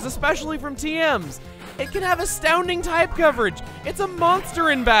moves, especially from TMs. It can have astounding type coverage. It's a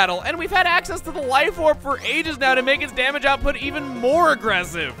monster in battle, and we've had access to the Life Orb for ages now to make its damage output even more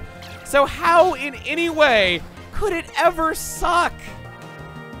aggressive. So how, in any way, could it ever suck?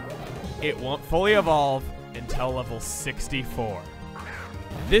 It won't fully evolve until level 64.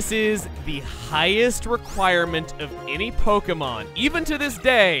 This is the highest requirement of any Pokemon, even to this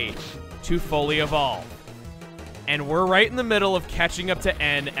day, to fully evolve. And we're right in the middle of catching up to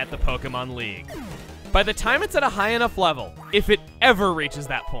N at the Pokemon League. By the time it's at a high enough level, if it ever reaches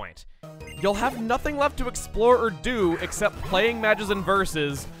that point, you'll have nothing left to explore or do except playing matches and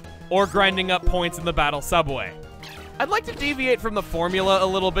verses or grinding up points in the battle subway. I'd like to deviate from the formula a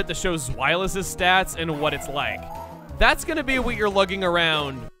little bit to show Zweilous' stats and what it's like. That's gonna be what you're lugging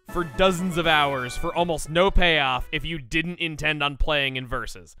around for dozens of hours for almost no payoff if you didn't intend on playing in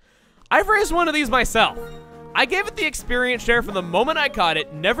verses. I've raised one of these myself. I gave it the experience share from the moment I caught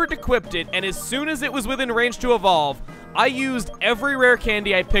it, never equipped it, and as soon as it was within range to evolve, I used every rare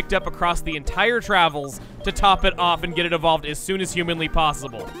candy I picked up across the entire travels to top it off and get it evolved as soon as humanly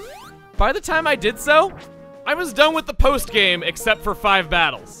possible. By the time I did so, I was done with the post-game except for 5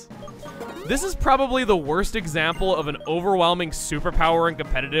 battles. This is probably the worst example of an overwhelming superpower in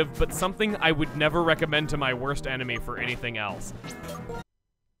competitive, but something I would never recommend to my worst enemy for anything else.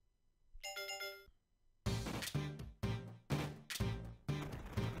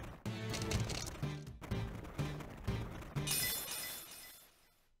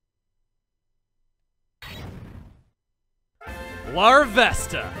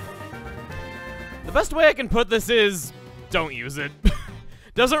 Larvesta. The best way I can put this is, don't use it.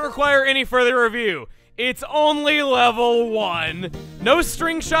 Doesn't require any further review. It's only level 1. No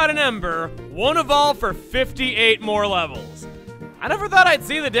string shot in Ember. Won't evolve for 58 more levels. I never thought I'd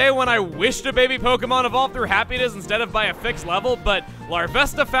see the day when I wished a baby Pokemon evolved through happiness instead of by a fixed level, but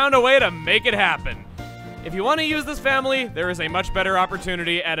Larvesta found a way to make it happen. If you want to use this family, there is a much better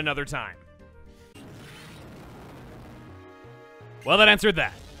opportunity at another time. Well, that answered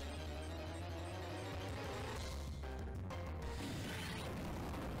that.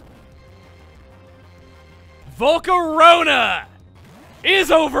 Volcarona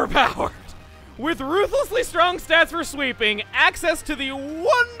is overpowered. With ruthlessly strong stats for sweeping, access to the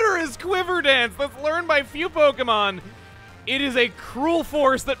wondrous Quiver Dance that's learned by few Pokemon, it is a cruel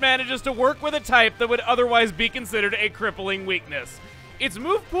force that manages to work with a type that would otherwise be considered a crippling weakness. Its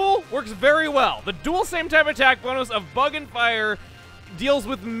move pool works very well. The dual same type attack bonus of Bug and Fire deals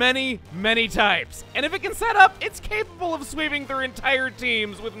with many, many types. And if it can set up, it's capable of sweeping through entire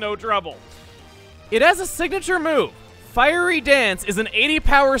teams with no trouble. It has a signature move. Fiery Dance is an 80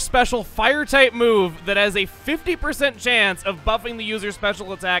 power special fire type move that has a 50% chance of buffing the user's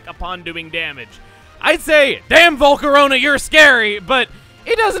special attack upon doing damage. I'd say, damn Volcarona, you're scary, but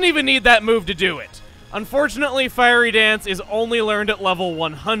it doesn't even need that move to do it. Unfortunately, Fiery Dance is only learned at level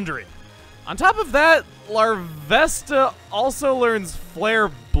 100. On top of that, Larvesta also learns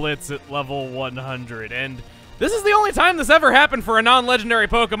Flare Blitz at level 100, and this is the only time this ever happened for a non-legendary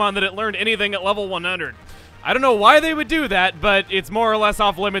Pokemon that it learned anything at level 100. I don't know why they would do that, but it's more or less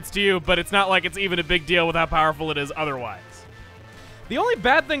off limits to you, but it's not like it's even a big deal with how powerful it is otherwise. The only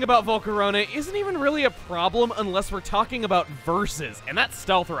bad thing about Volcarona isn't even really a problem unless we're talking about verses, and that's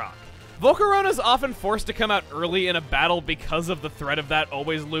Stealth Rock. Volcarona's often forced to come out early in a battle because of the threat of that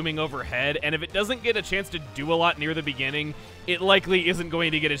always looming overhead, and if it doesn't get a chance to do a lot near the beginning, it likely isn't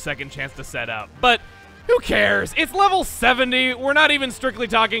going to get a second chance to set up. But who cares? It's level 70, we're not even strictly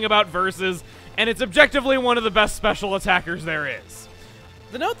talking about verses, and it's objectively one of the best special attackers there is.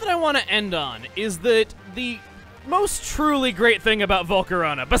 The note that I want to end on is that the most truly great thing about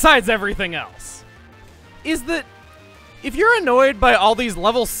Volcarona, besides everything else, is that if you're annoyed by all these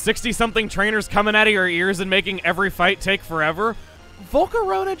level 60-something trainers coming out of your ears and making every fight take forever,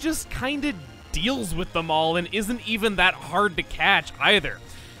 Volcarona just kinda deals with them all and isn't even that hard to catch either.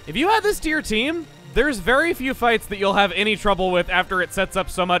 If you add this to your team, there's very few fights that you'll have any trouble with after it sets up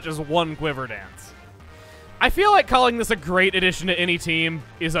so much as one Quiver Dance. I feel like calling this a great addition to any team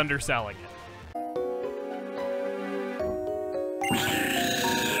is underselling it.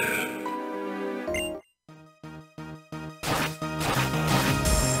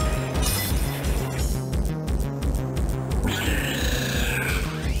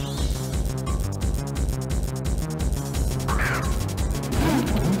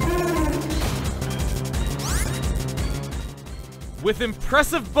 With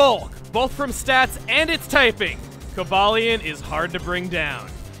impressive bulk, both from stats and its typing, Cobalion is hard to bring down.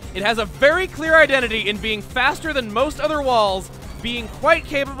 It has a very clear identity in being faster than most other walls, being quite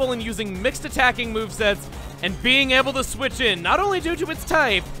capable in using mixed attacking movesets, and being able to switch in, not only due to its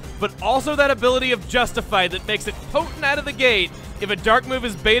type, but also that ability of Justify that makes it potent out of the gate if a dark move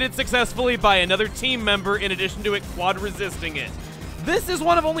is baited successfully by another team member in addition to it quad resisting it. This is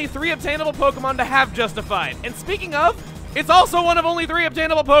one of only 3 obtainable Pokemon to have Justified, and speaking of, it's also one of only 3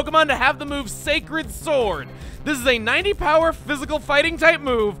 obtainable Pokemon to have the move Sacred Sword. This is a 90 power physical fighting type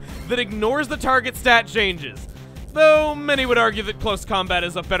move that ignores the target stat changes. Though many would argue that Close Combat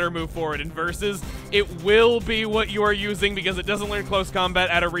is a better move for it in Versus, it will be what you are using because it doesn't learn Close Combat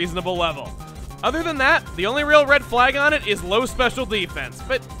at a reasonable level. Other than that, the only real red flag on it is low special defense,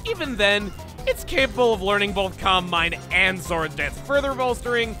 but even then, it's capable of learning both Calm Mind and Swords Dance, further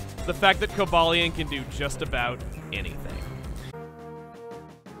bolstering the fact that Cobalion can do just about anything.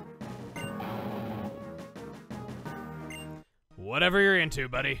 Whatever you're into,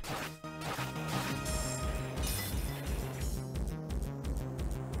 buddy.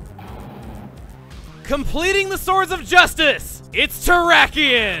 Completing the Swords of Justice, it's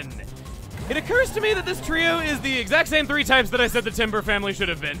Terrakion! It occurs to me that this trio is the exact same 3 types that I said the Timburr family should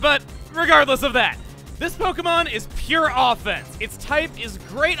have been, but regardless of that, this Pokemon is pure offense. Its type is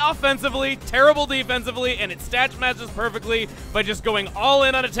great offensively, terrible defensively, and its stats matches perfectly by just going all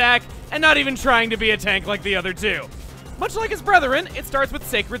in on attack and not even trying to be a tank like the other 2. Much like its brethren, it starts with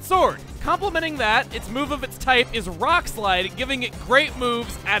Sacred Sword. Complementing that, its move of its type is Rock Slide, giving it great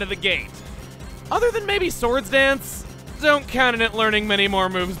moves out of the gate. Other than maybe Swords Dance, don't count on it learning many more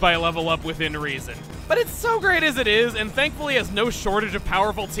moves by level up within reason. But it's so great as it is, and thankfully has no shortage of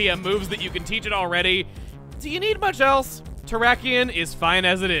powerful TM moves that you can teach it already. Do you need much else? Terrakion is fine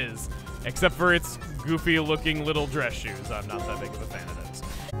as it is, except for its goofy-looking little dress shoes. I'm not that big of a fan of those.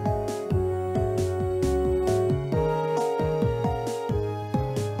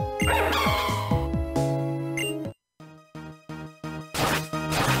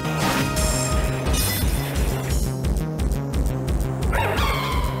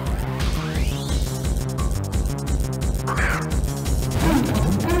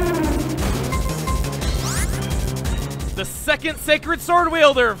 The second Sacred Sword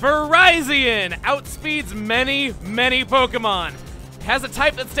wielder, Virizion, outspeeds many Pokemon. It has a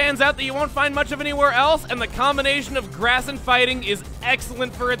type that stands out that you won't find much of anywhere else, and the combination of grass and fighting is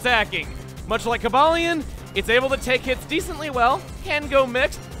excellent for attacking. Much like Cobalion, it's able to take hits decently well, can go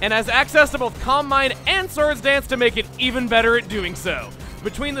mixed, and has access to both Calm Mind and Swords Dance to make it even better at doing so.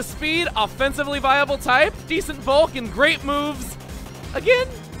 Between the speed, offensively viable type, decent bulk, and great moves, again,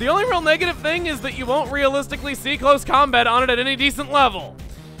 the only real negative thing is that you won't realistically see close combat on it at any decent level.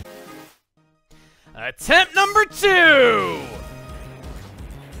 Attempt number 2!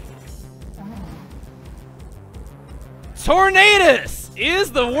 Tornadus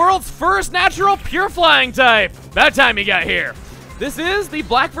is the world's first natural pure flying type. About time you got here. This is the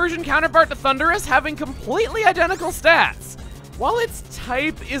black version counterpart to Thundurus, having completely identical stats. While its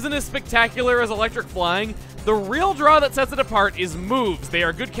type isn't as spectacular as electric flying, the real draw that sets it apart is moves. They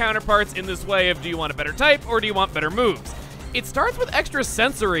are good counterparts in this way of do you want a better type or do you want better moves. It starts with extra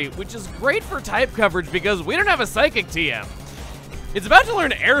sensory, which is great for type coverage because we don't have a psychic TM. It's about to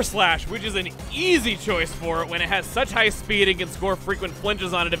learn Air Slash, which is an easy choice for it when it has such high speed and can score frequent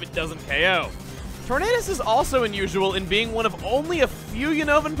flinches on it if it doesn't KO. Tornadus is also unusual in being one of only a few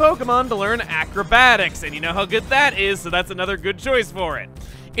Unovan Pokemon to learn Acrobatics, and you know how good that is, so that's another good choice for it.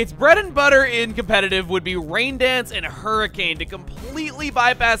 Its bread and butter in competitive would be Rain Dance and Hurricane to completely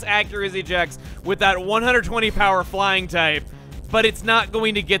bypass accuracy checks with that 120 power flying type, but it's not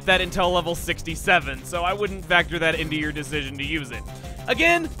going to get that until level 67, so I wouldn't factor that into your decision to use it.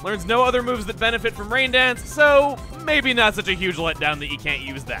 Again, learns no other moves that benefit from Rain Dance, so maybe not such a huge letdown that you can't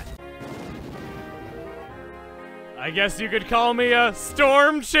use that. I guess you could call me a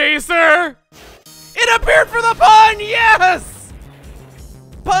Storm Chaser? It appeared for the pun, yes!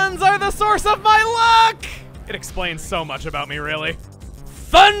 Puns are the source of my luck! It explains so much about me, really.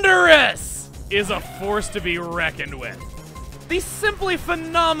 Thunderous is a force to be reckoned with. The simply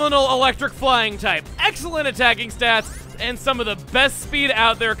phenomenal electric flying type, excellent attacking stats, and some of the best speed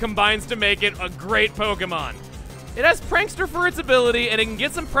out there combines to make it a great Pokemon. It has Prankster for its ability, and it can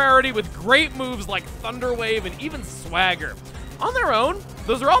get some priority with great moves like Thunder Wave and even Swagger. On their own,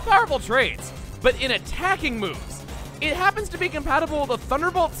 those are all powerful traits, but in attacking moves, it happens to be compatible with the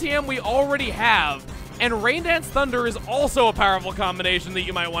Thunderbolt TM we already have, and Rain Dance Thunder is also a powerful combination that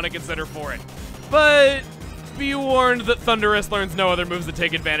you might want to consider for it. But be warned that Thunderous learns no other moves that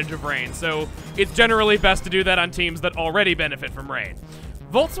take advantage of Rain, so it's generally best to do that on teams that already benefit from Rain.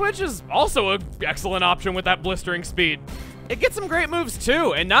 Volt Switch is also an excellent option with that blistering speed. It gets some great moves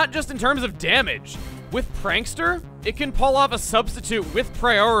too, and not just in terms of damage. With Prankster, it can pull off a substitute with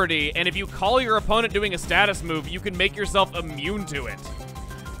priority, and if you call your opponent doing a status move, you can make yourself immune to it.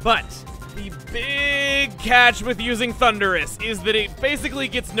 But the big catch with using Thunderous is that it basically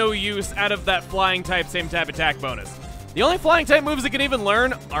gets no use out of that flying type same type attack bonus. The only flying type moves it can even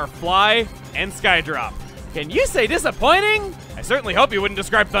learn are Fly and Skydrop. Can you say disappointing? I certainly hope you wouldn't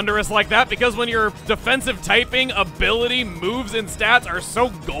describe Thunderous like that, because when your defensive typing, ability, moves, and stats are so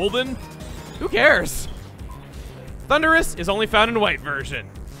golden, who cares? Thunderous is only found in white version.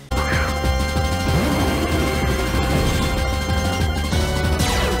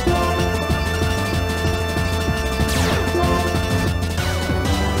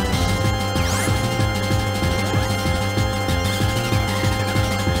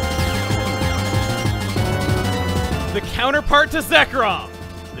 The counterpart to Zekrom.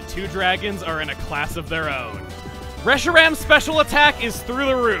 The two dragons are in a class of their own. Reshiram's special attack is through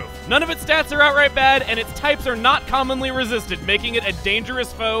the roof. None of its stats are outright bad, and its types are not commonly resisted, making it a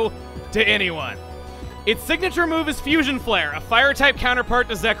dangerous foe to anyone. Its signature move is Fusion Flare, a fire-type counterpart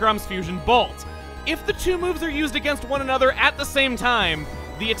to Zekrom's Fusion Bolt. If the two moves are used against one another at the same time,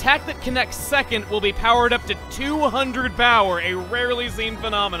 the attack that connects second will be powered up to 200 power, a rarely seen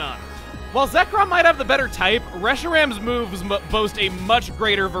phenomenon. While Zekrom might have the better type, Reshiram's moves boast a much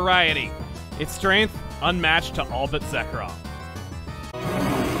greater variety. Its strength, unmatched to all but Zekrom.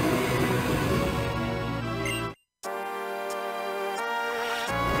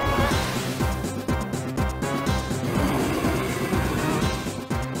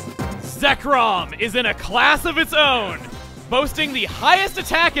 Zekrom is in a class of its own, boasting the highest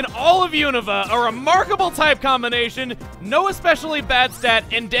attack in all of Unova, a remarkable type combination, no especially bad stat,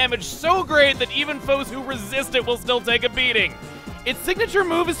 and damage so great that even foes who resist it will still take a beating. Its signature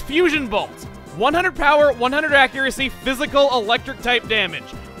move is Fusion Bolt. 100 power, 100 accuracy, physical, electric type damage.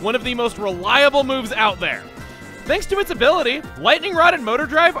 One of the most reliable moves out there. Thanks to its ability, Lightning Rod and Motor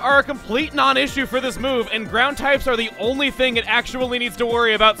Drive are a complete non-issue for this move, and ground types are the only thing it actually needs to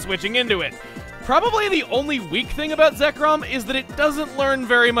worry about switching into it. Probably the only weak thing about Zekrom is that it doesn't learn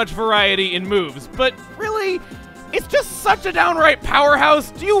very much variety in moves, but really, it's just such a downright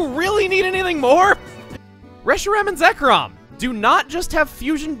powerhouse. Do you really need anything more? Reshiram and Zekrom do not just have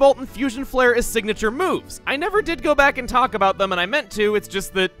Fusion Bolt and Fusion Flare as signature moves. I never did go back and talk about them, and I meant to. It's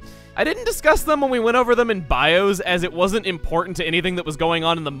just that I didn't discuss them when we went over them in bios, as it wasn't important to anything that was going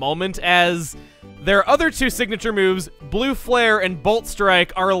on in the moment, as their other two signature moves, Blue Flare and Bolt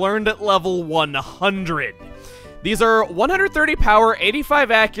Strike, are learned at level 100. These are 130 power,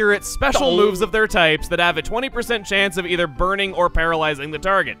 85 accurate special moves of their types that have a 20% chance of either burning or paralyzing the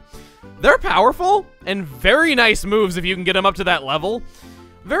target. They're powerful and very nice moves if you can get them up to that level.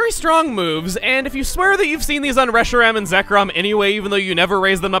 Very strong moves, and if you swear that you've seen these on Reshiram and Zekrom anyway, even though you never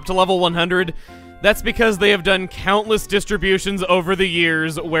raised them up to level 100, that's because they have done countless distributions over the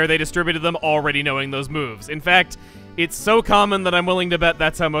years where they distributed them already knowing those moves. In fact, it's so common that I'm willing to bet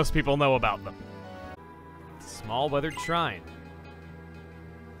that's how most people know about them. Small Weathered Shrine.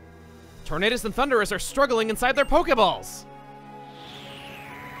 Tornadus and Thunderous are struggling inside their Pokeballs.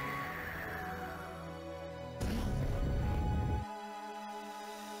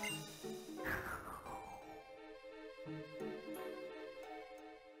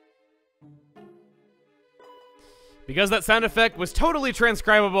 because that sound effect was totally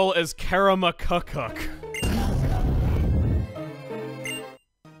transcribable as Karamakukuk.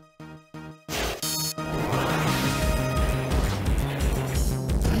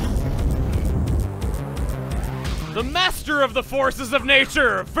 The master of the forces of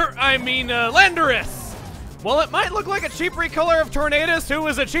nature, Landorus! While it might look like a cheap recolor of Tornadus who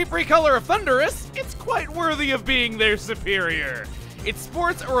is a cheap recolor of Thundurus, it's quite worthy of being their superior. It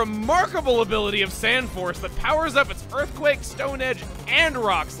sports a remarkable ability of Sand Force that powers up its Earthquake, Stone Edge, and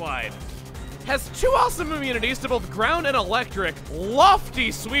Rock Slide. Has 2 awesome immunities to both ground and electric,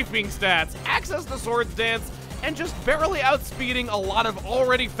 lofty sweeping stats, access to Swords Dance, and just barely outspeeding a lot of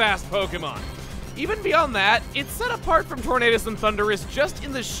already fast Pokemon. Even beyond that, it's set apart from Tornadus and Thundurus just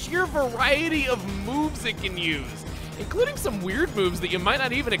in the sheer variety of moves it can use, including some weird moves that you might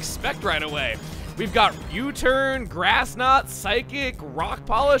not even expect right away. We've got U-Turn, Grass Knot, Psychic, Rock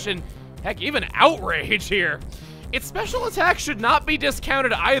Polish, and heck, even Outrage here. Its special attack should not be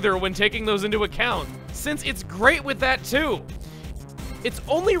discounted either when taking those into account, since it's great with that too. Its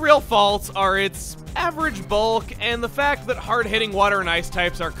only real faults are its average bulk and the fact that hard-hitting water and ice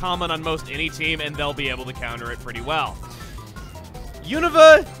types are common on most any team and they'll be able to counter it pretty well.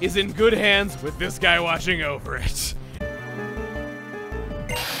 Unova is in good hands with this guy watching over it.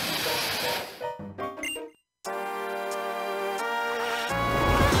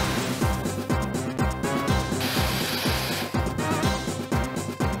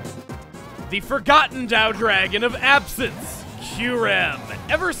 The Forgotten Dow Dragon of Absence, Kyurem.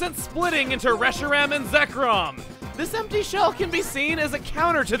 Ever since splitting into Reshiram and Zekrom, this empty shell can be seen as a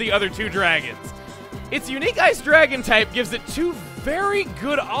counter to the other 2 dragons. Its unique Ice Dragon type gives it 2 very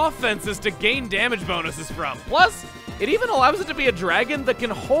good offenses to gain damage bonuses from. Plus, it even allows it to be a dragon that can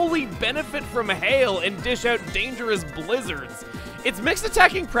wholly benefit from hail and dish out dangerous blizzards. Its mixed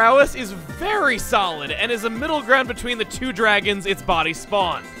attacking prowess is very solid and is a middle ground between the 2 dragons its body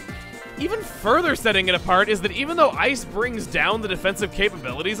spawned. Even further setting it apart is that even though Ice brings down the defensive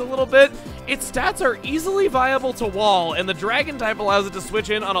capabilities a little bit, its stats are easily viable to wall, and the Dragon type allows it to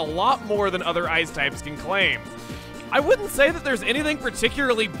switch in on a lot more than other Ice types can claim. I wouldn't say that there's anything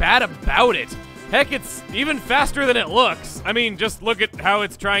particularly bad about it. Heck, it's even faster than it looks. I mean, just look at how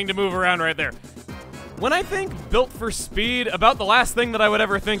it's trying to move around right there. When I think built for speed, about the last thing that I would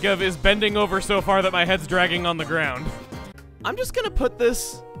ever think of is bending over so far that my head's dragging on the ground. I'm just gonna put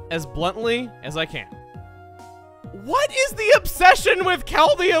this as bluntly as I can. What is the obsession with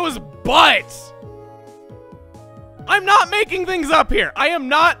Keldeo's butt? I'm not making things up here. I am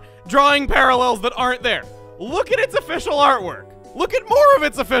not drawing parallels that aren't there. Look at its official artwork. Look at more of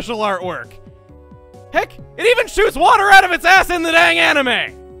its official artwork. Heck, it even shoots water out of its ass in the dang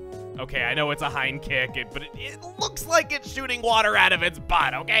anime. Okay, I know it's a hind kick, but it looks like it's shooting water out of its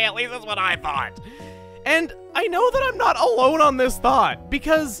butt, okay? At least that's what I thought. And I know that I'm not alone on this thought,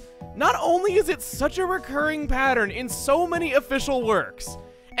 because not only is it such a recurring pattern in so many official works,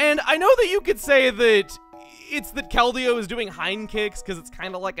 and I know that you could say that it's that Keldeo is doing hind kicks because it's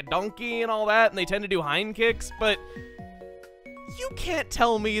kind of like a donkey and all that, and they tend to do hind kicks, but you can't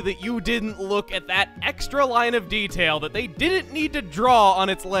tell me that you didn't look at that extra line of detail that they didn't need to draw on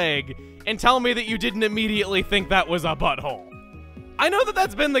its leg and tell me that you didn't immediately think that was a butthole. I know that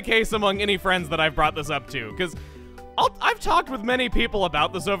that's been the case among any friends that I've brought this up to, because I've talked with many people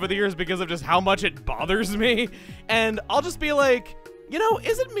about this over the years because of just how much it bothers me, and I'll just be like, you know,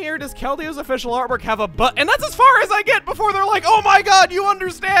 is it me or does Keldeo's official artwork have a butt? And that's as far as I get before they're like, oh my god, you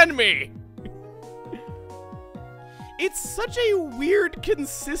understand me! It's such a weird,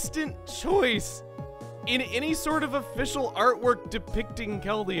 consistent choice in any sort of official artwork depicting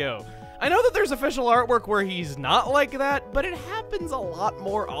Keldeo. I know that there's official artwork where he's not like that, but it happens a lot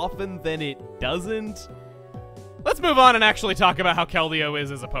more often than it doesn't. Let's move on and actually talk about how Keldeo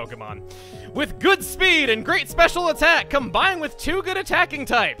is as a Pokemon. With good speed and great special attack combined with 2 good attacking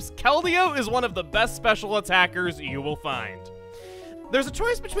types, Keldeo is one of the best special attackers you will find. There's a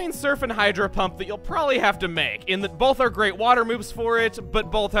choice between Surf and Hydro Pump that you'll probably have to make, in that both are great water moves for it, but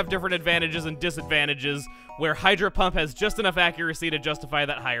both have different advantages and disadvantages, where Hydro Pump has just enough accuracy to justify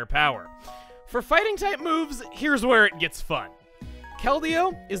that higher power. For fighting type moves, here's where it gets fun.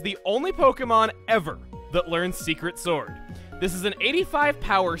 Keldeo is the only Pokemon ever that learns Secret Sword. This is an 85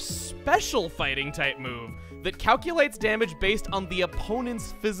 power special fighting type move that calculates damage based on the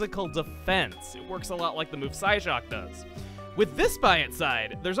opponent's physical defense. It works a lot like the move Psyshock does. With this by its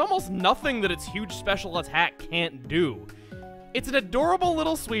side, there's almost nothing that its huge special attack can't do. It's an adorable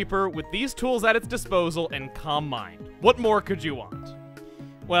little sweeper with these tools at its disposal and calm mind. What more could you want?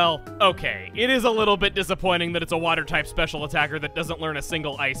 Well, okay, it is a little bit disappointing that it's a water-type special attacker that doesn't learn a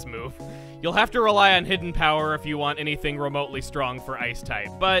single ice move. You'll have to rely on hidden power if you want anything remotely strong for ice-type,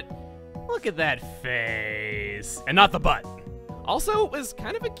 but look at that face. And not the butt. Also, it was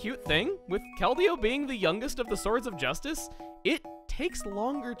kind of a cute thing, with Keldeo being the youngest of the Swords of Justice, it takes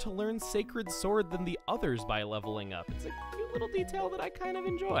longer to learn Sacred Sword than the others by leveling up. It's a cute little detail that I kind of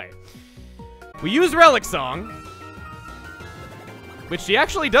enjoy. We used Relic Song, which she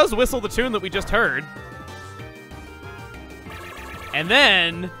actually does whistle the tune that we just heard. And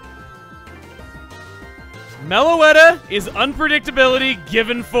then Meloetta is unpredictability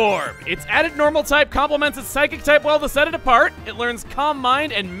given form. Its added normal type complements its psychic type well to set it apart. It learns Calm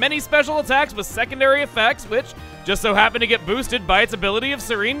Mind and many special attacks with secondary effects, which just so happen to get boosted by its ability of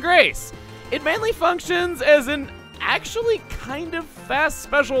Serene Grace. It mainly functions as an actually kind of fast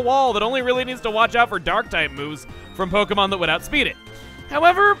special wall that only really needs to watch out for dark type moves from Pokemon that would outspeed it.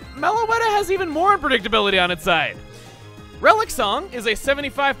 However, Meloetta has even more unpredictability on its side. Relic Song is a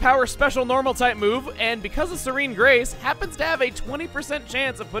 75 power special normal type move, and because of Serene Grace, happens to have a 20%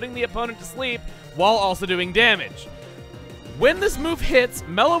 chance of putting the opponent to sleep while also doing damage. When this move hits,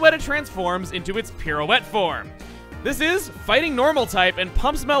 Meloetta transforms into its Pirouette form. This is fighting normal type and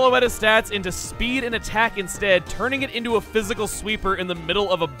pumps Meloetta's stats into speed and attack instead, turning it into a physical sweeper in the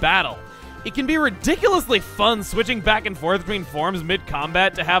middle of a battle. It can be ridiculously fun switching back and forth between forms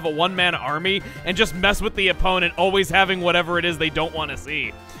mid-combat to have a one-man army and just mess with the opponent, always having whatever it is they don't want to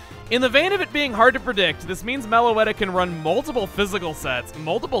see. In the vein of it being hard to predict, this means Meloetta can run multiple physical sets,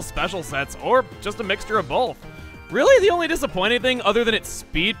 multiple special sets, or just a mixture of both. Really, the only disappointing thing, other than its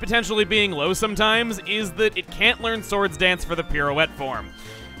speed potentially being low sometimes, is that it can't learn Swords Dance for the Pirouette form.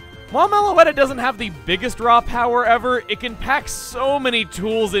 While Meloetta doesn't have the biggest raw power ever, it can pack so many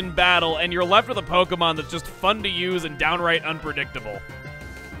tools in battle, and you're left with a Pokemon that's just fun to use and downright unpredictable.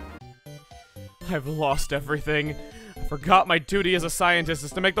 I've lost everything. I forgot my duty as a scientist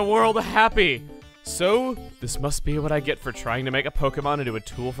is to make the world happy. So, this must be what I get for trying to make a Pokemon into a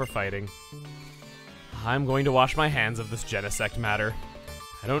tool for fighting. I'm going to wash my hands of this Genesect matter.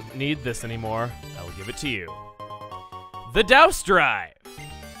 I don't need this anymore. I will give it to you. The Douse Drive!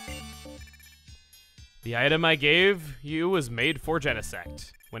 The item I gave you was made for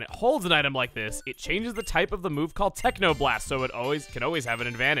Genesect. When it holds an item like this, it changes the type of the move called Technoblast, so it can always have an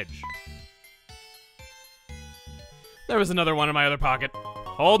advantage. There was another one in my other pocket.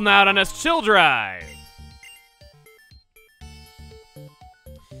 Holding out on us, Chill Drive!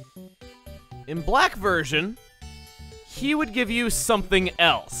 In Black version, he would give you something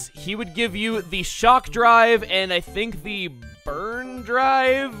else. He would give you the Shock Drive, and I think the Burn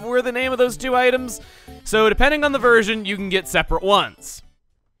Drive were the name of those two items. So depending on the version, you can get separate ones.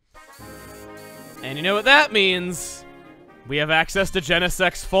 And you know what that means? We have access to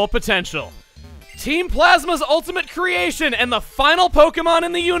Genesect's full potential. Team Plasma's ultimate creation and the final Pokemon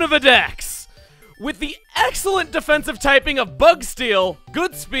in the Unova Dex! With the excellent defensive typing of Bug Steel,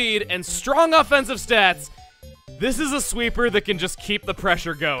 good speed, and strong offensive stats, this is a sweeper that can just keep the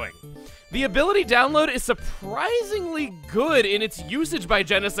pressure going. The ability download is surprisingly good in its usage by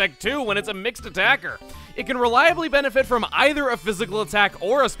Genesect too when it's a mixed attacker. It can reliably benefit from either a physical attack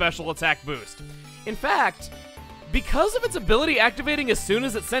or a special attack boost. In fact, because of its ability activating as soon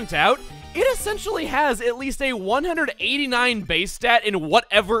as it's sent out, it essentially has at least a 189 base stat in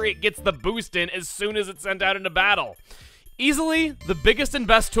whatever it gets the boost in as soon as it's sent out into battle. Easily, the biggest and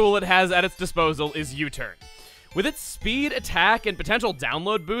best tool it has at its disposal is U-Turn. With its speed, attack, and potential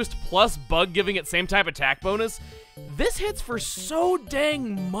download boost, plus Bug giving it same type attack bonus, this hits for so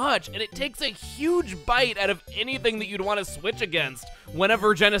dang much, and it takes a huge bite out of anything that you'd want to switch against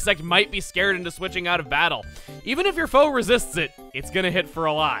whenever Genesect might be scared into switching out of battle. Even if your foe resists it, it's gonna hit for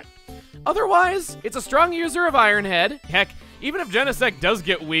a lot. Otherwise, it's a strong user of Iron Head. Heck, even if Genesect does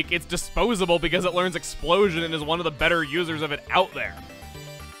get weak, it's disposable because it learns Explosion and is one of the better users of it out there.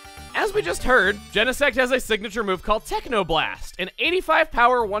 As we just heard, Genesect has a signature move called Technoblast, an 85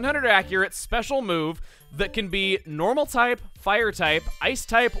 power, 100 accurate special move that can be normal type, fire type, ice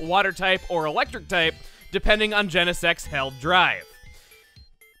type, water type, or electric type, depending on Genesect's held drive.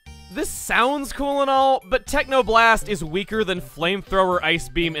 This sounds cool and all, but Technoblast is weaker than Flamethrower, Ice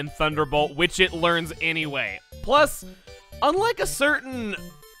Beam, and Thunderbolt, which it learns anyway. Plus, unlike a certain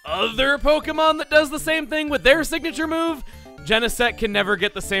other Pokemon that does the same thing with their signature move, Genesect can never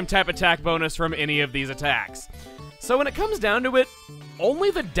get the same type attack bonus from any of these attacks. So when it comes down to it, only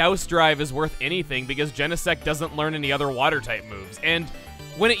the Douse Drive is worth anything because Genesect doesn't learn any other water-type moves, and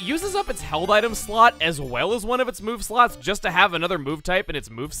when it uses up its held item slot as well as one of its move slots just to have another move type in its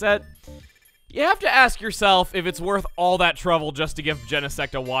moveset, You have to ask yourself if it's worth all that trouble just to give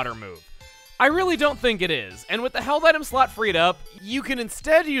Genesect a water move. I really don't think it is, and with the held item slot freed up, you can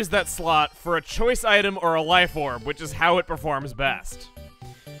instead use that slot for a choice item or a life orb, which is how it performs best.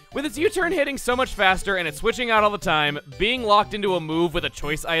 With its U-turn hitting so much faster and it switching out all the time, being locked into a move with a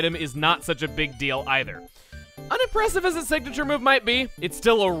choice item is not such a big deal either. Unimpressive as its signature move might be, it's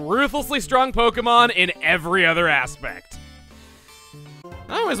still a ruthlessly strong Pokemon in every other aspect.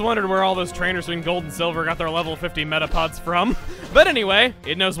 I always wondered where all those trainers in Gold and Silver got their level 50 Metapods from. But anyway,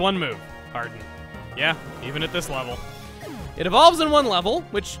 it knows one move, Harden. Yeah, even at this level. It evolves in one level,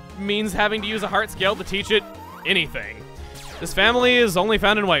 which means having to use a heart scale to teach it anything. This family is only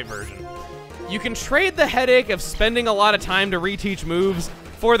found in white version. You can trade the headache of spending a lot of time to reteach moves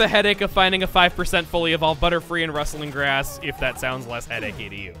for the headache of finding a 5% fully evolved Butterfree in Rustling Grass, if that sounds less headachy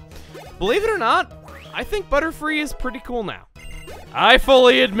to you. Believe it or not, I think Butterfree is pretty cool now. I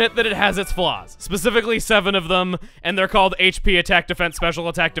fully admit that it has its flaws, specifically 7 of them, and they're called HP, Attack, Defense, Special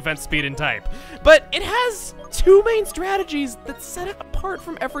Attack, Defense, Speed, and Type. But it has 2 main strategies that set it apart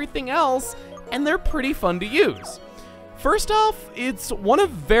from everything else, and they're pretty fun to use. First off, it's one of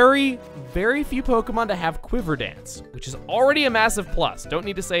very, very few Pokemon to have Quiver Dance, which is already a massive plus. Don't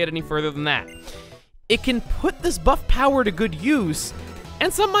need to say it any further than that. It can put this buff power to good use,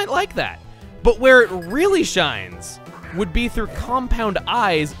 and some might like that. But where it really shines would be through Compound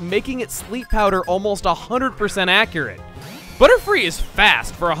Eyes, making its Sleep Powder almost 100% accurate. Butterfree is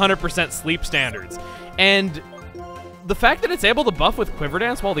fast for 100% sleep standards, and the fact that it's able to buff with Quiver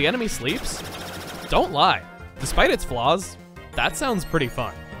Dance while the enemy sleeps, don't lie. Despite its flaws, that sounds pretty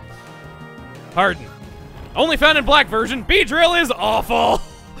fun. Harden. Only found in black version, Beedrill is awful!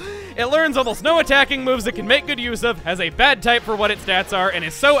 It learns almost no attacking moves it can make good use of, has a bad type for what its stats are, and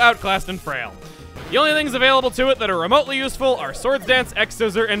is so outclassed and frail. The only things available to it that are remotely useful are Swords Dance,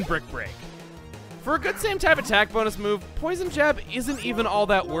 X-Scissor, and Brick Break. For a good same-type attack bonus move, Poison Jab isn't even all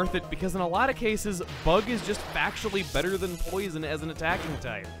that worth it because in a lot of cases, Bug is just factually better than Poison as an attacking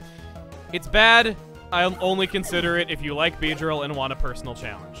type. It's bad. I'll only consider it if you like Beedrill and want a personal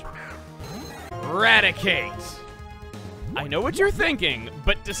challenge. Raticate. I know what you're thinking,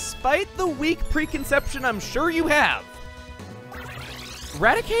 but despite the weak preconception I'm sure you have,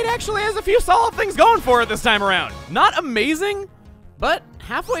 Raticate actually has a few solid things going for it this time around. Not amazing, but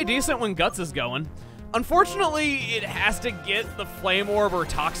halfway decent when Guts is going. Unfortunately, it has to get the Flame Orb or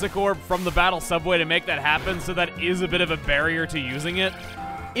Toxic Orb from the Battle Subway to make that happen, so that is a bit of a barrier to using it.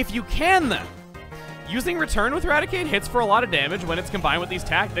 If you can, though, using Return with Raticate hits for a lot of damage when it's combined with these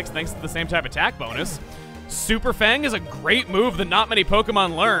tactics thanks to the same type attack bonus. Super Fang is a great move that not many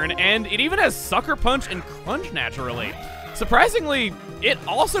Pokemon learn, and it even has Sucker Punch and Crunch naturally. Surprisingly, it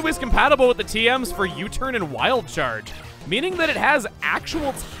also is compatible with the TMs for U-Turn and Wild Charge, meaning that it has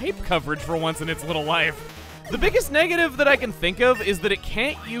actual type coverage for once in its little life. The biggest negative that I can think of is that it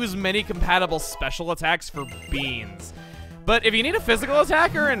can't use many compatible special attacks for beans. But if you need a physical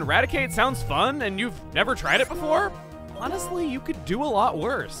attacker and Raticate sounds fun and you've never tried it before, honestly, you could do a lot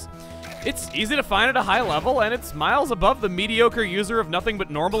worse. It's easy to find at a high level, and it's miles above the mediocre user of nothing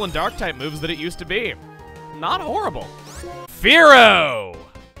but normal and dark type moves that it used to be. Not horrible. Fearow!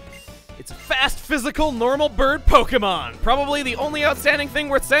 It's a fast, physical, normal bird Pokemon. Probably the only outstanding thing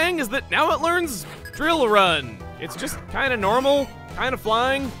worth saying is that now it learns Drill Run. It's just kind of normal, kind of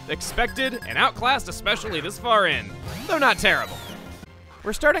flying, expected, and outclassed especially this far in, though not terrible.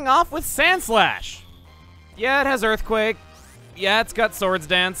 We're starting off with Sandslash. Yeah, it has Earthquake. Yeah, it's got Swords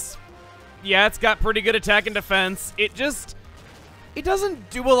Dance. Yeah, it's got pretty good attack and defense. It doesn't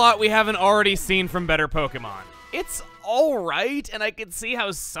do a lot we haven't already seen from better Pokemon. It's alright, and I can see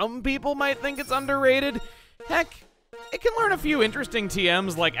how some people might think it's underrated. Heck, it can learn a few interesting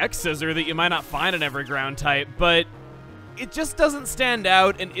TMs like X-Scissor that you might not find in every ground type, but it just doesn't stand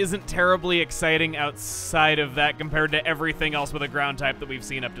out and isn't terribly exciting outside of that compared to everything else with a ground type that we've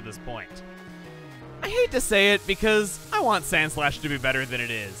seen up to this point. I hate to say it because I want Sandslash to be better than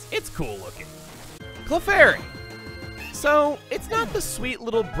it is. It's cool looking. Clefairy. So, it's not the sweet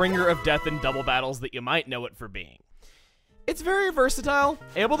little bringer of death in double battles that you might know it for being. It's very versatile,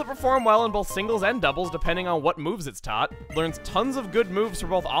 able to perform well in both singles and doubles depending on what moves it's taught, learns tons of good moves for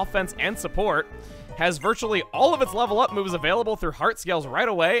both offense and support, has virtually all of its level up moves available through heart scales right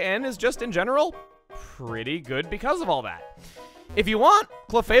away, and is just in general pretty good because of all that. If you want,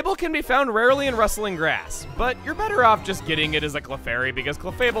 Clefable can be found rarely in Rustling Grass, but you're better off just getting it as a Clefairy because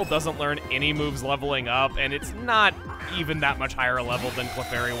Clefable doesn't learn any moves leveling up, and it's not even that much higher level than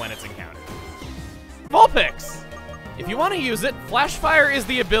Clefairy when it's encountered. Vulpix! If you want to use it, Flash Fire is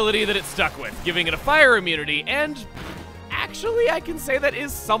the ability that it's stuck with, giving it a fire immunity, and actually, I can say that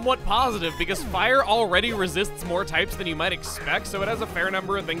is somewhat positive, because fire already resists more types than you might expect, so it has a fair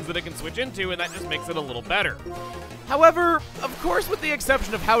number of things that it can switch into, and that just makes it a little better. However, of course with the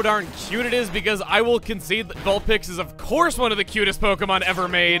exception of how darn cute it is, because I will concede that Vulpix is of course one of the cutest Pokemon ever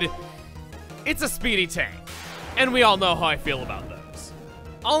made, it's a speedy tank. And we all know how I feel about those.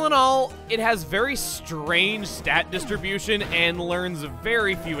 All in all, it has very strange stat distribution and learns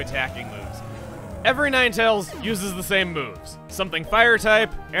very few attacking moves. Every Ninetales uses the same moves. Something fire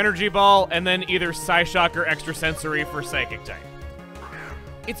type, energy ball, and then either Psyshock or extrasensory for psychic type.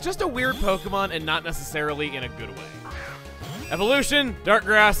 It's just a weird Pokemon and not necessarily in a good way. Evolution, dark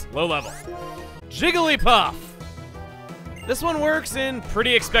grass, low level. Jigglypuff! This one works in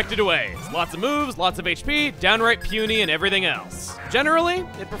pretty expected ways. Lots of moves, lots of HP, downright puny, and everything else. Generally,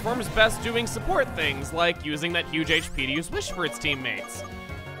 it performs best doing support things, like using that huge HP to use Wish for its teammates.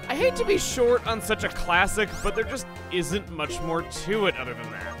 I hate to be short on such a classic, but there just isn't much more to it other than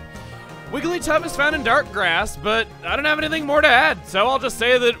that. Wigglytuff is found in dark grass, but I don't have anything more to add, so I'll just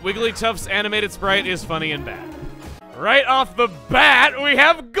say that Wigglytuff's animated sprite is funny and bad. Right off the bat, we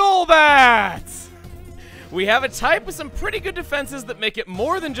have Golbat! We have a type with some pretty good defenses that make it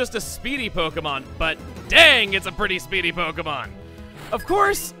more than just a speedy Pokemon, but dang, it's a pretty speedy Pokemon. Of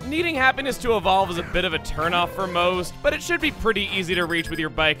course, needing happiness to evolve is a bit of a turnoff for most, but it should be pretty easy to reach with your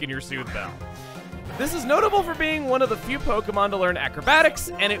bike and your Soothe Bell. This is notable for being one of the few Pokemon to learn acrobatics,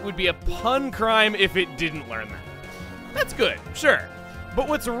 and it would be a pun crime if it didn't learn that. That's good, sure. But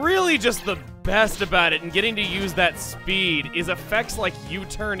what's really just the best about it and getting to use that speed is effects like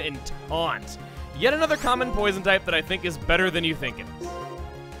U-turn and taunt. Yet another common poison type that I think is better than you think it is.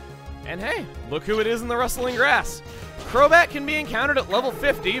 And hey, look who it is in the rustling grass. Crobat can be encountered at level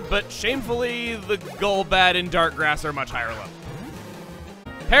 50, but shamefully, the Golbat in dark grass are much higher level.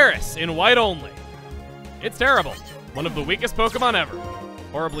 Paris in white only. It's terrible. One of the weakest Pokemon ever.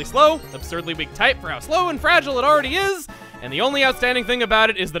 Horribly slow, absurdly weak type for how slow and fragile it already is, and the only outstanding thing about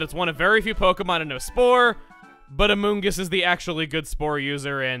it is that it's one of very few Pokemon to know Spore, but Amoonguss is the actually good Spore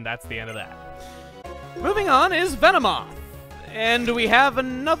user, and that's the end of that. Moving on is Venomoth. And we have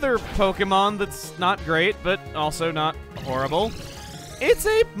another Pokemon that's not great, but also not horrible. It's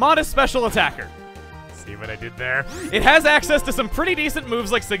a modest special attacker. See what I did there? It has access to some pretty decent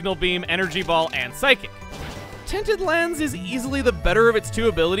moves like Signal Beam, Energy Ball, and Psychic. Tinted Lens is easily the better of its two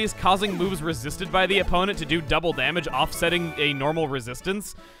abilities, causing moves resisted by the opponent to do double damage, offsetting a normal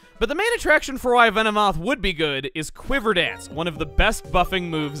resistance. But the main attraction for why Venomoth would be good is Quiver Dance, one of the best buffing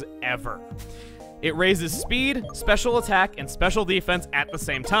moves ever. It raises speed, special attack, and special defense at the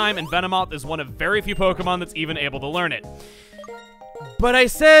same time, and Venomoth is one of very few Pokemon that's even able to learn it. But I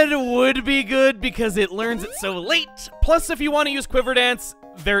said would be good because it learns it so late. Plus, if you want to use Quiver Dance,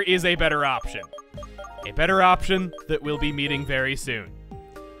 there is a better option. A better option that we'll be meeting very soon.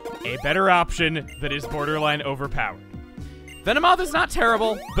 A better option that is borderline overpowered. Venomoth is not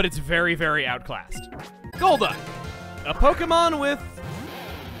terrible, but it's very, very outclassed. Golduck, a Pokemon with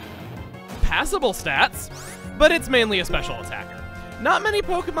passable stats, but it's mainly a special attacker. Not many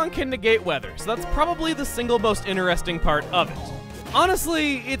Pokemon can negate weather, so that's probably the single most interesting part of it.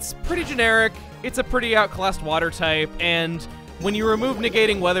 Honestly, it's pretty generic, it's a pretty outclassed water type, and when you remove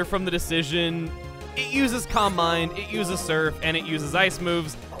negating weather from the decision, it uses Calm Mind, it uses Surf, and it uses Ice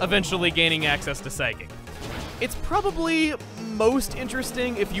moves, eventually gaining access to Psychic. It's probably most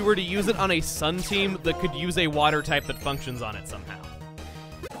interesting if you were to use it on a Sun team that could use a water type that functions on it somehow.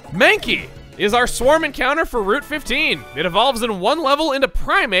 Mankey is our swarm encounter for Route 15. It evolves in one level into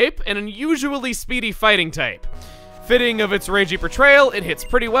Primeape, an unusually speedy fighting type. Fitting of its Ragey Portrayal, it hits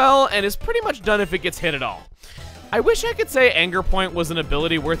pretty well, and is pretty much done if it gets hit at all. I wish I could say Anger Point was an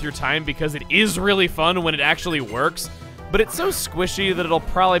ability worth your time because it is really fun when it actually works, but it's so squishy that it'll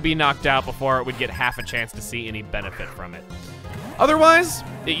probably be knocked out before it would get half a chance to see any benefit from it. Otherwise,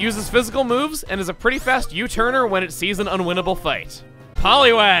 it uses physical moves and is a pretty fast U-turner when it sees an unwinnable fight.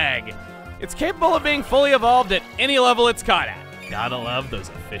 Poliwag! It's capable of being fully evolved at any level it's caught at. Gotta love those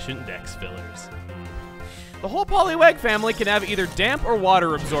efficient dex fillers. The whole Poliwag family can have either Damp or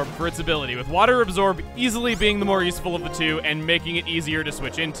Water Absorb for its ability, with Water Absorb easily being the more useful of the two and making it easier to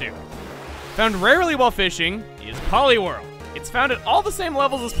switch into. Found rarely while fishing is Poliwhirl. It's found at all the same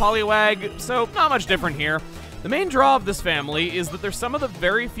levels as Poliwag, so not much different here. The main draw of this family is that there's some of the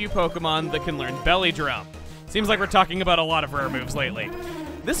very few Pokemon that can learn Belly Drum. Seems like we're talking about a lot of rare moves lately.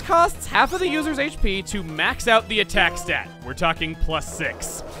 This costs half of the user's HP to max out the attack stat. We're talking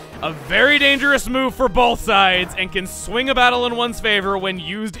 +6. A very dangerous move for both sides and can swing a battle in one's favor when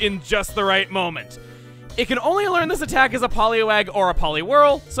used in just the right moment. It can only learn this attack as a Poliwag or a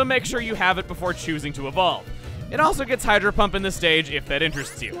Poliwhirl, so make sure you have it before choosing to evolve. It also gets Hydro Pump in this stage if that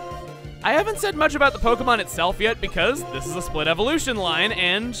interests you. I haven't said much about the Pokemon itself yet because this is a split evolution line,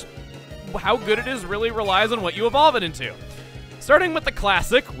 and how good it is really relies on what you evolve it into. Starting with the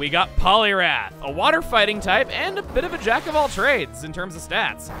classic, we got Poliwrath, a water fighting type and a bit of a jack of all trades in terms of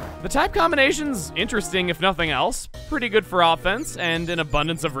stats. The type combination's interesting if nothing else, pretty good for offense and an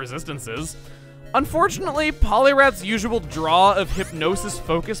abundance of resistances. Unfortunately, Poliwrath's usual draw of Hypnosis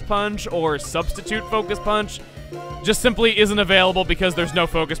Focus Punch or Substitute Focus Punch just simply isn't available because there's no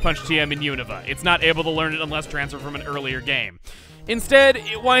Focus Punch TM in Unova. It's not able to learn it unless transferred from an earlier game. Instead,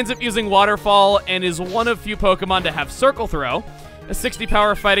 it winds up using Waterfall and is one of few Pokemon to have Circle Throw, a 60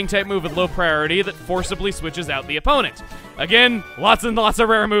 power fighting type move with low priority that forcibly switches out the opponent. Again, lots and lots of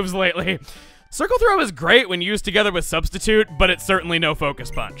rare moves lately. Circle Throw is great when used together with Substitute, but it's certainly no Focus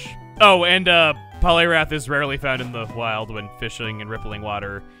Punch. Oh, and Poliwrath is rarely found in the wild when fishing and rippling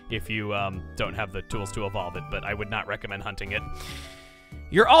water if you don't have the tools to evolve it, but I would not recommend hunting it.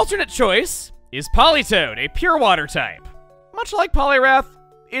 Your alternate choice is Politoed, a pure water type. Much like Poliwrath,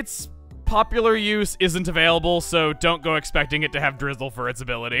 its popular use isn't available, so don't go expecting it to have Drizzle for its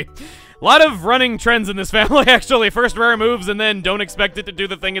ability. A lot of running trends in this family, actually. First rare moves, and then don't expect it to do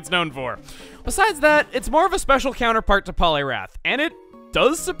the thing it's known for. Besides that, it's more of a special counterpart to Poliwrath, and it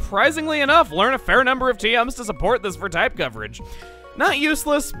does, surprisingly enough, learn a fair number of TMs to support this for type coverage. Not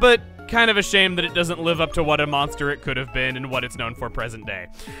useless, but kind of a shame that it doesn't live up to what a monster it could have been and what it's known for present day.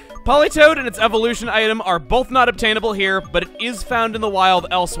 Politoed and its evolution item are both not obtainable here, but it is found in the wild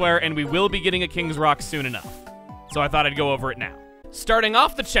elsewhere, and we will be getting a King's Rock soon enough. So I thought I'd go over it now. Starting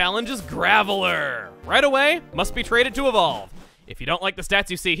off the challenge is Graveler. Right away, must be traded to evolve. If you don't like the stats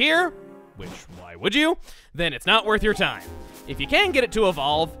you see here, which why would you, then it's not worth your time. If you can get it to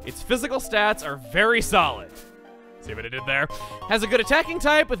evolve, its physical stats are very solid. See what I did there? Has a good attacking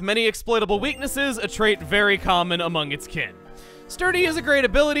type with many exploitable weaknesses, a trait very common among its kin. Sturdy is a great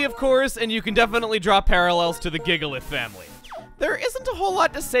ability, of course, and you can definitely draw parallels to the Gigalith family. There isn't a whole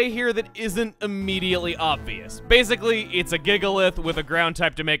lot to say here that isn't immediately obvious. Basically, it's a Gigalith with a ground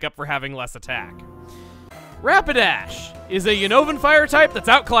type to make up for having less attack. Rapidash is a Unovan fire type that's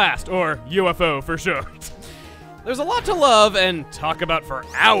outclassed, or UFO for short. There's a lot to love and talk about for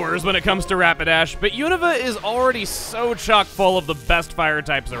hours when it comes to Rapidash, but Unova is already so chock full of the best fire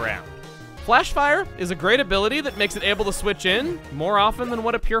types around. Flash Fire is a great ability that makes it able to switch in more often than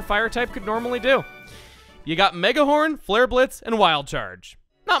what a pure fire type could normally do. You got Mega Horn, Flare Blitz, and Wild Charge.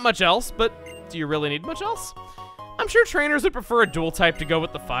 Not much else, but do you really need much else? I'm sure trainers would prefer a dual type to go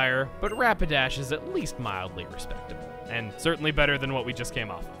with the fire, but Rapidash is at least mildly respectable, and certainly better than what we just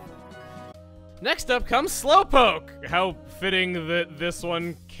came off of. Next up comes Slowpoke. How fitting that this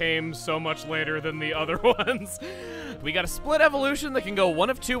one came so much later than the other ones. We got a split evolution that can go one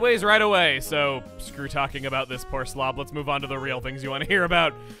of two ways right away, so screw talking about this poor slob. Let's move on to the real things you want to hear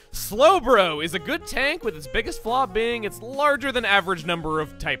about. Slowbro is a good tank with its biggest flaw being its larger than average number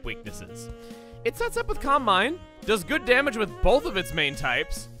of type weaknesses. It sets up with Calm Mind, does good damage with both of its main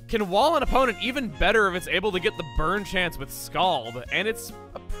types, can wall an opponent even better if it's able to get the burn chance with Scald, and it's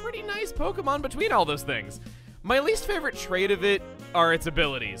a pretty nice Pokemon between all those things. My least favorite trait of it are its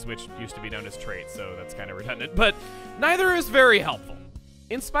abilities, which used to be known as traits, so that's kind of redundant, but neither is very helpful.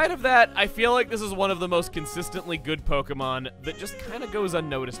 In spite of that, I feel like this is one of the most consistently good Pokemon that just kind of goes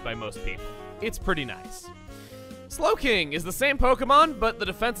unnoticed by most people. It's pretty nice. Slowking is the same Pokemon, but the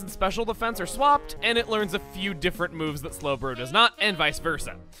defense and special defense are swapped, and it learns a few different moves that Slowbro does not, and vice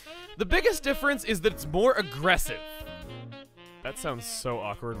versa. The biggest difference is that it's more aggressive. That sounds so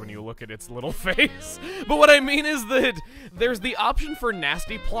awkward when you look at its little face. But what I mean is that there's the option for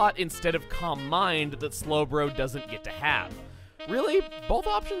Nasty Plot instead of Calm Mind that Slowbro doesn't get to have. Really, both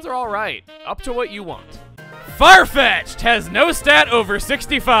options are alright, up to what you want. Farfetch'd has no stat over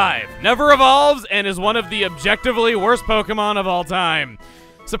 65, never evolves, and is one of the objectively worst Pokemon of all time.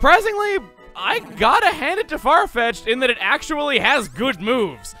 Surprisingly, I gotta hand it to Farfetch'd in that it actually has good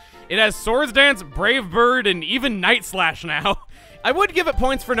moves. It has Swords Dance, Brave Bird, and even Night Slash now. I would give it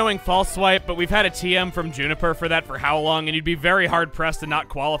points for knowing False Swipe, but we've had a TM from Juniper for that for how long, and you'd be very hard-pressed to not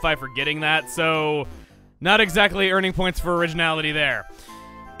qualify for getting that, so not exactly earning points for originality there.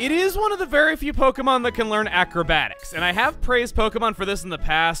 It is one of the very few Pokemon that can learn Acrobatics, and I have praised Pokemon for this in the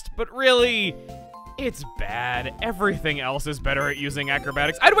past, but really, it's bad. Everything else is better at using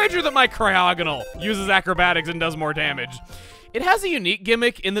Acrobatics. I'd wager that my Cryogonal uses Acrobatics and does more damage. It has a unique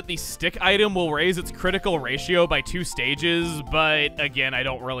gimmick in that the stick item will raise its critical ratio by 2 stages, but again, I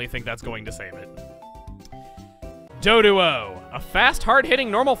don't really think that's going to save it. Doduo, a fast,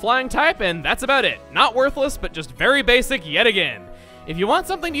 hard-hitting normal flying type, and that's about it. Not worthless, but just very basic yet again. If you want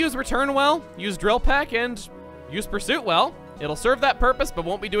something to use Return well, use Drill Peck, and Use Pursuit well. It'll serve that purpose, but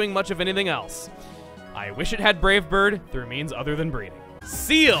won't be doing much of anything else. I wish it had Brave Bird through means other than breeding.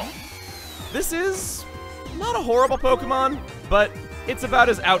 Seal! This is not a horrible Pokemon, but it's about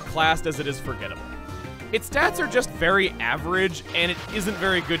as outclassed as it is forgettable. Its stats are just very average, and it isn't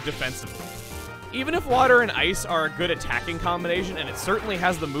very good defensively. Even if Water and Ice are a good attacking combination, and it certainly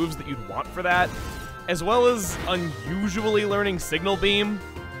has the moves that you'd want for that, as well as unusually learning Signal Beam,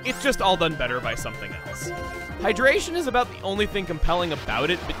 it's just all done better by something else. Hydration is about the only thing compelling about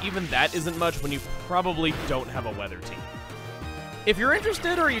it, but even that isn't much when you probably don't have a weather team. If you're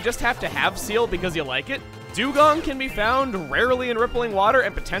interested or you just have to have Seal because you like it, Dugong can be found rarely in rippling water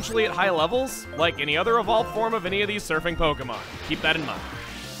and potentially at high levels, like any other evolved form of any of these surfing Pokemon. Keep that in mind.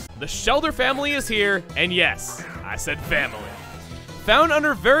 The Shelder family is here, and yes, I said family. Found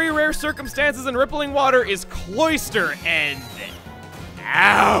under very rare circumstances in rippling water is Cloyster, and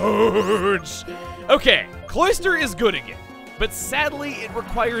ouch! Okay, Cloyster is good again, but sadly it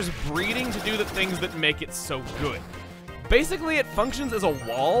requires breeding to do the things that make it so good. Basically, it functions as a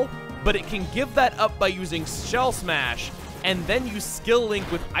wall, but it can give that up by using Shell Smash, and then use Skill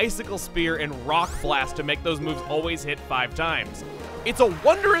Link with Icicle Spear and Rock Blast to make those moves always hit 5 times. It's a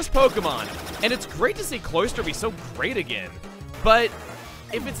wondrous Pokemon, and it's great to see Cloyster be so great again. But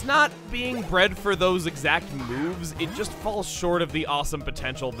if it's not being bred for those exact moves, it just falls short of the awesome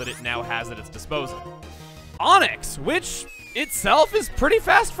potential that it now has at its disposal. Onix, which itself is pretty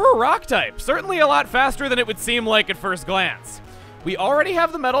fast for a rock type, certainly a lot faster than it would seem like at first glance. We already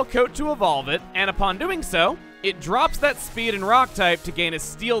have the metal coat to evolve it, and upon doing so, it drops that speed and rock type to gain a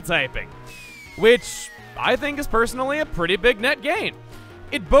steel typing, which I think is personally a pretty big net gain.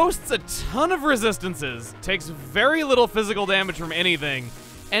 It boasts a ton of resistances, takes very little physical damage from anything,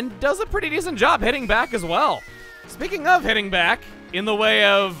 and does a pretty decent job hitting back as well. Speaking of hitting back, in the way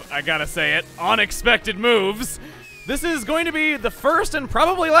of, I gotta say it, unexpected moves, this is going to be the first and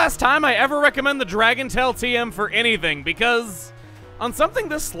probably last time I ever recommend the Dragon Tail TM for anything, because on something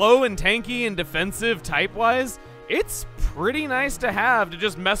this slow and tanky and defensive type-wise, it's pretty nice to have to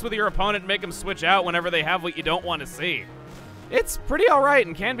just mess with your opponent and make them switch out whenever they have what you don't want to see. It's pretty alright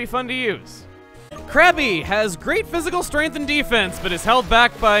and can be fun to use. Krabby has great physical strength and defense, but is held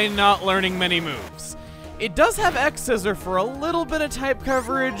back by not learning many moves. It does have X-Scissor for a little bit of type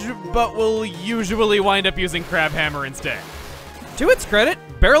coverage, but will usually wind up using Crabhammer instead. To its credit,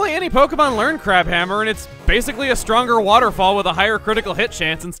 barely any Pokemon learn Crabhammer, and it's basically a stronger waterfall with a higher critical hit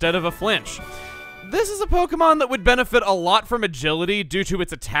chance instead of a flinch. This is a Pokemon that would benefit a lot from agility due to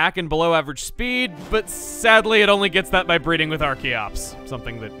its attack and below average speed, but sadly it only gets that by breeding with Archeops,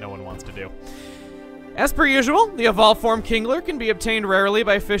 something that no one wants to do. As per usual, the evolved form Kingler can be obtained rarely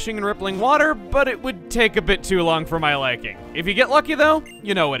by fishing in rippling water, but it would take a bit too long for my liking. If you get lucky though,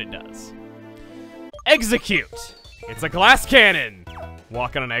 you know what it does. Execute. It's a glass cannon.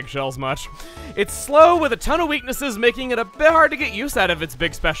 Walking on eggshells much? It's slow with a ton of weaknesses, making it a bit hard to get use out of its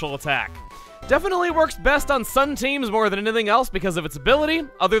big special attack. Definitely works best on Sun teams more than anything else because of its ability.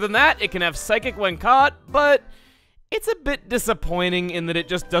 Other than that, it can have Psychic when caught, but it's a bit disappointing in that it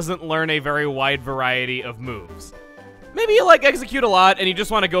just doesn't learn a very wide variety of moves. Maybe you like Execute a lot and you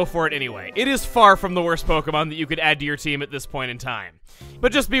just want to go for it anyway. It is far from the worst Pokemon that you could add to your team at this point in time.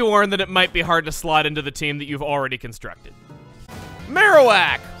 But just be warned that it might be hard to slot into the team that you've already constructed.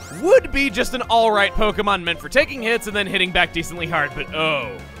 Marowak would be just an alright Pokemon meant for taking hits and then hitting back decently hard, but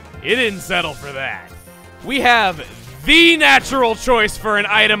oh, it didn't settle for that. We have the natural choice for an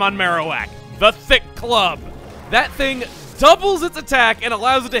item on Marowak, the Thick Club. That thing doubles its attack and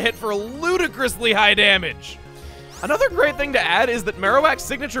allows it to hit for ludicrously high damage. Another great thing to add is that Marowak's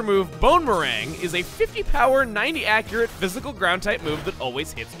signature move, Bone Meringue, is a 50 power, 90 accurate physical ground type move that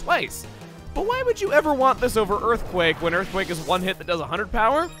always hits twice. But why would you ever want this over Earthquake when Earthquake is one hit that does 100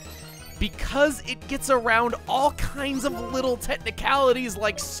 power? Because it gets around all kinds of little technicalities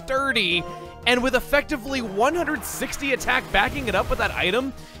like Sturdy, and with effectively 160 attack backing it up with that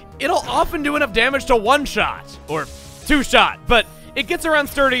item, it'll often do enough damage to one-shot, or two-shot, but it gets around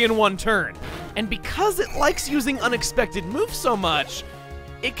Sturdy in one turn. And because it likes using unexpected moves so much,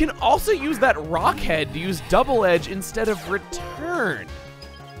 it can also use that Rock Head to use Double Edge instead of Return.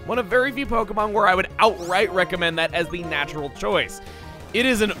 One of very few Pokemon where I would outright recommend that as the natural choice. It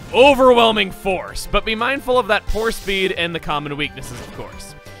is an overwhelming force, but be mindful of that poor speed and the common weaknesses, of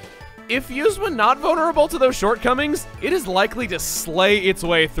course. If used when not vulnerable to those shortcomings, it is likely to slay its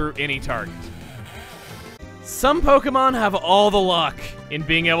way through any target. Some Pokemon have all the luck in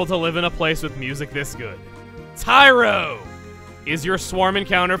being able to live in a place with music this good. Tyro is your swarm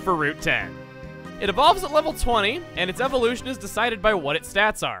encounter for Route 10. It evolves at level 20, and its evolution is decided by what its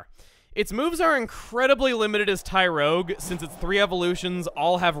stats are. Its moves are incredibly limited as Tyrogue, since its 3 evolutions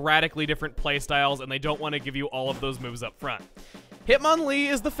all have radically different playstyles and they don't want to give you all of those moves up front. Hitmonlee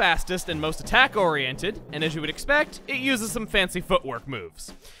is the fastest and most attack-oriented, and as you would expect, it uses some fancy footwork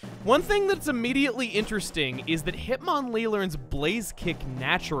moves. One thing that's immediately interesting is that Hitmonlee learns Blaze Kick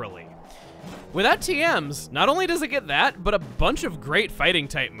naturally. Without TMs, not only does it get that, but a bunch of great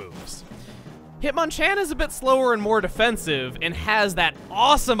fighting-type moves. Hitmonchan is a bit slower and more defensive, and has that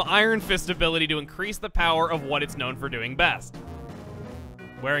awesome Iron Fist ability to increase the power of what it's known for doing best.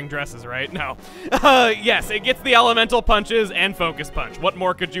 Wearing dresses, right? No. Yes, it gets the elemental punches and focus punch. What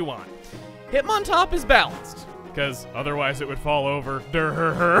more could you want? Hitmontop is balanced, because otherwise it would fall over.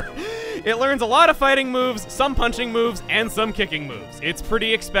 It learns a lot of fighting moves, some punching moves, and some kicking moves. It's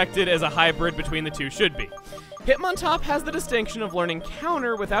pretty expected, as a hybrid between the two should be. Hitmontop has the distinction of learning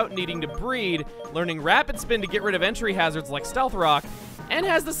counter without needing to breed, learning rapid spin to get rid of entry hazards like Stealth Rock, and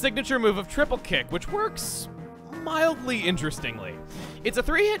has the signature move of triple kick, which works mildly interestingly. It's a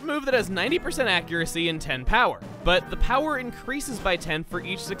 3-hit move that has 90% accuracy and 10 power, but the power increases by 10 for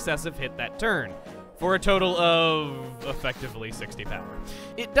each successive hit that turn, for a total of effectively 60 power.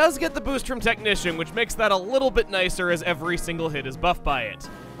 It does get the boost from Technician, which makes that a little bit nicer as every single hit is buffed by it.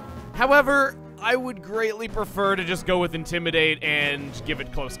 However, I would greatly prefer to just go with Intimidate and give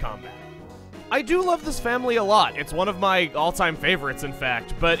it close combat. I do love this family a lot. It's one of my all-time favorites, in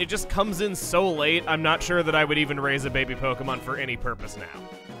fact, but it just comes in so late, I'm not sure that I would even raise a baby Pokemon for any purpose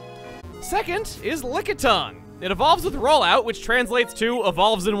now. Second is Lickitung. It evolves with Rollout, which translates to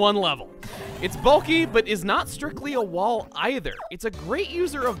evolves in 1 level. It's bulky, but is not strictly a wall either. It's a great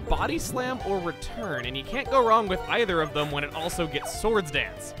user of Body Slam or Return, and you can't go wrong with either of them when it also gets Swords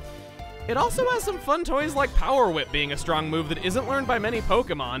Dance. It also has some fun toys like Power Whip being a strong move that isn't learned by many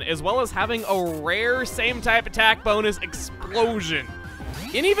Pokemon, as well as having a rare same-type attack bonus, Explosion.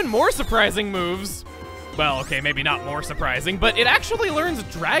 In even more surprising moves, well, okay, maybe not more surprising, but it actually learns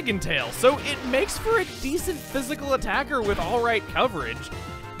Dragon Tail, so it makes for a decent physical attacker with alright coverage.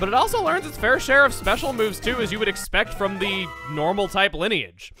 But it also learns its fair share of special moves too, as you would expect from the normal type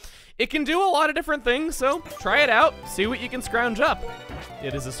lineage. It can do a lot of different things, so try it out, see what you can scrounge up.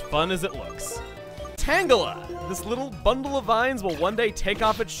 It is as fun as it looks. Tangela! This little bundle of vines will one day take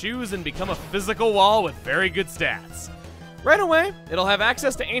off its shoes and become a physical wall with very good stats. Right away, it'll have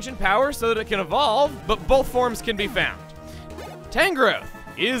access to ancient power so that it can evolve, but both forms can be found. Tangrowth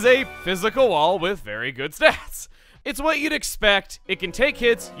is a physical wall with very good stats. It's what you'd expect. It can take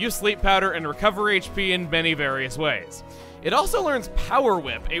hits, use sleep powder, and recover HP in many various ways. It also learns Power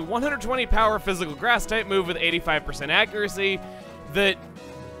Whip, a 120 power physical grass type move with 85% accuracy that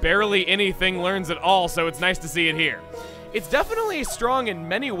barely anything learns at all, so it's nice to see it here. It's definitely strong in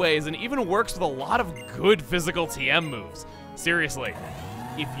many ways and even works with a lot of good physical TM moves. Seriously,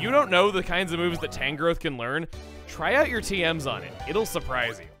 if you don't know the kinds of moves that Tangrowth can learn, try out your TMs on it. It'll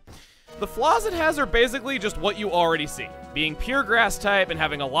surprise you. The flaws it has are basically just what you already see, being pure grass type and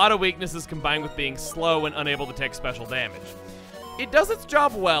having a lot of weaknesses combined with being slow and unable to take special damage. It does its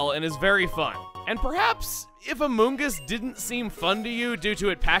job well and is very fun, and perhaps if Amoonguss didn't seem fun to you due to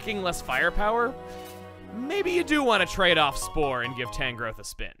it packing less firepower, maybe you do want to trade off Spore and give Tangrowth a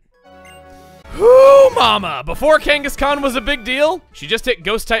spin. Whoo mama! Before Kangaskhan was a big deal, she just hit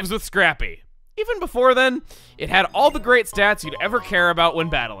ghost types with Scrappy. Even before then, it had all the great stats you'd ever care about when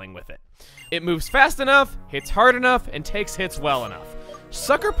battling with it. It moves fast enough, hits hard enough, and takes hits well enough.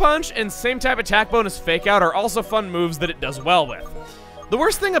 Sucker Punch and same type attack bonus Fake Out are also fun moves that it does well with. The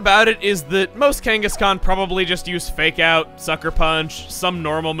worst thing about it is that most Kangaskhan probably just use Fake Out, Sucker Punch, some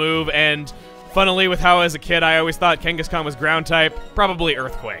normal move, and funnily with how as a kid I always thought Kangaskhan was ground type, probably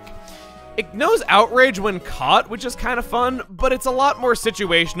Earthquake. It knows Outrage when caught, which is kind of fun, but it's a lot more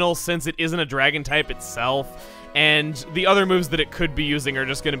situational since it isn't a dragon type itself, and the other moves that it could be using are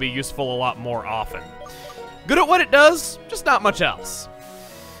just going to be useful a lot more often. Good at what it does, just not much else.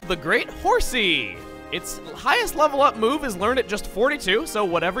 The Great Horsey! Its highest level up move is learned at just 42, so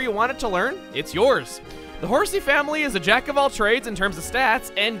whatever you want it to learn, it's yours. The Horsey family is a jack of all trades in terms of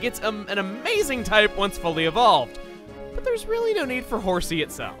stats, and gets an amazing type once fully evolved. But there's really no need for Horsey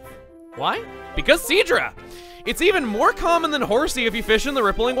itself. Why? Because Seadra! It's even more common than Horsey if you fish in the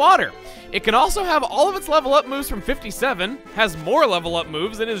rippling water. It can also have all of its level up moves from 57, has more level up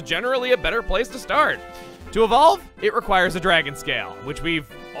moves, and is generally a better place to start. To evolve, it requires a Dragon Scale, which we've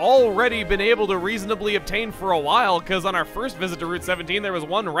already been able to reasonably obtain for a while, because on our first visit to Route 17 there was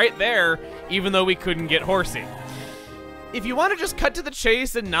one right there, even though we couldn't get Horsey. If you want to just cut to the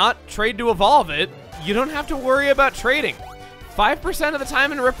chase and not trade to evolve it, you don't have to worry about trading. 5% of the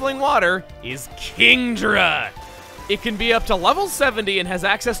time in rippling water is Kingdra. It can be up to level 70 and has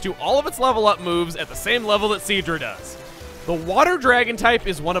access to all of its level up moves at the same level that Seadra does. The Water Dragon type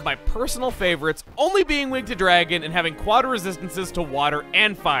is one of my personal favorites, only being weak to Dragon and having quad resistances to Water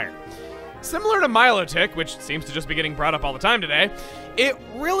and Fire. Similar to Milotic, which seems to just be getting brought up all the time today, it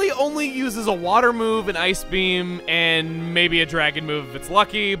really only uses a Water move, an Ice Beam, and maybe a Dragon move if it's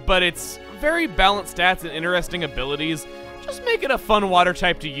lucky, but its very balanced stats and interesting abilities just make it a fun Water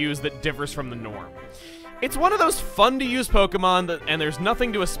type to use that differs from the norm. It's one of those fun-to-use Pokemon, and there's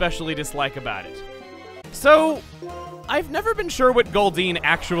nothing to especially dislike about it. So, I've never been sure what Goldeen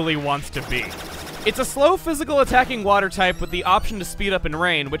actually wants to be. It's a slow physical attacking Water type with the option to speed up in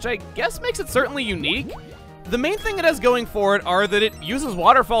rain, which I guess makes it certainly unique. The main thing it has going for it are that it uses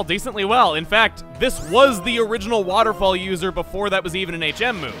Waterfall decently well. In fact, this was the original Waterfall user before that was even an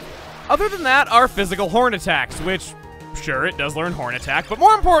HM move. Other than that are physical Horn attacks, which, sure, it does learn Horn Attack, but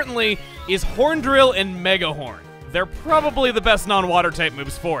more importantly is Horn Drill and Mega Horn. They're probably the best non-Water type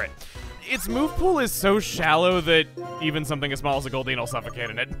moves for it. Its move pool is so shallow that even something as small as a Goldeen will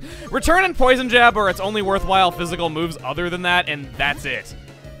suffocate in it. Return and Poison Jab are its only worthwhile physical moves other than that, and that's it.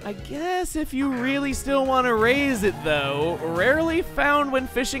 I guess if you really still want to raise it though, rarely found when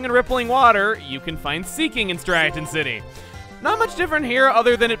fishing in rippling water, you can find Seeking in Striaton City. Not much different here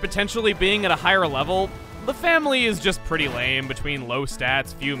other than it potentially being at a higher level. The family is just pretty lame between low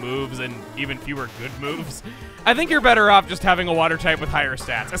stats, few moves, and even fewer good moves. I think you're better off just having a Water type with higher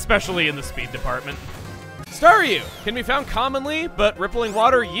stats, especially in the speed department. Staryu can be found commonly, but rippling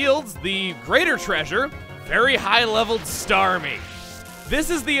water yields the greater treasure, very high-leveled Starmie. This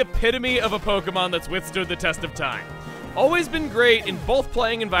is the epitome of a Pokemon that's withstood the test of time. Always been great in both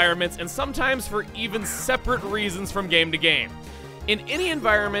playing environments and sometimes for even separate reasons from game to game. In any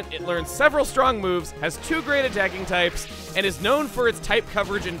environment, it learns several strong moves, has 2 great attacking types, and is known for its type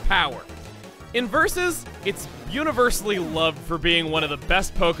coverage and power. In Versus, it's universally loved for being one of the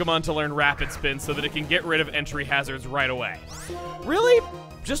best Pokemon to learn Rapid Spin so that it can get rid of entry hazards right away. Really,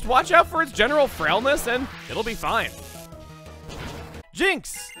 just watch out for its general frailness and it'll be fine.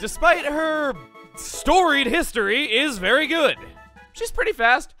 Jinx, despite her storied history, is very good. She's pretty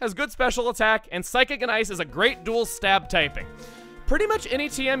fast, has good special attack, and Psychic and Ice is a great dual stab typing. Pretty much any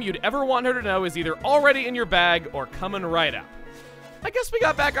TM you'd ever want her to know is either already in your bag or coming right up. I guess we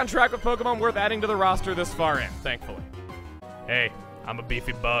got back on track with Pokemon worth adding to the roster this far in, thankfully. Hey, I'm a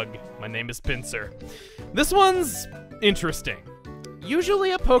beefy bug. My name is Pinsir. This one's interesting.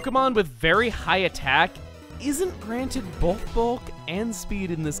 Usually a Pokemon with very high attack isn't granted both bulk and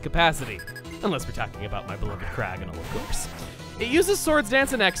speed in this capacity. Unless we're talking about my beloved Cragganol, of course. It uses Swords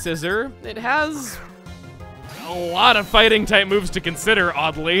Dance and X-Scissor. It has a lot of fighting type moves to consider,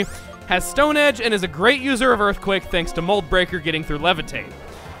 oddly. Has Stone Edge and is a great user of Earthquake thanks to Mold Breaker getting through Levitate.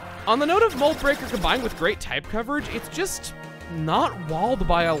 On the note of Mold Breaker combined with great type coverage, it's just not walled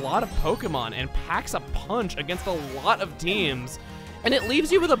by a lot of Pokemon and packs a punch against a lot of teams, and it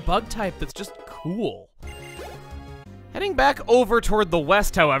leaves you with a bug type that's just cool. Heading back over toward the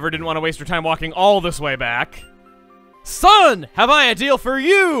west, however, didn't want to waste your time walking all this way back. Son, have I a deal for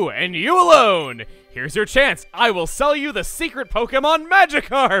you, and you alone! Here's your chance. I will sell you the secret Pokemon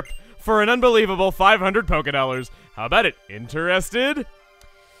Magikarp for an unbelievable 500 Pokédollars. How about it? Interested?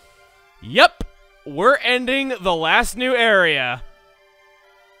 Yep, we're ending the last new area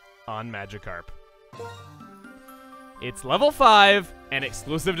on Magikarp. It's level 5 and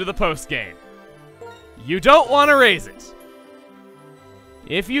exclusive to the post-game. You don't want to raise it.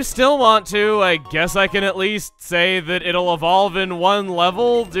 If you still want to, I guess I can at least say that it'll evolve in 1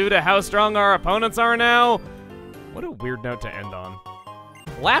 level due to how strong our opponents are now. What a weird note to end on.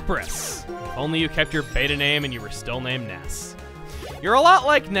 Lapras. If only you kept your beta name and you were still named Ness. You're a lot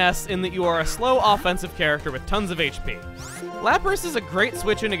like Ness in that you are a slow offensive character with tons of HP. Lapras is a great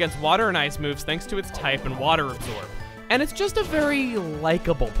switch-in against water and ice moves thanks to its type and water absorb. And it's just a very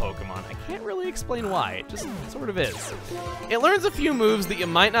likable Pokemon. I can't really explain why, it just sort of is. It learns a few moves that you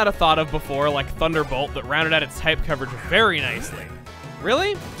might not have thought of before, like Thunderbolt, that rounded out its type coverage very nicely.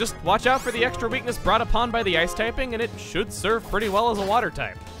 Really? Just watch out for the extra weakness brought upon by the ice typing, and it should serve pretty well as a water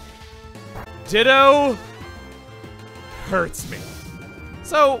type. Ditto hurts me.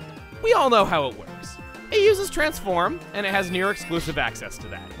 So, we all know how it works. It uses Transform, and it has near-exclusive access to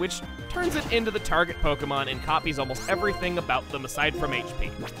that, which turns it into the target Pokemon and copies almost everything about them aside from HP.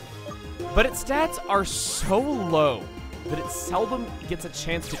 But its stats are so low that it seldom gets a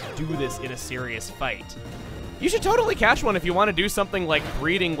chance to do this in a serious fight. You should totally catch one if you want to do something like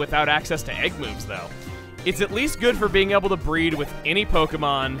breeding without access to egg moves, though. It's at least good for being able to breed with any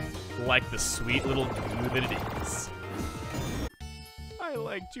Pokemon, like the sweet little goo that it is. I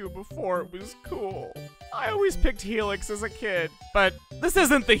liked you before it was cool. I always picked Helix as a kid, but this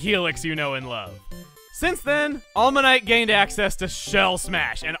isn't the Helix you know and love. Since then, Almanite gained access to Shell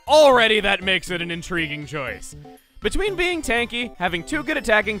Smash, and already that makes it an intriguing choice. Between being tanky, having 2 good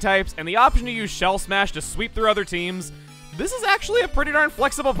attacking types, and the option to use Shell Smash to sweep through other teams, this is actually a pretty darn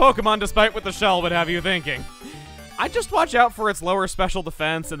flexible Pokemon despite what the shell would have you thinking. I'd just watch out for its lower special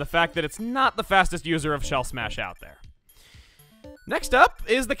defense and the fact that it's not the fastest user of Shell Smash out there. Next up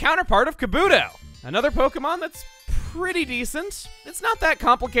is the counterpart of Kabuto, another Pokemon that's pretty decent. It's not that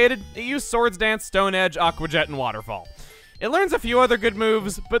complicated. It uses Swords Dance, Stone Edge, Aqua Jet, and Waterfall. It learns a few other good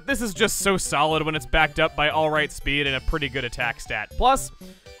moves, but this is just so solid when it's backed up by alright speed and a pretty good attack stat. Plus,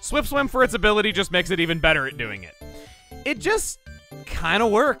 Swift Swim for its ability just makes it even better at doing it. It just kinda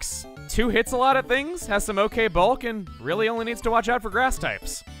works. 2 hits a lot of things, has some okay bulk, and really only needs to watch out for grass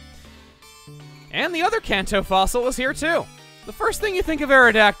types. And the other Kanto fossil is here too. The first thing you think of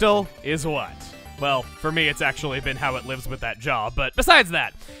Aerodactyl is what? Well, for me it's actually been how it lives with that jaw, but besides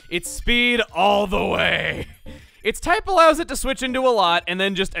that, it's speed all the way. Its type allows it to switch into a lot and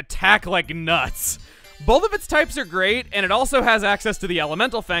then just attack like nuts. Both of its types are great, and it also has access to the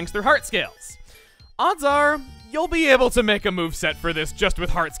Elemental Fangs through Heart Scales. Odds are, you'll be able to make a moveset for this just with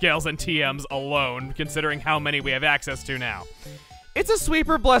Heart Scales and TMs alone, considering how many we have access to now. It's a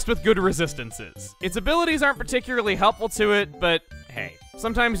sweeper blessed with good resistances. Its abilities aren't particularly helpful to it, but hey,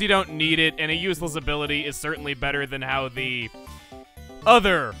 sometimes you don't need it, and a useless ability is certainly better than how the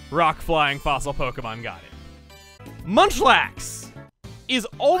other rock-flying fossil Pokemon got it. Munchlax is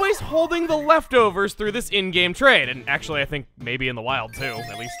always holding the leftovers through this in-game trade, and actually I think maybe in the wild too,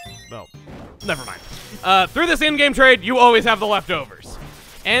 at least, well, never mind. Through this in-game trade, you always have the leftovers.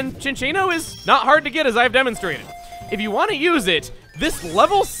 And Chinchino is not hard to get, as I've demonstrated. If you want to use it, this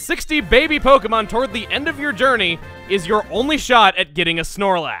level 60 baby Pokemon toward the end of your journey is your only shot at getting a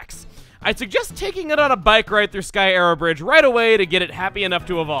Snorlax. I suggest taking it on a bike ride through Sky Arrow Bridge right away to get it happy enough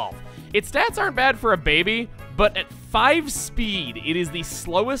to evolve. Its stats aren't bad for a baby, but at 5 speed, it is the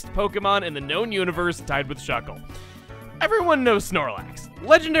slowest Pokemon in the known universe, tied with Shuckle. Everyone knows Snorlax.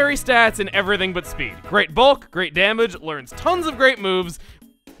 Legendary stats and everything but speed. Great bulk, great damage, learns tons of great moves.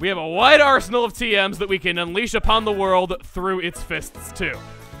 We have a wide arsenal of TMs that we can unleash upon the world through its fists too.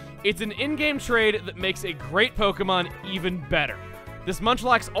 It's an in-game trade that makes a great Pokemon even better. This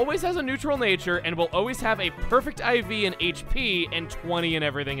Munchlax always has a neutral nature and will always have a perfect IV in HP and 20 in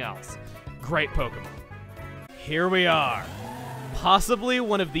everything else. Great Pokemon. Here we are. Possibly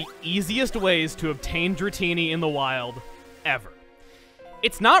one of the easiest ways to obtain Dratini in the wild ever.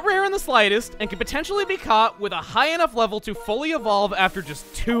 It's not rare in the slightest and can potentially be caught with a high enough level to fully evolve after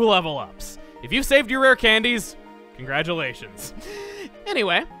just 2 level ups. If you've saved your rare candies, congratulations.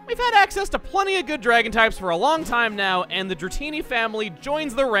 Anyway, we've had access to plenty of good dragon types for a long time now, and the Dratini family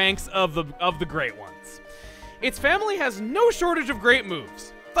joins the ranks of the great ones. Its family has no shortage of great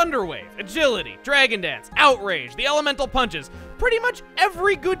moves. Thunder Wave, Agility, Dragon Dance, Outrage, the Elemental Punches, pretty much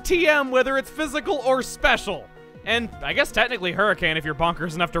every good TM, whether it's physical or special. And I guess technically Hurricane if you're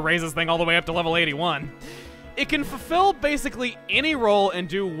bonkers enough to raise this thing all the way up to level 81. It can fulfill basically any role and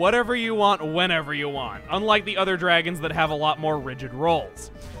do whatever you want whenever you want, unlike the other dragons that have a lot more rigid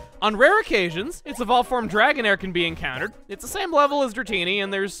roles. On rare occasions, its evolved form Dragonair can be encountered. It's the same level as Dratini,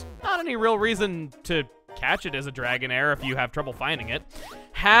 and there's not any real reason to catch it as a Dragonair if you have trouble finding it.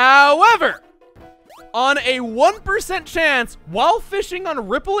 However, on a 1% chance, while fishing on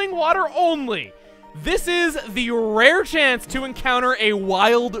rippling water only, this is the rare chance to encounter a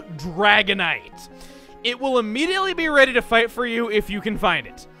wild Dragonite. It will immediately be ready to fight for you if you can find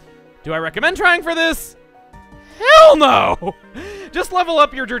it. Do I recommend trying for this? Hell no! Just level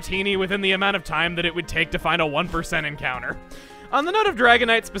up your Dratini within the amount of time that it would take to find a 1% encounter. On the note of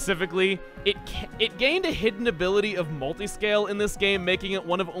Dragonite specifically, it gained a hidden ability of multiscale in this game, making it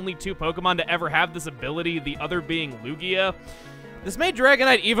one of only 2 Pokemon to ever have this ability, the other being Lugia. This made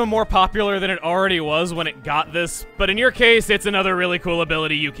Dragonite even more popular than it already was when it got this, but in your case, it's another really cool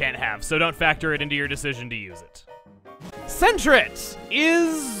ability you can't have, so don't factor it into your decision to use it. Sentret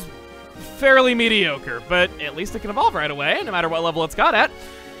is fairly mediocre, but at least it can evolve right away, no matter what level it's got at.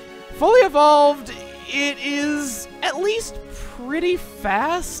 Fully evolved, it is at least pretty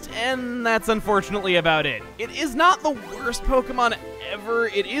fast, and that's unfortunately about it. It is not the worst Pokemon ever.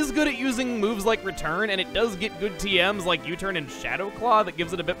 It is good at using moves like Return, and it does get good TMs like U-Turn and Shadow Claw that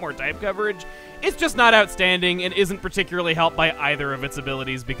gives it a bit more type coverage. It's just not outstanding and isn't particularly helped by either of its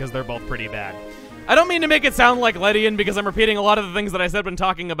abilities because they're both pretty bad. I don't mean to make it sound like Ledian because I'm repeating a lot of the things that I said when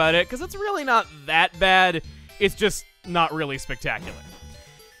talking about it, because it's really not that bad. It's just not really spectacular.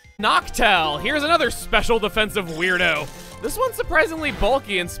 Noctowl, here's another special defensive weirdo. This one's surprisingly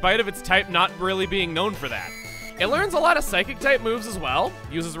bulky in spite of its type not really being known for that. It learns a lot of psychic type moves as well,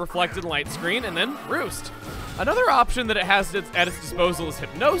 uses Reflected Light Screen, and then Roost. Another option that it has at its disposal is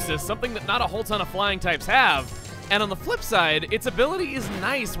Hypnosis, something that not a whole ton of flying types have. And on the flip side, its ability is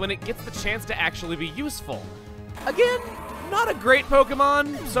nice when it gets the chance to actually be useful. Again, not a great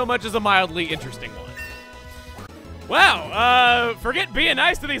Pokemon, so much as a mildly interesting one. Wow, forget being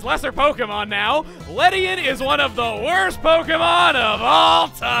nice to these lesser Pokemon now. Ledian is one of the worst Pokemon of all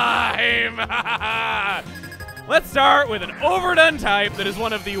time. Let's start with an overdone type that is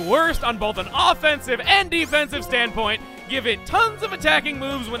one of the worst on both an offensive and defensive standpoint. Give it tons of attacking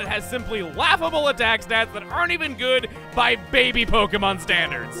moves when it has simply laughable attack stats that aren't even good by baby Pokemon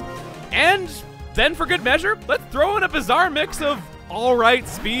standards. And then for good measure, let's throw in a bizarre mix of alright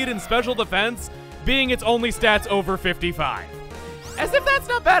speed and special defense, being its only stats over 55. As if that's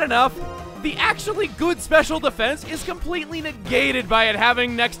not bad enough, the actually good special defense is completely negated by it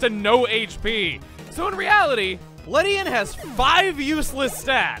having next to no HP. So in reality, Ledian has 5 useless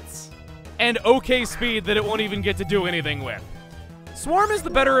stats and okay speed that it won't even get to do anything with. Swarm is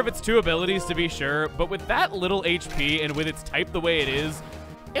the better of its 2 abilities to be sure, but with that little HP and with its type the way it is,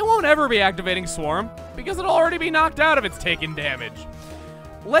 it won't ever be activating Swarm because it'll already be knocked out if it's taken damage.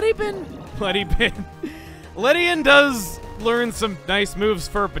 Ledian does learn some nice moves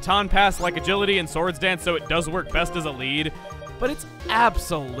for Baton Pass like Agility and Swords Dance, so it does work best as a lead, but it's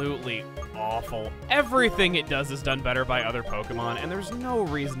absolutely awful. Everything it does is done better by other Pokemon, and there's no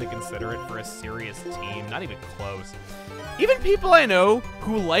reason to consider it for a serious team, not even close. Even people I know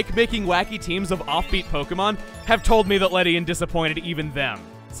who like making wacky teams of offbeat Pokemon have told me that Ledian disappointed even them.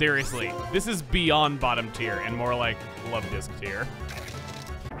 Seriously, this is beyond bottom tier and more like Love Disc tier.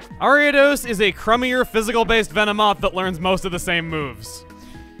 Ariados is a crummier physical-based Venomoth that learns most of the same moves.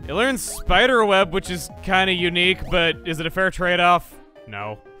 It learns Spiderweb, which is kind of unique, but is it a fair trade-off?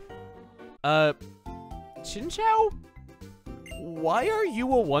 No. Chinchou? Why are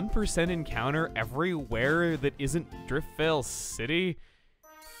you a 1% encounter everywhere that isn't Driftvale City?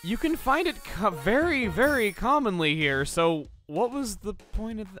 You can find it very, very commonly here, so what was the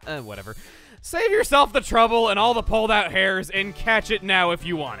point of whatever. Save yourself the trouble and all the pulled out hairs and catch it now if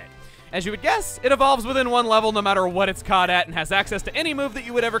you want it. As you would guess, it evolves within 1 level no matter what it's caught at and has access to any move that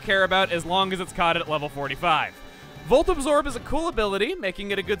you would ever care about as long as it's caught at level 45. Volt Absorb is a cool ability, making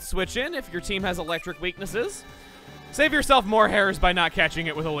it a good switch in if your team has electric weaknesses. Save yourself more hairs by not catching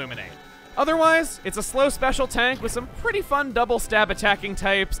it with Illuminate. Otherwise, it's a slow special tank with some pretty fun double stab attacking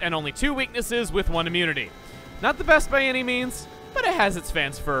types and only 2 weaknesses with 1 immunity. Not the best by any means, but it has its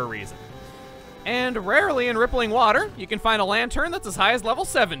fans for a reason. And rarely in Rippling Water, you can find a Lantern that's as high as level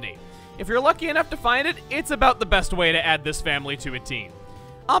 70. If you're lucky enough to find it, it's about the best way to add this family to a team.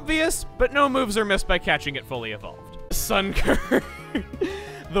 Obvious, but no moves are missed by catching it fully evolved. Sunkern,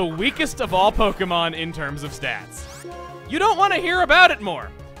 the weakest of all Pokemon in terms of stats. You don't want to hear about it more.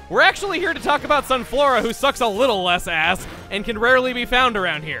 We're actually here to talk about Sunflora, who sucks a little less ass and can rarely be found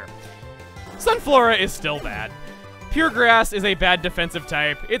around here. Sunflora is still bad. Pure Grass is a bad defensive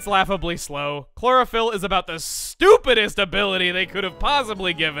type. It's laughably slow. Chlorophyll is about the stupidest ability they could have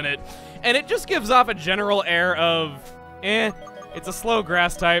possibly given it, and it just gives off a general air of, it's a slow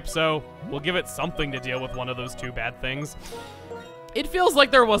grass type, so we'll give it something to deal with one of those 2 bad things. It feels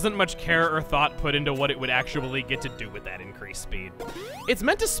like there wasn't much care or thought put into what it would actually get to do with that increased speed. It's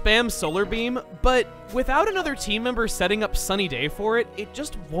meant to spam Solar Beam, but without another team member setting up Sunny Day for it, it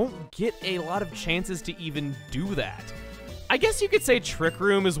just won't get a lot of chances to even do that. I guess you could say Trick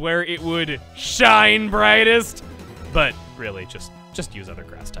Room is where it would shine brightest, but really, just use other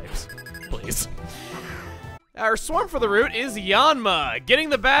grass types, please. Our swarm for the route is Yanma, getting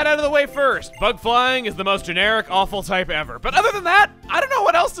the bad out of the way first. Bug Flying is the most generic, awful type ever. But other than that, I don't know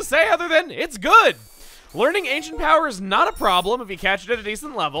what else to say other than it's good. Learning Ancient Power is not a problem if you catch it at a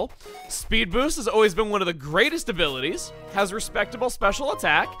decent level. Speed Boost has always been one of the greatest abilities, has respectable special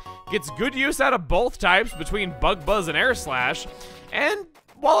attack, gets good use out of both types between Bug Buzz and Air Slash, and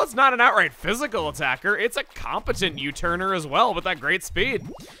while it's not an outright physical attacker, it's a competent U-turner as well with that great speed.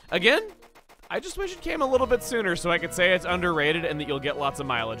 Again, I just wish it came a little bit sooner so I could say it's underrated and that you'll get lots of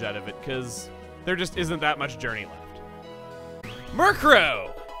mileage out of it, because there just isn't that much journey left.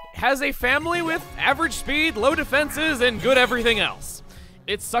 Murkrow has a family with average speed, low defenses, and good everything else.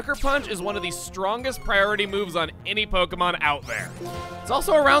 Its Sucker Punch is one of the strongest priority moves on any Pokemon out there. It's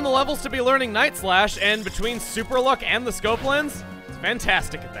also around the levels to be learning Night Slash, and between Super Luck and the Scope Lens, it's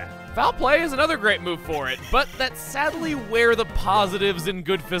fantastic at that. Foul Play is another great move for it, but that's sadly where the positives in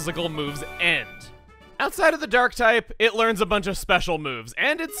good physical moves end. Outside of the dark type, it learns a bunch of special moves,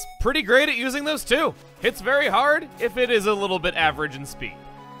 and it's pretty great at using those too. Hits very hard if it is a little bit average in speed.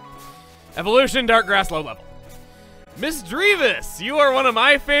 Evolution, dark grass, low level. Misdreavus, you are one of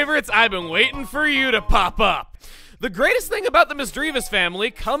my favorites. I've been waiting for you to pop up. The greatest thing about the Misdreavus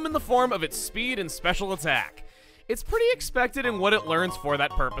family come in the form of its speed and special attack. It's pretty expected in what it learns for that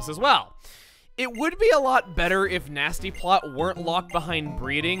purpose as well. It would be a lot better if Nasty Plot weren't locked behind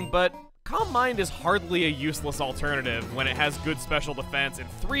breeding, but Calm Mind is hardly a useless alternative when it has good special defense and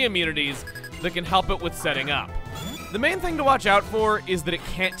 3 immunities that can help it with setting up. The main thing to watch out for is that it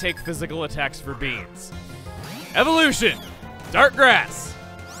can't take physical attacks for beans. Evolution, dark grass,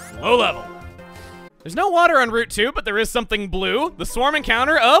 low level. There's no water on Route 2, but there is something blue, the swarm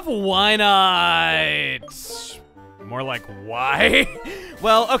encounter of Why Not? More like why?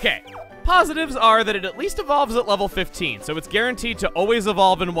 Well, okay. Positives are that it at least evolves at level 15, so it's guaranteed to always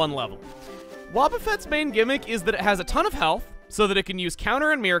evolve in 1 level. Wobbuffet's main gimmick is that it has a ton of health, so that it can use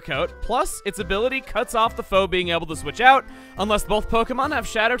Counter and Mirror Coat, plus its ability cuts off the foe being able to switch out, unless both Pokemon have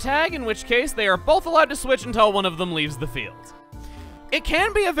Shadow Tag, in which case they are both allowed to switch until one of them leaves the field. It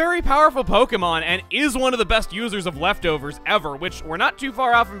can be a very powerful Pokemon, and is one of the best users of Leftovers ever, which we're not too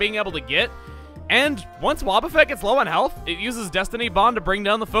far off from being able to get. And once Wobbuffet gets low on health, it uses Destiny Bond to bring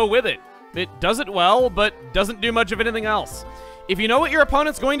down the foe with it. It does it well, but doesn't do much of anything else. If you know what your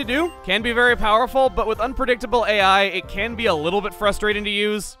opponent's going to do, can be very powerful, but with unpredictable AI, it can be a little bit frustrating to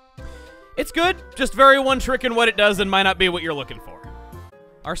use. It's good, just very one-trick in what it does and might not be what you're looking for.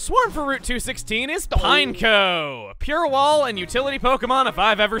 Our swarm for Route 216 is Pineco, a pure wall and utility Pokemon if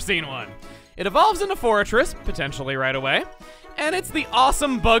I've ever seen one. It evolves into Forretress, potentially right away, and it's the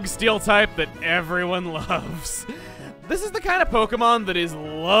awesome Bug Steel type that everyone loves. This is the kind of Pokemon that is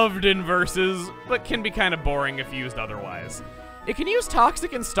loved in verses, but can be kind of boring if used otherwise. It can use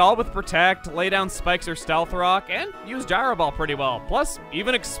Toxic and Stall with Protect, lay down Spikes or Stealth Rock, and use Gyro Ball pretty well, plus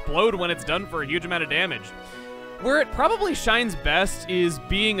even explode when it's done for a huge amount of damage. Where it probably shines best is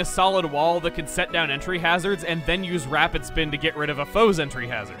being a solid wall that can set down entry hazards and then use Rapid Spin to get rid of a foe's entry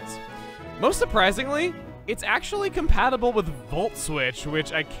hazards. Most surprisingly, it's actually compatible with Volt Switch,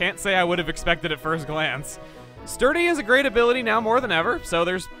 which I can't say I would have expected at first glance. Sturdy is a great ability now more than ever, so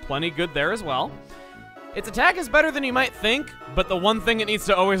there's plenty good there as well. Its attack is better than you might think, but the one thing it needs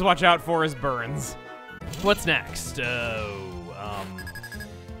to always watch out for is burns. What's next?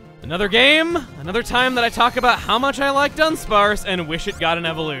 Another game, another time that I talk about how much I like Dunsparce and wish it got an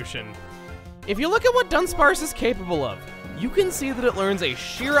evolution. If you look at what Dunsparce is capable of, you can see that it learns a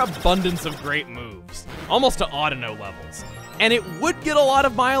sheer abundance of great moves, almost to Audino levels. And it would get a lot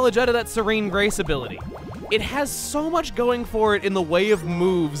of mileage out of that Serene Grace ability. It has so much going for it in the way of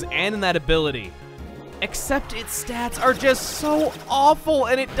moves and in that ability. Except its stats are just so awful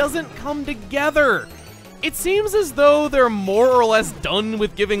and it doesn't come together. It seems as though they're more or less done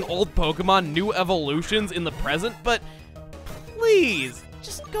with giving old Pokemon new evolutions in the present, but please,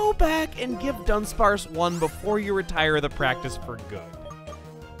 just go back and give Dunsparce one before you retire the practice for good.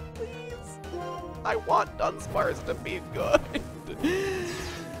 Please. I want Dunsparce to be good.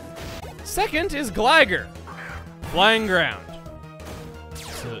 Second is Gligar. Flying Ground.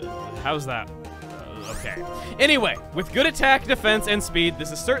 So, how's that? Okay. Anyway, with good attack, defense, and speed,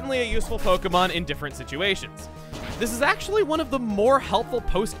 this is certainly a useful Pokemon in different situations. This is actually one of the more helpful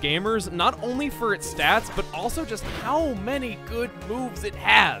post-gamers, not only for its stats, but also just how many good moves it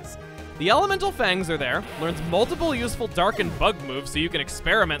has. The Elemental Fangs are there, learns multiple useful Dark and Bug moves so you can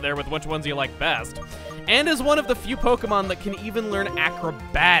experiment there with which ones you like best, and is one of the few Pokemon that can even learn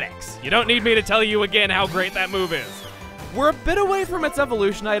Acrobatics. You don't need me to tell you again how great that move is. We're a bit away from its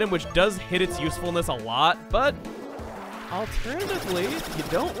evolution item, which does hit its usefulness a lot, but alternatively, if you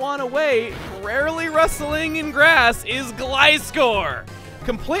don't want to wait, rarely rustling in grass is Gliscor.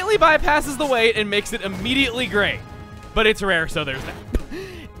 Completely bypasses the wait and makes it immediately great. But it's rare, so there's that.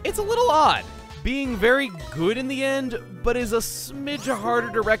 It's a little odd, being very good in the end, but is a smidge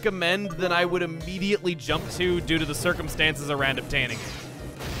harder to recommend than I would immediately jump to due to the circumstances around obtaining it.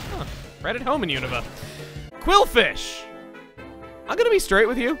 Huh, right at home in Unova. Quillfish. I'm gonna be straight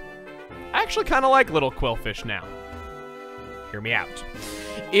with you. I actually kind of like little Quillfish now. Hear me out.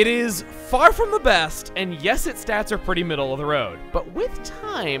 It is far from the best, and yes, its stats are pretty middle of the road, but with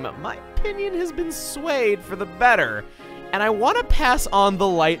time, my opinion has been swayed for the better, and I want to pass on the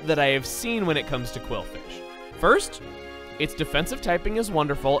light that I have seen when it comes to Quillfish. First, its defensive typing is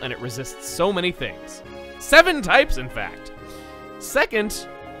wonderful, and it resists so many things. 7 types, in fact. Second,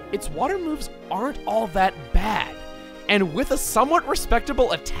 its water moves aren't all that bad. And with a somewhat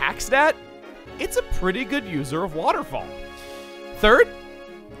respectable attack stat, it's a pretty good user of Waterfall. Third,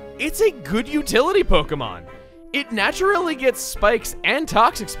 It's a good utility Pokemon. It naturally gets spikes and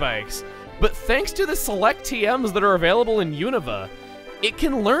toxic spikes, but thanks to the select TMs that are available in Unova, it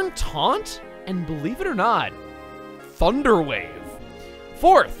can learn Taunt and, believe it or not, Thunder Wave.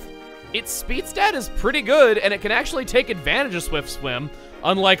 Fourth, its speed stat is pretty good and it can actually take advantage of Swift Swim,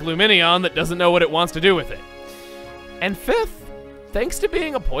 unlike Lumineon that doesn't know what it wants to do with it. And fifth, thanks to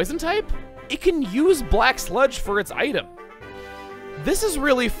being a poison type, it can use Black Sludge for its item. This is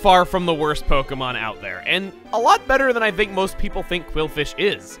really far from the worst Pokemon out there, and a lot better than I think most people think Qwilfish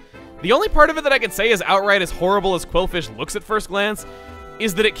is. The only part of it that I can say is outright as horrible as Qwilfish looks at first glance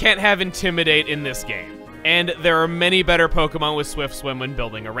is that it can't have Intimidate in this game, and there are many better Pokemon with Swift Swim when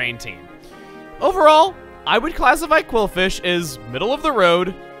building a rain team. Overall, I would classify Qwilfish as middle of the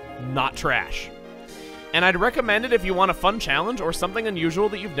road, not trash. And I'd recommend it if you want a fun challenge or something unusual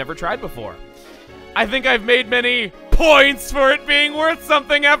that you've never tried before. I think I've made many points for it being worth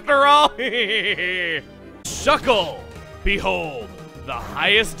something after all. Shuckle, behold, the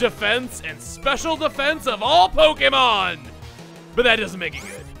highest defense and special defense of all Pokemon. But that doesn't make it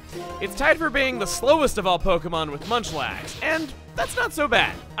good. It's tied for being the slowest of all Pokemon with Munchlax, and that's not so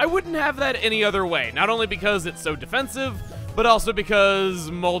bad. I wouldn't have that any other way, not only because it's so defensive, but also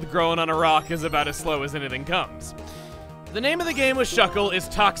because mold growing on a rock is about as slow as anything comes. The name of the game with Shuckle is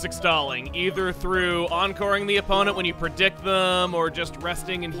Toxic Stalling, either through encoring the opponent when you predict them, or just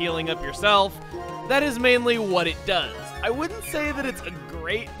resting and healing up yourself. That is mainly what it does. I wouldn't say that it's a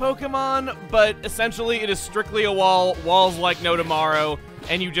great Pokemon, but essentially it is strictly a wall, walls like no tomorrow,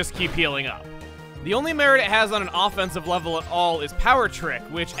 and you just keep healing up. The only merit it has on an offensive level at all is Power Trick,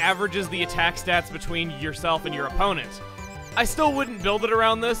 which averages the attack stats between yourself and your opponent. I still wouldn't build it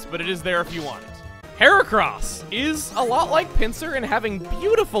around this, but it is there if you want it. Heracross is a lot like Pinsir in having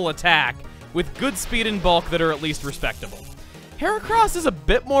beautiful attack with good speed and bulk that are at least respectable. Heracross is a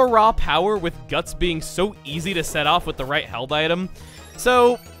bit more raw power with Guts being so easy to set off with the right held item,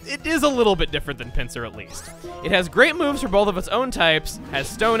 so it is a little bit different than Pinsir at least. It has great moves for both of its own types, has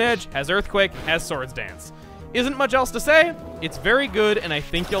Stone Edge, has Earthquake, has Swords Dance. Isn't much else to say, it's very good and I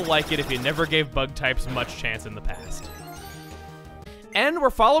think you'll like it if you never gave bug types much chance in the past. And we're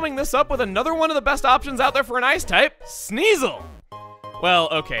following this up with another one of the best options out there for an ice type, Sneasel. Well,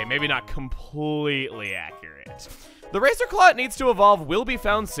 okay, maybe not completely accurate. The Razor Claw it needs to evolve will be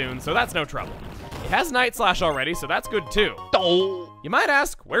found soon, so that's no trouble. It has Night Slash already, so that's good too. You might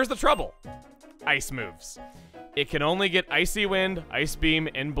ask, where's the trouble? Ice moves. It can only get Icy Wind, Ice Beam,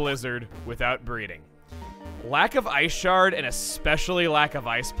 and Blizzard without breeding. Lack of Ice Shard and especially lack of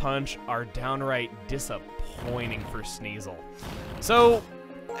Ice Punch are downright disappointing for Sneasel. So,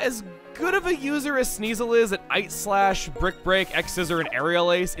 as good of a user as Sneasel is at Ice Slash, Brick Break, X-Scissor, and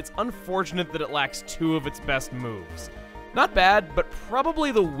Aerial Ace, it's unfortunate that it lacks two of its best moves. Not bad, but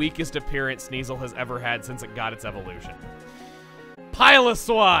probably the weakest appearance Sneasel has ever had since it got its evolution.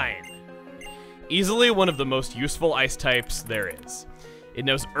 Piloswine! Easily one of the most useful ice types there is. It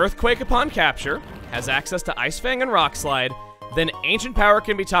knows Earthquake upon capture, has access to Ice Fang and Rock Slide, then Ancient Power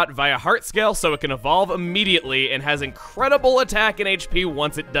can be taught via Heart Scale so it can evolve immediately and has incredible attack and HP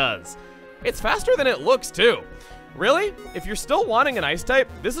once it does. It's faster than it looks too. Really, if you're still wanting an ice type,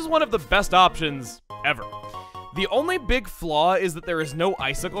 this is one of the best options ever. The only big flaw is that there is no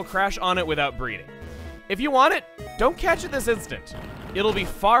Icicle Crash on it without breeding. If you want it, don't catch it this instant. It'll be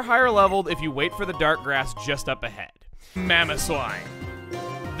far higher leveled if you wait for the Dark Grass just up ahead. Mamoswine.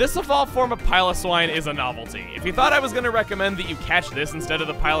 This evolved form of Piloswine is a novelty. If you thought I was going to recommend that you catch this instead of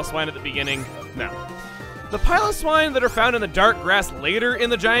the Piloswine at the beginning, no. The Piloswine that are found in the Dark Grass later in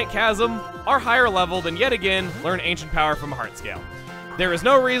the Giant Chasm are higher leveled and yet again learn Ancient Power from a Heart Scale. There is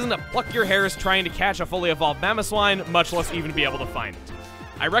no reason to pluck your hairs trying to catch a fully evolved Mamoswine, much less even be able to find it.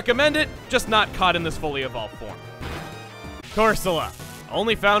 I recommend it, just not caught in this fully evolved form. Corsola.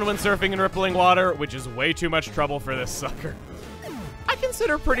 Only found when surfing in rippling water, which is way too much trouble for this sucker. I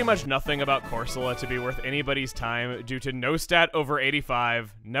consider pretty much nothing about Corsola to be worth anybody's time due to no stat over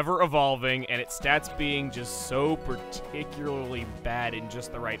 85, never evolving, and its stats being just so particularly bad in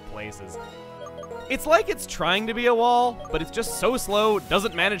just the right places. It's like it's trying to be a wall, but it's just so slow,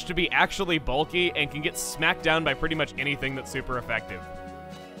 doesn't manage to be actually bulky, and can get smacked down by pretty much anything that's super effective.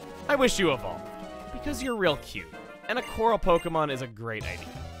 I wish you evolved, because you're real cute, and a coral Pokemon is a great idea.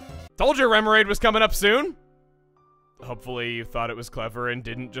 Told you Remoraid was coming up soon! Hopefully you thought it was clever and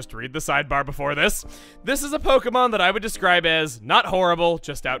didn't just read the sidebar before this. This is a Pokemon that I would describe as not horrible,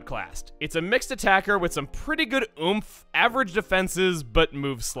 just outclassed. It's a mixed attacker with some pretty good oomph, average defenses, but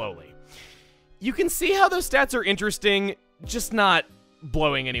moves slowly. You can see how those stats are interesting, just not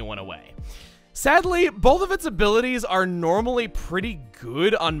blowing anyone away. Sadly, both of its abilities are normally pretty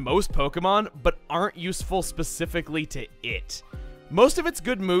good on most Pokemon, but aren't useful specifically to it. Most of its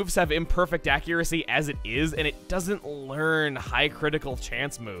good moves have imperfect accuracy as it is, and it doesn't learn high critical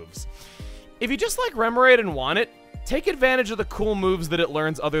chance moves. If you just like Remoraid and want it, take advantage of the cool moves that it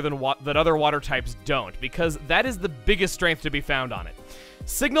learns that other water types don't, because that is the biggest strength to be found on it.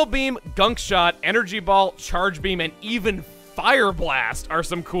 Signal Beam, Gunk Shot, Energy Ball, Charge Beam, and even Fire Blast are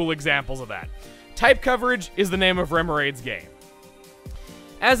some cool examples of that. Type coverage is the name of Remoraid's game.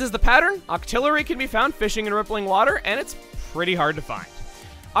 As is the pattern, Octillery can be found fishing in rippling water, and it's pretty hard to find.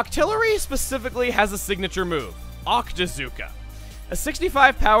 Octillery specifically has a signature move, Octazooka. A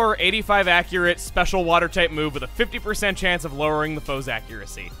 65 power, 85 accurate, special water type move with a 50% chance of lowering the foe's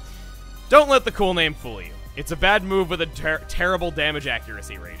accuracy. Don't let the cool name fool you. It's a bad move with a terrible damage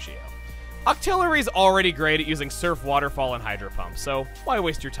accuracy ratio. Octillery's already great at using Surf, Waterfall, and Hydro Pump, so why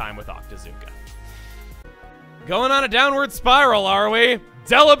waste your time with Octazooka? Going on a downward spiral, are we?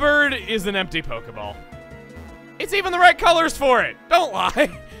 Delibird is an empty Pokeball. It's even the right colors for it, don't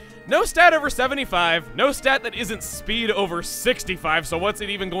lie. No stat over 75, no stat that isn't speed over 65, so what's it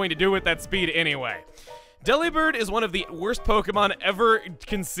even going to do with that speed anyway? Delibird is one of the worst Pokemon ever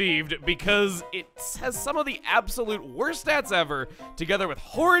conceived because it has some of the absolute worst stats ever, together with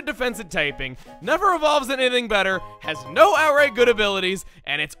horrid defensive typing, never evolves into anything better, has no outright good abilities,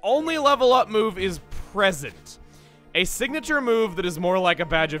 and its only level up move is Present. A signature move that is more like a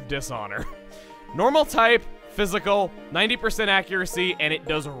badge of dishonor. Normal type, physical, 90% accuracy, and it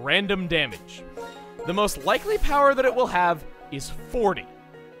does random damage. The most likely power that it will have is 40.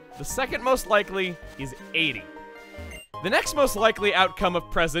 The second most likely is 80. The next most likely outcome of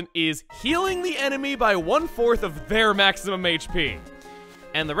Present is healing the enemy by 1/4 of their maximum HP.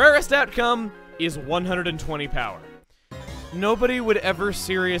 And the rarest outcome is 120 power. Nobody would ever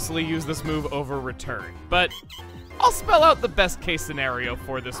seriously use this move over Return, but I'll spell out the best case scenario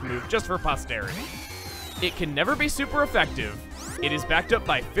for this move just for posterity. It can never be super effective. It is backed up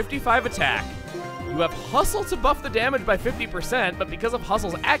by 55 attack. You have Hustle to buff the damage by 50%, but because of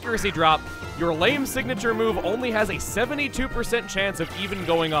Hustle's accuracy drop, your lame signature move only has a 72% chance of even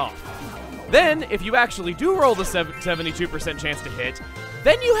going off. Then, if you actually do roll the 72% chance to hit,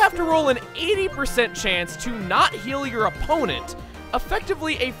 then you have to roll an 80% chance to not heal your opponent,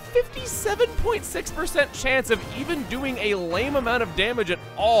 effectively a 57.6% chance of even doing a lame amount of damage at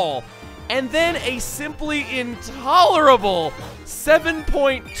all, and then a simply intolerable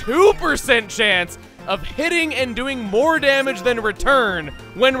 7.2% chance of hitting and doing more damage than Return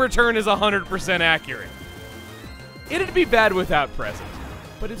when Return is 100% accurate. It'd be bad without Present,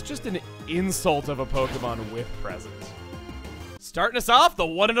 but it's just an insult of a Pokemon with Present. Starting us off, the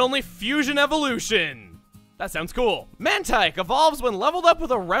one and only Fusion Evolution. That sounds cool. Mantike evolves when leveled up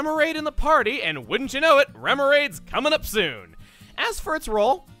with a Remoraid in the party, and wouldn't you know it, Remoraid's coming up soon. As for its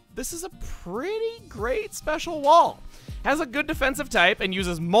role, this is a pretty great special wall. Has a good defensive type and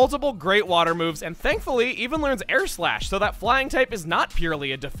uses multiple great water moves, and thankfully even learns Air Slash, so that flying type is not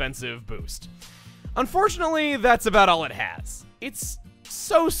purely a defensive boost. Unfortunately, that's about all it has. It's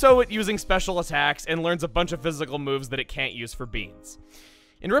so-so at using special attacks and learns a bunch of physical moves that it can't use for beans.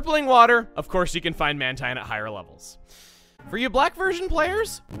 In Rippling Water, of course you can find Mantine at higher levels. For you Black version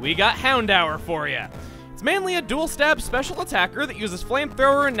players, we got Houndour for ya. It's mainly a dual-stab special attacker that uses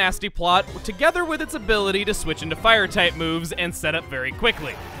Flamethrower and Nasty Plot, together with its ability to switch into Fire-type moves and set up very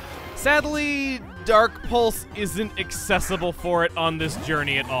quickly. Sadly, Dark Pulse isn't accessible for it on this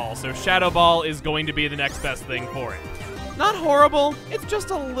journey at all, so Shadow Ball is going to be the next best thing for it. Not horrible, it's just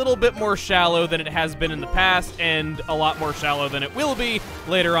a little bit more shallow than it has been in the past, and a lot more shallow than it will be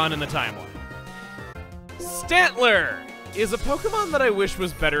later on in the timeline. Stantler is a Pokemon that I wish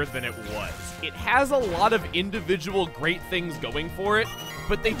was better than it was. It has a lot of individual great things going for it,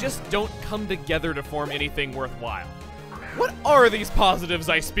 but they just don't come together to form anything worthwhile. What are these positives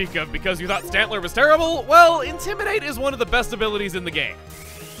I speak of because you thought Stantler was terrible? Well, Intimidate is one of the best abilities in the game.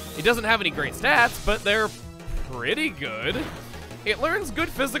 It doesn't have any great stats, but they're pretty good. It learns good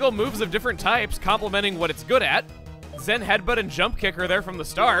physical moves of different types, complementing what it's good at. Zen Headbutt and Jump Kick are there from the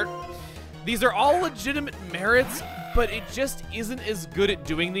start. These are all legitimate merits, but it just isn't as good at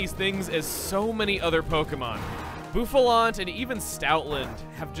doing these things as so many other Pokemon. Bouffalant and even Stoutland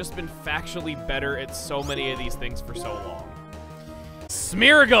have just been factually better at so many of these things for so long.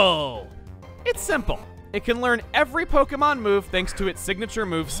 Smeargle! It's simple. It can learn every Pokemon move thanks to its signature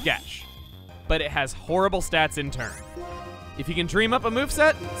move, Sketch. But it has horrible stats in turn. If you can dream up a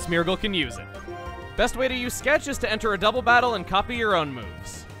moveset, Smeargle can use it. Best way to use Sketch is to enter a double battle and copy your own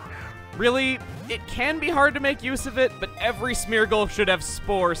moves. Really, it can be hard to make use of it, but every Smeargle should have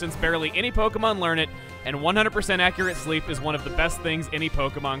Spore since barely any Pokemon learn it, and 100% accurate sleep is one of the best things any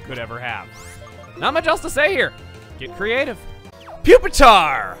Pokemon could ever have. Not much else to say here. Get creative.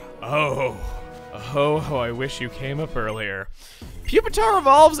 Pupitar! Oh, I wish you came up earlier. Pupitar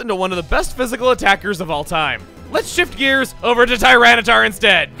evolves into one of the best physical attackers of all time. Let's shift gears over to Tyranitar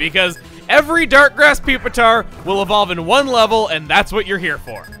instead, because every Darkgrass Pupitar will evolve in one level, and that's what you're here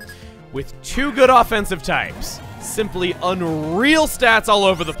for. With 2 good offensive types, simply unreal stats all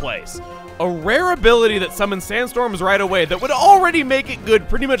over the place, a rare ability that summons Sandstorms right away that would already make it good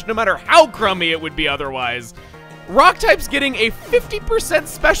pretty much no matter how crummy it would be otherwise, Rock type's getting a 50%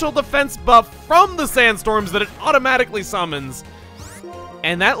 special defense buff from the Sandstorms that it automatically summons,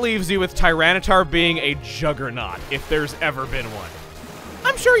 and that leaves you with Tyranitar being a juggernaut, if there's ever been one.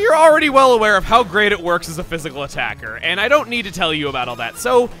 I'm sure you're already well aware of how great it works as a physical attacker, and I don't need to tell you about all that,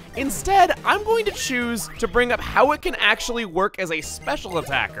 so instead, I'm going to choose to bring up how it can actually work as a special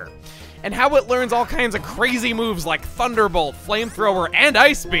attacker, and how it learns all kinds of crazy moves like Thunderbolt, Flamethrower, and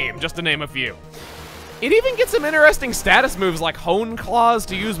Ice Beam, just to name a few. It even gets some interesting status moves like Hone Claws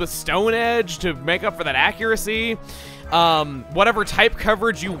to use with Stone Edge to make up for that accuracy. Whatever type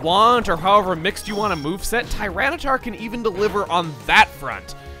coverage you want, or however mixed you want a moveset, Tyranitar can even deliver on that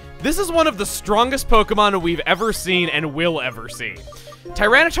front. This is one of the strongest Pokemon we've ever seen and will ever see.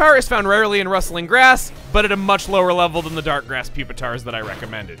 Tyranitar is found rarely in Rustling Grass, but at a much lower level than the Darkgrass Pupitars that I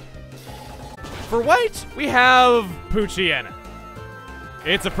recommended. For white, we have Poochyena.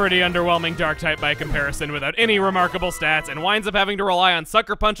 It's a pretty underwhelming dark type by comparison without any remarkable stats, and winds up having to rely on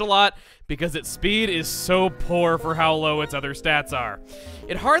Sucker Punch a lot because its speed is so poor for how low its other stats are.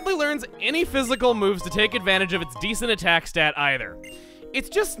 It hardly learns any physical moves to take advantage of its decent attack stat either. It's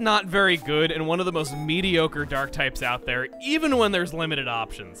just not very good and one of the most mediocre dark types out there, even when there's limited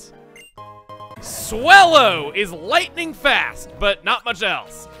options. Swellow is lightning fast, but not much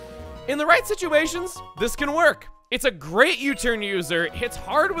else. In the right situations, this can work. It's a great U-turn user, hits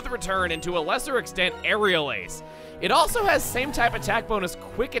hard with return, and to a lesser extent, aerial ace. It also has same type attack bonus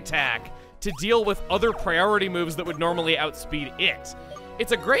quick attack to deal with other priority moves that would normally outspeed it.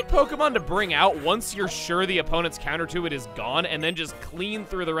 It's a great Pokemon to bring out once you're sure the opponent's counter to it is gone, and then just clean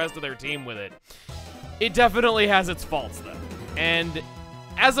through the rest of their team with it. It definitely has its faults though, and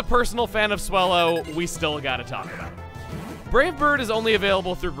as a personal fan of Swellow, we still gotta talk about it. Brave Bird is only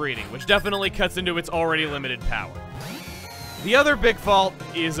available through breeding, which definitely cuts into its already limited power. The other big fault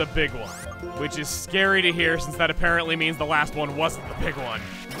is a big one, which is scary to hear since that apparently means the last one wasn't the big one.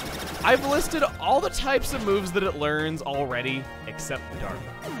 I've listed all the types of moves that it learns already, except Dark.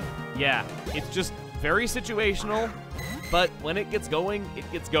 Yeah, it's just very situational, but when it gets going,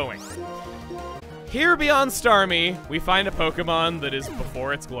 it gets going. Here beyond Starmie, we find a Pokemon that is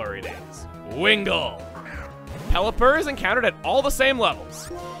before its glory days. Wingull. Pelipper is encountered at all the same levels.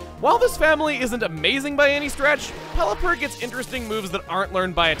 While this family isn't amazing by any stretch, Pelipper gets interesting moves that aren't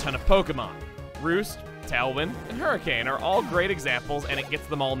learned by a ton of Pokemon. Roost, Tailwind, and Hurricane are all great examples, and it gets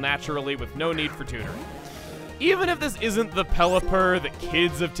them all naturally with no need for tutoring. Even if this isn't the Pelipper that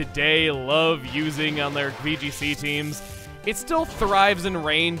kids of today love using on their VGC teams, it still thrives in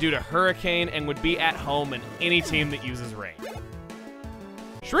rain due to Hurricane and would be at home in any team that uses rain.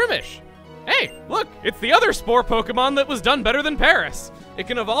 Shroomish. Hey, look, it's the other Spore Pokemon that was done better than Paris. It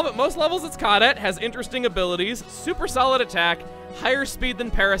can evolve at most levels it's caught at, has interesting abilities, super solid attack, higher speed than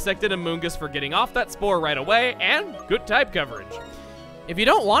Parasect and Amoonguss for getting off that Spore right away, and good type coverage. If you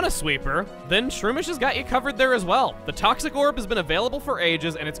don't want a sweeper, then Shroomish has got you covered there as well. The Toxic Orb has been available for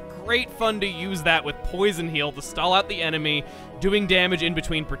ages, and it's great fun to use that with Poison Heal to stall out the enemy, doing damage in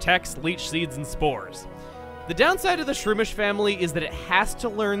between Protects, Leech Seeds, and Spores. The downside of the Shroomish family is that it has to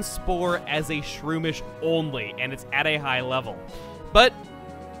learn Spore as a Shroomish only, and it's at a high level. But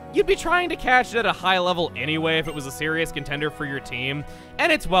you'd be trying to catch it at a high level anyway if it was a serious contender for your team,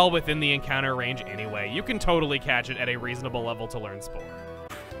 and it's well within the encounter range anyway. You can totally catch it at a reasonable level to learn Spore.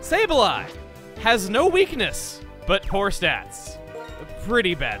 Sableye has no weakness, but poor stats.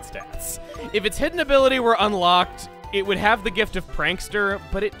 Pretty bad stats. If its hidden ability were unlocked, it would have the gift of Prankster,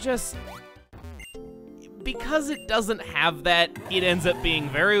 but it just... because it doesn't have that, it ends up being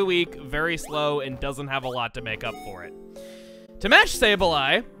very weak, very slow, and doesn't have a lot to make up for it. To match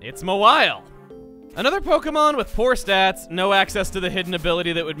Sableye, it's Mawile. Another Pokemon with poor stats, no access to the hidden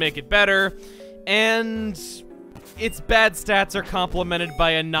ability that would make it better, and its bad stats are complemented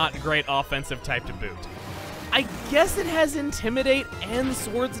by a not great offensive type to boot. I guess it has Intimidate and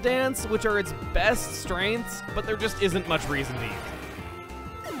Swords Dance, which are its best strengths, but there just isn't much reason to use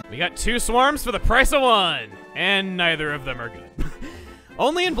it. We got 2 Swarms for the price of 1, and neither of them are good.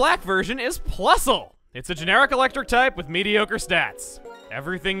 Only in black version is Plusle. It's a generic electric type with mediocre stats.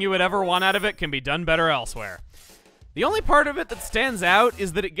 Everything you would ever want out of it can be done better elsewhere. The only part of it that stands out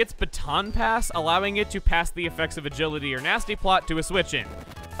is that it gets Baton Pass, allowing it to pass the effects of Agility or Nasty Plot to a switch-in.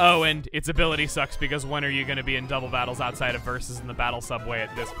 Oh, and its ability sucks because when are you going to be in double battles outside of Versus in the Battle Subway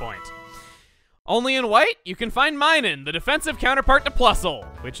at this point? Only in white, you can find Minun, the defensive counterpart to Plusle,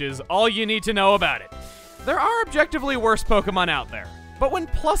 which is all you need to know about it. There are objectively worse Pokemon out there, but when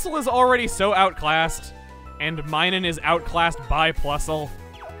Plusle is already so outclassed, and Minun is outclassed by Plusle,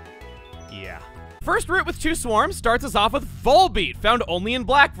 yeah. First route with 2 swarms starts us off with Volbeat, found only in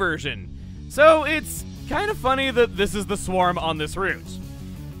black version. So it's kind of funny that this is the swarm on this route.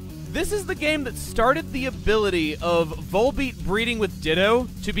 This is the game that started the ability of Volbeat breeding with Ditto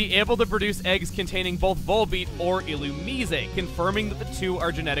to be able to produce eggs containing both Volbeat or Illumise, confirming that the two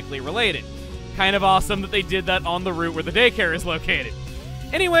are genetically related. Kind of awesome that they did that on the route where the daycare is located.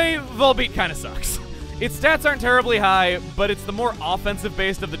 Anyway, Volbeat kind of sucks. Its stats aren't terribly high, but it's the more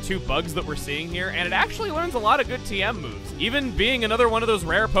offensive-based of the 2 bugs that we're seeing here, and it actually learns a lot of good TM moves, even being another one of those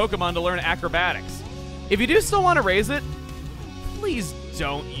rare Pokemon to learn acrobatics. If you do still want to raise it, please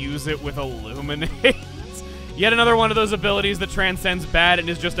don't use it with Illuminate. Yet another one of those abilities that transcends bad and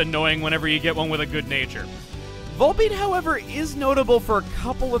is just annoying whenever you get one with a good nature. Volbeat, however, is notable for a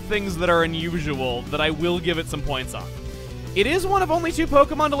couple of things that are unusual that I will give it some points on. It is one of only 2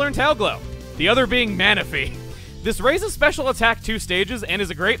 Pokemon to learn Tail Glow, the other being Manaphy. This raises special attack 2 stages and is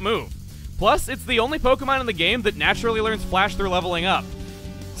a great move. Plus, it's the only Pokemon in the game that naturally learns Flash through leveling up.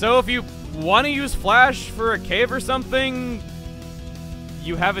 So if you want to use Flash for a cave or something,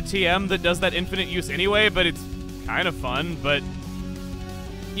 you have a TM that does that infinite use anyway, but it's kind of fun, but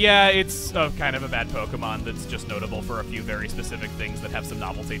yeah, it's kind of a bad Pokemon that's just notable for a few very specific things that have some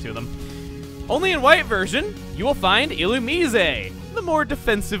novelty to them. Only in white version, you will find Illumise, the more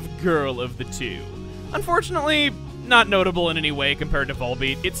defensive girl of the 2. Unfortunately, not notable in any way compared to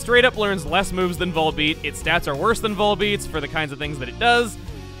Volbeat. It straight up learns less moves than Volbeat, its stats are worse than Volbeat's for the kinds of things that it does,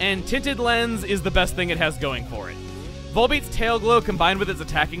 and Tinted Lens is the best thing it has going for it. Volbeat's Tail Glow combined with its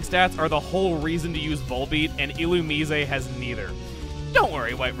attacking stats are the whole reason to use Volbeat, and Illumise has neither. Don't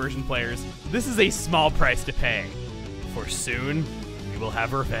worry, white version players, this is a small price to pay, for soon we will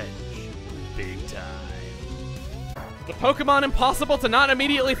have revenge. Big time. The Pokemon impossible to not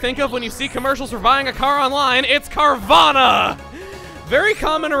immediately think of when you see commercials for buying a car online, it's Carvana! Very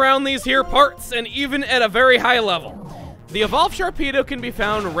common around these here parts, and even at a very high level. The evolved Sharpedo can be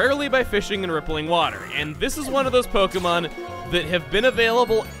found rarely by fishing in rippling water, and this is one of those Pokemon that have been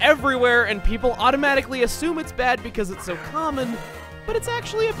available everywhere and people automatically assume it's bad because it's so common, but it's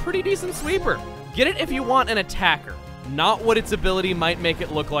actually a pretty decent sweeper. Get it if you want an attacker, not what its ability might make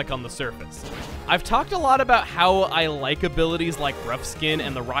it look like on the surface. I've talked a lot about how I like abilities like Rough Skin,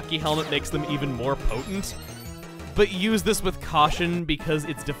 and the Rocky Helmet makes them even more potent, but use this with caution because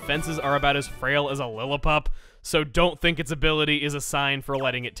its defenses are about as frail as a Lillipup, so don't think its ability is a sign for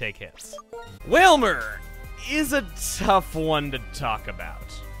letting it take hits. Wailmer is a tough one to talk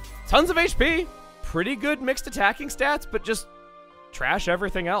about. Tons of HP, pretty good mixed attacking stats, but just trash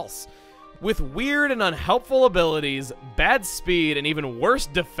everything else. With weird and unhelpful abilities, bad speed, and even worse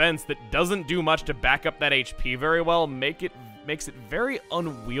defense that doesn't do much to back up that HP very well, makes it very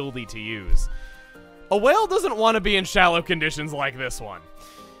unwieldy to use. A whale doesn't want to be in shallow conditions like this one.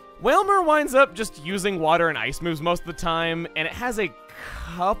 Wailmer winds up just using water and ice moves most of the time, and it has a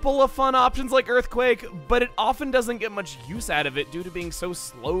couple of fun options like Earthquake, but it often doesn't get much use out of it due to being so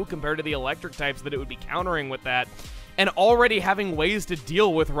slow compared to the electric types that it would be countering with that, and already having ways to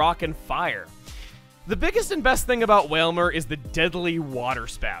deal with rock and fire. The biggest and best thing about Wailmer is the deadly Water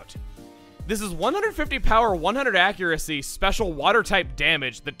Spout. This is 150 power, 100 accuracy, special water type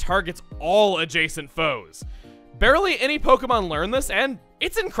damage that targets all adjacent foes. Barely any Pokemon learn this, and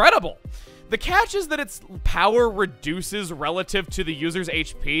it's incredible. The catch is that its power reduces relative to the user's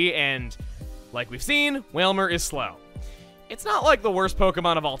HP, and like we've seen, Wailmer is slow. It's not like the worst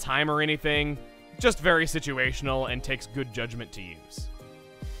Pokemon of all time or anything, just very situational and takes good judgment to use.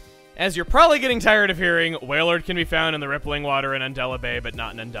 As you're probably getting tired of hearing, Wailord can be found in the rippling water in Undella Bay, but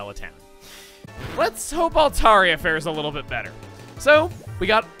not in Undella Town. Let's hope Altaria fares a little bit better. So, we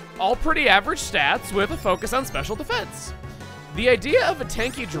got all pretty average stats with a focus on special defense. The idea of a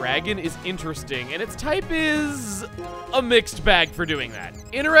tanky dragon is interesting, and its type is a mixed bag for doing that.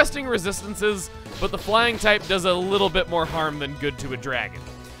 Interesting resistances, but the flying type does a little bit more harm than good to a dragon.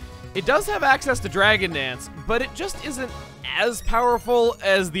 It does have access to Dragon Dance, but it just isn't as powerful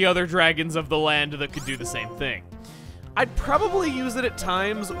as the other dragons of the land that could do the same thing. I'd probably use it at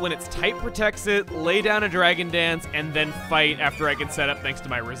times when its type protects it, lay down a Dragon Dance, and then fight after I can set up thanks to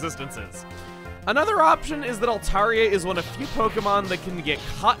my resistances. Another option is that Altaria is one of few Pokemon that can get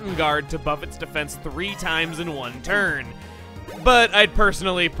Cotton Guard to buff its defense 3 times in one turn. But I'd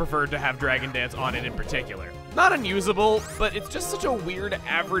personally prefer to have Dragon Dance on it in particular. Not unusable, but it's just such a weird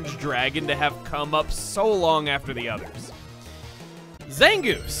average dragon to have come up so long after the others.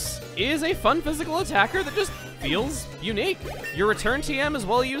 Zangoose is a fun physical attacker that just feels unique. Your return TM is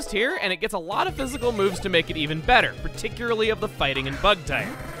well used here, and it gets a lot of physical moves to make it even better, particularly of the fighting and bug type.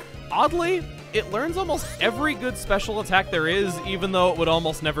 Oddly, it learns almost every good special attack there is, even though it would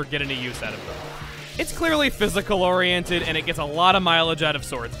almost never get any use out of them. It's clearly physical oriented, and it gets a lot of mileage out of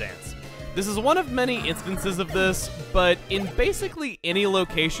Swords Dance. This is one of many instances of this, but in basically any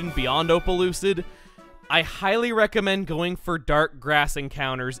location beyond Opalucid, I highly recommend going for dark grass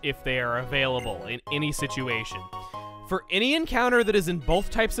encounters if they are available in any situation. For any encounter that is in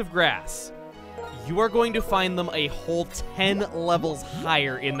both types of grass, you are going to find them a whole 10 levels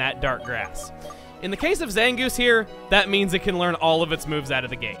higher in that dark grass. In the case of Zangoose here, that means it can learn all of its moves out of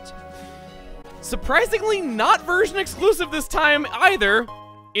the gate. Surprisingly not version exclusive this time either,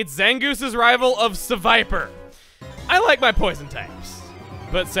 it's Zangoose's rival of Seviper. I like my poison types,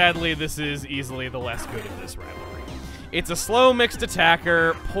 but sadly this is easily the less good of this rivalry. It's a slow mixed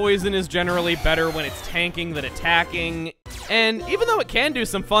attacker, poison is generally better when it's tanking than attacking, and even though it can do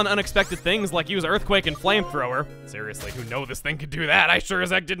some fun unexpected things like use Earthquake and Flamethrower, seriously, who knew this thing could do that? I sure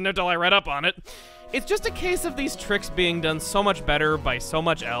as heck didn't know till I read up on it. It's just a case of these tricks being done so much better by so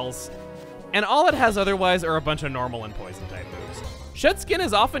much else, and all it has otherwise are a bunch of normal and poison type moves. Shed Skin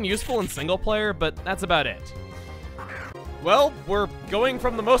is often useful in single player, but that's about it. Well, we're going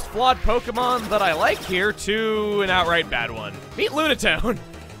from the most flawed Pokemon that I like here to an outright bad one. Meet Lunatone.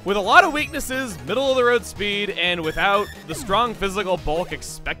 With a lot of weaknesses, middle-of-the-road speed, and without the strong physical bulk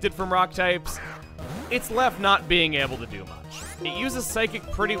expected from rock types, it's left not being able to do much. It uses Psychic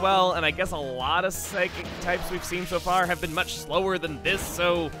pretty well, and I guess a lot of Psychic types we've seen so far have been much slower than this,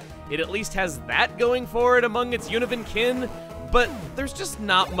 so it at least has that going for it among its Unova kin, but there's just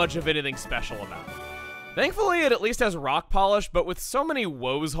not much of anything special about it. Thankfully, it at least has Rock Polish, but with so many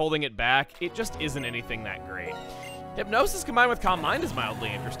woes holding it back, it just isn't anything that great. Hypnosis combined with Calm Mind is mildly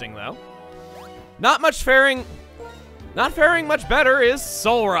interesting, though. Not faring much better is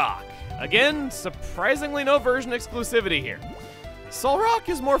Solrock. Again, surprisingly no version exclusivity here. Solrock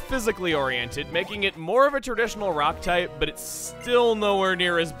is more physically oriented, making it more of a traditional rock type, but it's still nowhere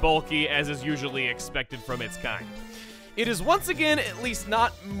near as bulky as is usually expected from its kind. It is once again at least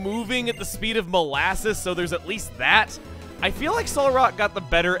not moving at the speed of Molasses, so there's at least that. I feel like Solrock got the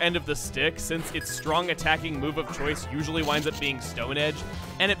better end of the stick since its strong attacking move of choice usually winds up being Stone Edge,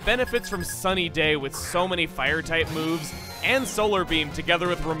 and it benefits from Sunny Day with so many fire type moves and Solar Beam together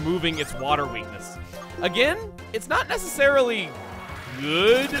with removing its water weakness. Again, it's not necessarily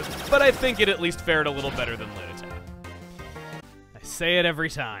good, but I think it at least fared a little better than Lunatone. I say it every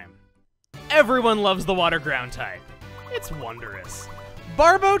time. Everyone loves the water ground type. It's wondrous.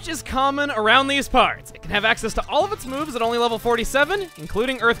 Barboach is common around these parts. It can have access to all of its moves at only level 47,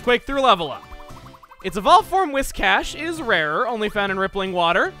 including Earthquake through level up. Its evolved form Whiscash is rarer, only found in Rippling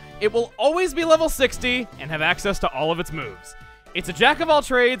Water. It will always be level 60 and have access to all of its moves. It's a jack of all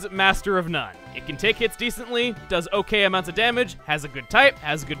trades, master of none. It can take hits decently, does okay amounts of damage, has a good type,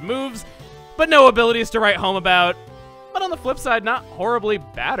 has good moves, but no abilities to write home about. But on the flip side, not horribly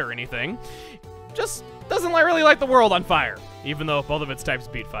bad or anything. Just doesn't really light the world on fire, even though both of its types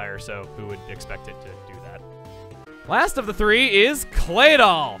beat fire, so who would expect it to do that? Last of the three is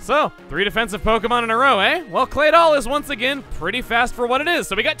Claydol. So, 3 defensive Pokemon in a row, eh? Well, Claydol is once again pretty fast for what it is,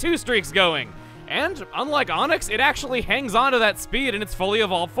 so we got 2 streaks going. And unlike Onix, it actually hangs on to that speed in its fully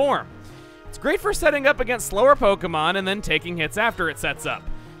evolved form. It's great for setting up against slower Pokemon and then taking hits after it sets up.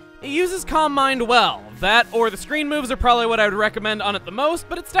 It uses Calm Mind well. That or the screen moves are probably what I would recommend on it the most,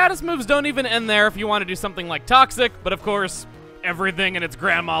 but its status moves don't even end there if you want to do something like Toxic, but of course, everything and its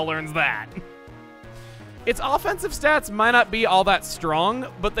grandma learns that. Its offensive stats might not be all that strong,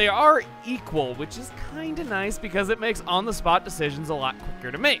 but they are equal, which is kinda nice because it makes on-the-spot decisions a lot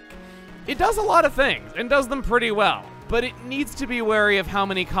quicker to make. It does a lot of things, and does them pretty well, but it needs to be wary of how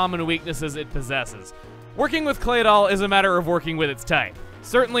many common weaknesses it possesses. Working with Claydol is a matter of working with its type.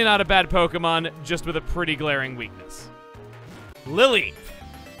 Certainly not a bad Pokemon, just with a pretty glaring weakness. Lily.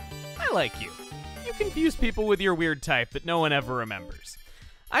 I like you. You confuse people with your weird type that no one ever remembers.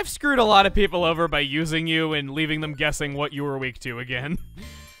 I've screwed a lot of people over by using you and leaving them guessing what you were weak to again.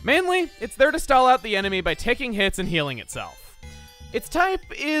 Mainly, it's there to stall out the enemy by taking hits and healing itself. Its type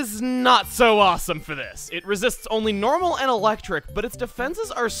is not so awesome for this. It resists only normal and electric, but its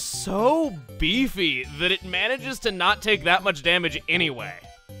defenses are so beefy that it manages to not take that much damage anyway.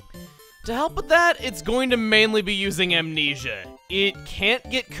 To help with that, it's going to mainly be using Amnesia. It can't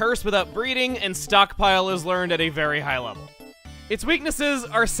get cursed without breeding, and Stockpile is learned at a very high level. Its weaknesses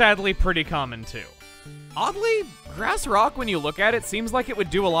are sadly pretty common too. Oddly, Grass Rock, when you look at it, seems like it would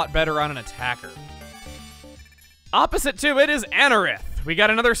do a lot better on an attacker. Opposite to it is Anorith. We got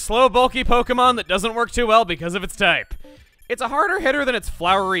another slow, bulky Pokemon that doesn't work too well because of its type. It's a harder hitter than its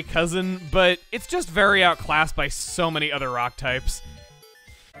flowery cousin, but it's just very outclassed by so many other rock types.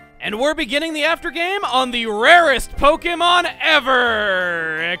 And we're beginning the aftergame on the rarest Pokemon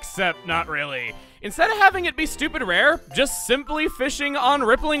ever! Except not really. Instead of having it be stupid rare, just simply fishing on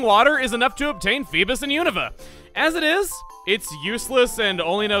rippling water is enough to obtain Phoebus and Unova. As it is, it's useless and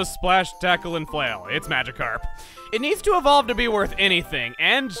only knows Splash, Tackle, and Flail. It's Magikarp. It needs to evolve to be worth anything,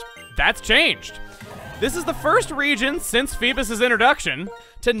 and that's changed. This is the first region since Phoebus' introduction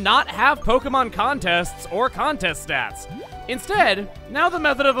to not have Pokemon contests or contest stats. Instead, now the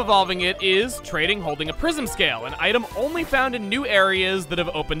method of evolving it is trading holding a Prism Scale, an item only found in new areas that have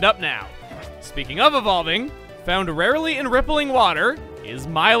opened up now. Speaking of evolving, found rarely in rippling water is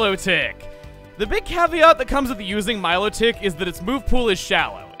Milotic. The big caveat that comes with using Milotic is that its move pool is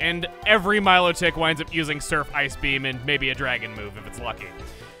shallow, and every Milotic winds up using Surf, Ice Beam, and maybe a Dragon move if it's lucky.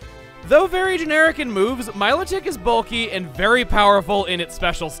 Though very generic in moves, Milotic is bulky and very powerful in its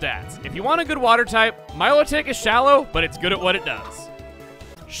special stats. If you want a good water type, Milotic is shallow, but it's good at what it does.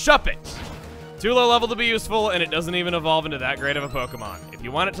 Shuppet. Too low level to be useful, and it doesn't even evolve into that great of a Pokemon. If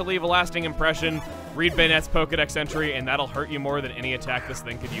you want it to leave a lasting impression, read Bayonet's Pokédex entry, and that'll hurt you more than any attack this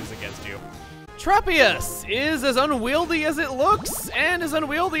thing could use against you. Tropius is as unwieldy as it looks, and as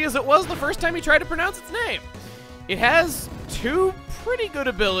unwieldy as it was the first time you tried to pronounce its name. It has two pretty good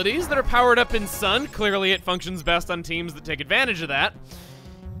abilities that are powered up in Sun. Clearly it functions best on teams that take advantage of that.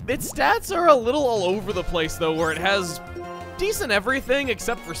 Its stats are a little all over the place though, where it has decent everything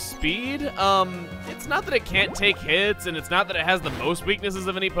except for speed. It's not that it can't take hits, and it's not that it has the most weaknesses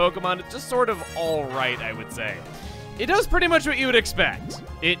of any Pokemon. It's just sort of alright, I would say. It does pretty much what you would expect.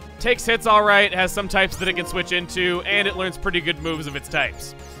 It takes hits alright, has some types that it can switch into, and it learns pretty good moves of its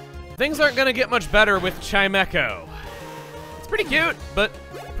types. Things aren't gonna get much better with Chimecho. It's pretty cute, but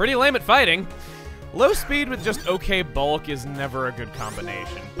pretty lame at fighting. Low speed with just okay bulk is never a good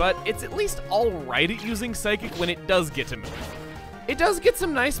combination, but it's at least alright at using Psychic when it does get to move. It does get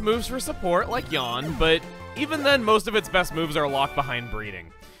some nice moves for support, like Yawn, but even then most of its best moves are locked behind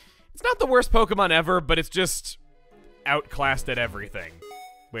breeding. It's not the worst Pokemon ever, but it's just outclassed at everything,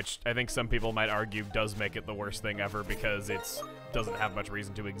 which I think some people might argue does make it the worst thing ever because it doesn't have much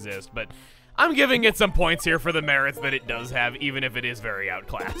reason to exist, but I'm giving it some points here for the merits that it does have, even if it is very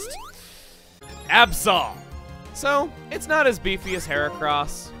outclassed. Absol. So, it's not as beefy as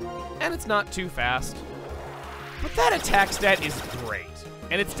Heracross, and it's not too fast, but that attack stat is great,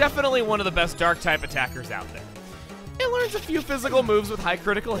 and it's definitely one of the best Dark-type attackers out there. It learns a few physical moves with high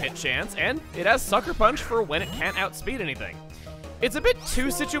critical hit chance, and it has Sucker Punch for when it can't outspeed anything. It's a bit too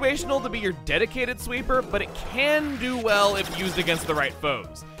situational to be your dedicated sweeper, but it can do well if used against the right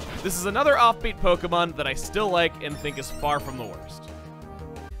foes. This is another offbeat Pokemon that I still like and think is far from the worst.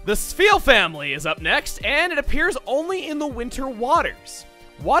 The Spheal family is up next, and it appears only in the winter waters.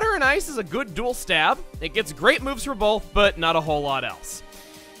 Water and Ice is a good dual stab. It gets great moves for both, but not a whole lot else.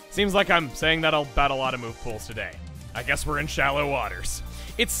 Seems like I'm saying that about a lot of move pools today. I guess we're in shallow waters.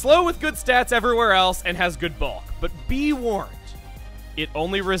 It's slow with good stats everywhere else and has good bulk, but be warned, it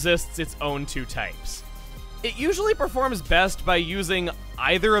only resists its own two types. It usually performs best by using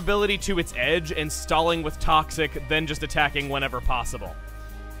either ability to its edge and stalling with Toxic, then just attacking whenever possible.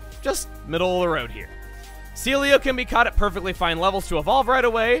 Just middle of the road here. Celio can be caught at perfectly fine levels to evolve right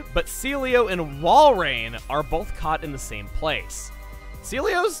away, but Celio and Walrein are both caught in the same place.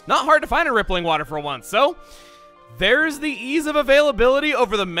 Celio's not hard to find in rippling water for once, so there's the ease of availability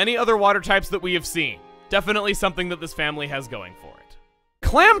over the many other water types that we have seen. Definitely something that this family has going for it.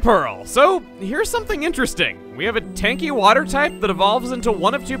 Clamperl! So, here's something interesting. We have a tanky water type that evolves into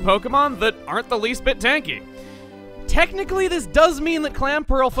one of two Pokemon that aren't the least bit tanky. Technically, this does mean that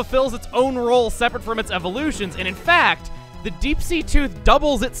Clamperl fulfills its own role separate from its evolutions, and in fact, the Deep Sea Tooth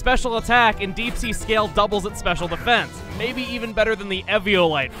doubles its special attack and Deep Sea Scale doubles its special defense. Maybe even better than the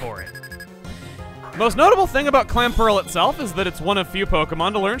Eviolite for it. The most notable thing about Clamperl itself is that it's one of few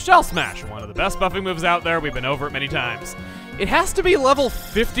Pokemon to learn Shell Smash, one of the best buffing moves out there. We've been over it many times. It has to be level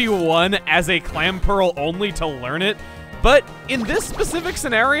 51 as a Clamperl only to learn it, but in this specific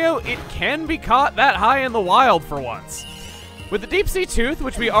scenario, it can be caught that high in the wild for once. With the Deep Sea Tooth,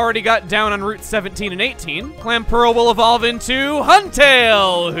 which we already got down on Route 17 and 18, Clamperl will evolve into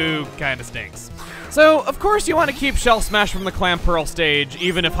Huntail, who kinda stinks. So, of course you want to keep Shell Smash from the Clamperl stage,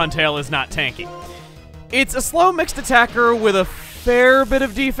 even if Huntail is not tanky. It's a slow mixed attacker with a fair bit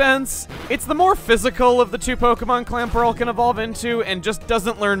of defense. It's the more physical of the two Pokemon Clamperl can evolve into, and just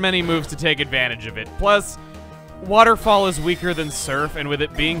doesn't learn many moves to take advantage of it. Plus, Waterfall is weaker than Surf, and with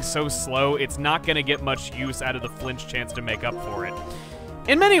it being so slow, it's not going to get much use out of the flinch chance to make up for it.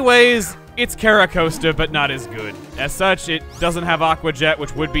 In many ways, it's Caracosta, but not as good. As such, it doesn't have Aqua Jet,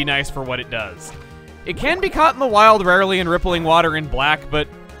 which would be nice for what it does. It can be caught in the wild rarely in rippling water in black, but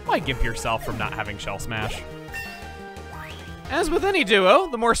why gimp yourself from not having Shell Smash? As with any duo,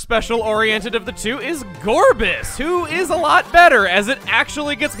 the more special-oriented of the two is Gorbis, who is a lot better, as it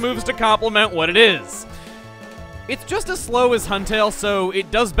actually gets moves to complement what it is. It's just as slow as Huntail, so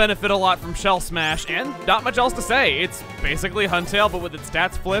it does benefit a lot from Shell Smash, and not much else to say. It's basically Huntail, but with its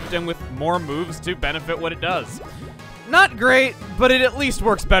stats flipped and with more moves to benefit what it does. Not great, but it at least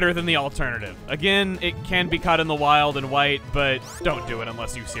works better than the alternative. Again, it can be caught in the wild and white, but don't do it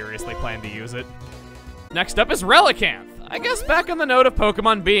unless you seriously plan to use it. Next up is Relicanth. I guess back on the note of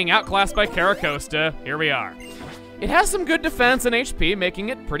Pokemon being outclassed by Caracosta, here we are. It has some good defense and HP, making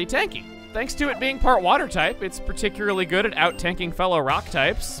it pretty tanky. Thanks to it being part water type, it's particularly good at out-tanking fellow rock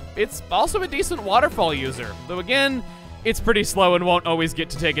types. It's also a decent waterfall user, though again, it's pretty slow and won't always get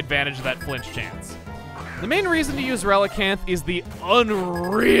to take advantage of that flinch chance. The main reason to use Relicanth is the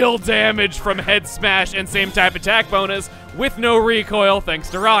unreal damage from Head Smash and same type attack bonus with no recoil thanks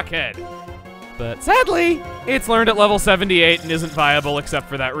to Rockhead. But sadly, it's learned at level 78 and isn't viable except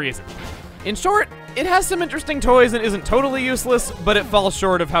for that reason. In short, it has some interesting toys and isn't totally useless, but it falls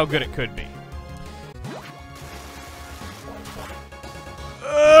short of how good it could be.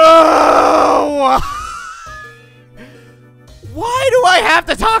 Why do I have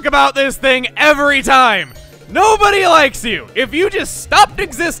to talk about this thing every time? Nobody likes you. If you just stopped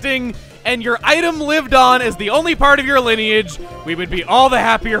existing and your item lived on as the only part of your lineage, we would be all the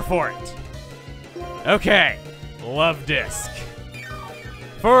happier for it. Okay, Love Disc.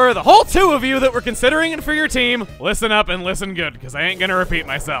 For the whole two of you that were considering it for your team, listen up and listen good, because I ain't gonna repeat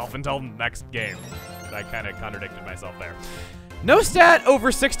myself until next game. I kind of contradicted myself there. No stat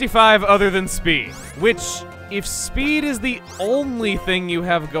over 65 other than speed, which, if speed is the only thing you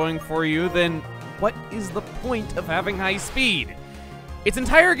have going for you, then what is the point of having high speed? Its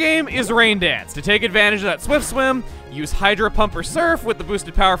entire game is Rain Dance, to take advantage of that Swift Swim, use Hydro Pump or Surf with the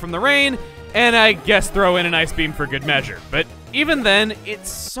boosted power from the rain, and I guess throw in an Ice Beam for good measure. But even then, it's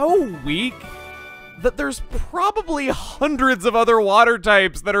so weak that there's probably hundreds of other water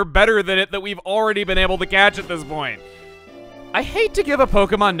types that are better than it that we've already been able to catch at this point. I hate to give a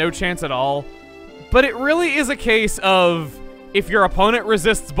Pokemon no chance at all, but it really is a case of if your opponent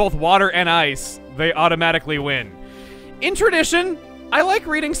resists both water and ice, they automatically win. In tradition, I like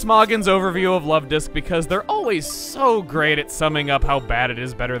reading Smoggin's overview of Love Disc because they're always so great at summing up how bad it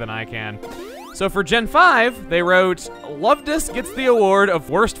is better than I can. So for Gen 5, they wrote, Love Disc gets the award of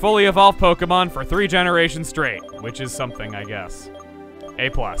worst fully evolved Pokemon for 3 generations straight, which is something, I guess. A+.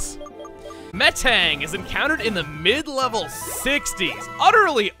 Metang is encountered in the mid-level 60s.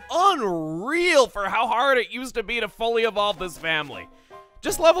 Utterly unreal for how hard it used to be to fully evolve this family.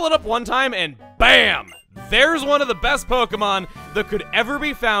 Just level it up one time and BAM! There's one of the best Pokemon that could ever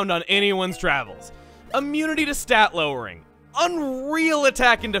be found on anyone's travels. Immunity to stat lowering. Unreal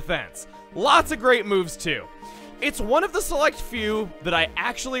attack and defense. Lots of great moves too. It's one of the select few that I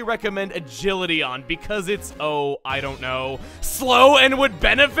actually recommend agility on because it's, oh, I don't know, slow and would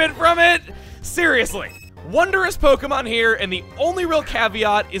benefit from it? Seriously, wondrous Pokemon here, and the only real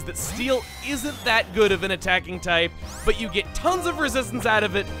caveat is that Steel isn't that good of an attacking type, but you get tons of resistance out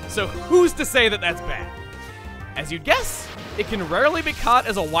of it, so who's to say that that's bad? As you'd guess, it can rarely be caught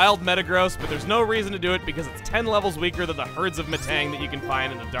as a wild Metagross, but there's no reason to do it because it's 10 levels weaker than the herds of Metang that you can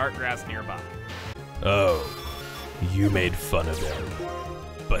find in the dark grass nearby. Oh. You made fun of him.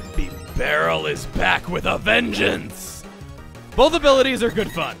 But Beryl is back with a vengeance! Both abilities are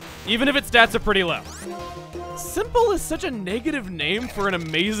good fun, even if its stats are pretty low. Simple is such a negative name for an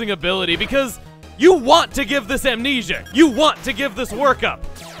amazing ability because you want to give this amnesia. You want to give this workup.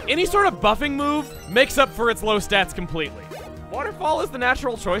 Any sort of buffing move makes up for its low stats completely. Waterfall is the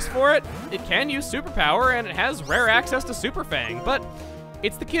natural choice for it. It can use superpower and it has rare access to Super Fang, but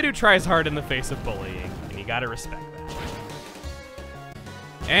it's the kid who tries hard in the face of bullying, and you gotta respect that.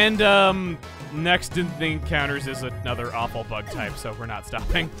 And, next in the encounters is another awful bug type, so we're not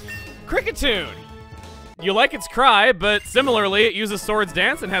stopping. Kricketune! You like its cry, but similarly, it uses Swords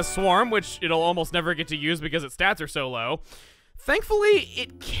Dance and has Swarm, which it'll almost never get to use because its stats are so low. Thankfully,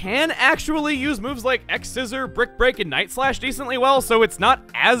 it can actually use moves like X-Scissor, Brick Break, and Night Slash decently well, so it's not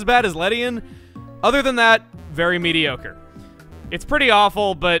as bad as Ledian. Other than that, very mediocre. It's pretty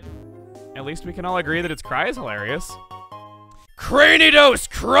awful, but at least we can all agree that its cry is hilarious. Cranidos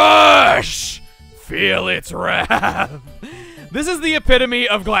Crush! Feel its wrath! This is the epitome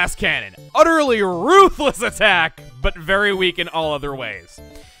of Glass Cannon. Utterly ruthless attack, but very weak in all other ways.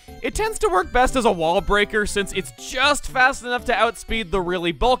 It tends to work best as a wall breaker since it's just fast enough to outspeed the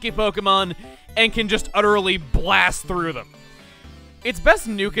really bulky Pokemon and can just utterly blast through them. Its best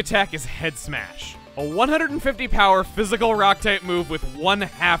nuke attack is Head Smash, a 150 power physical rock-type move with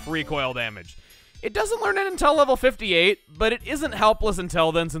 1/2 recoil damage. It doesn't learn it until level 58, but it isn't helpless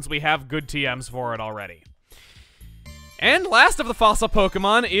until then since we have good TMs for it already. And last of the fossil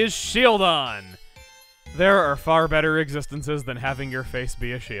Pokemon is Shieldon. There are far better existences than having your face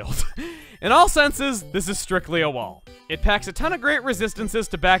be a shield. In all senses, this is strictly a wall. It packs a ton of great resistances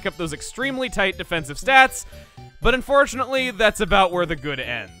to back up those extremely tight defensive stats, but unfortunately, that's about where the good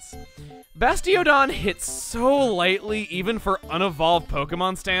ends. Bastiodon hits so lightly even for unevolved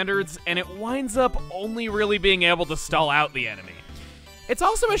Pokemon standards, and it winds up only really being able to stall out the enemy. It's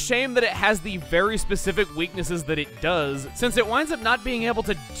also a shame that it has the very specific weaknesses that it does, since it winds up not being able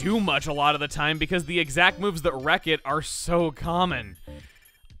to do much a lot of the time because the exact moves that wreck it are so common.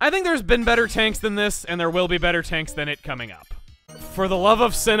 I think there's been better tanks than this, and there will be better tanks than it coming up. For the love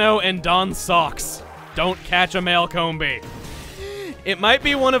of Sinnoh and Dawn Socks, don't catch a male Combee. It might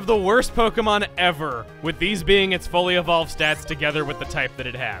be one of the worst Pokemon ever, with these being its fully evolved stats together with the type that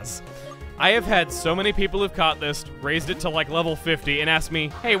it has. I have had so many people who've caught this, raised it to like level 50, and asked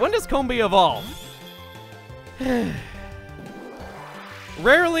me, hey, when does Combee evolve?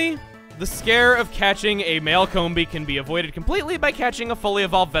 Rarely, the scare of catching a male Combee can be avoided completely by catching a fully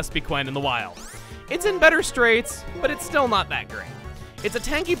evolved Vespiquen in the wild. It's in better straits, but it's still not that great. It's a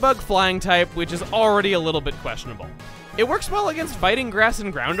tanky bug flying type, which is already a little bit questionable. It works well against fighting grass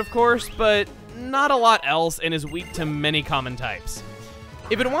and ground, of course, but not a lot else and is weak to many common types.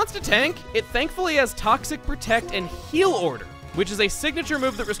 If it wants to tank, it thankfully has Toxic, Protect, and Heal Order, which is a signature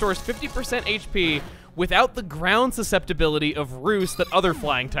move that restores 50% HP without the ground susceptibility of Roost that other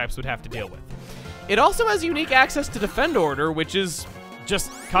flying types would have to deal with. It also has unique access to Defend Order, which is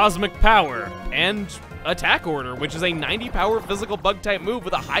just Cosmic Power, and Attack Order, which is a 90 power physical bug type move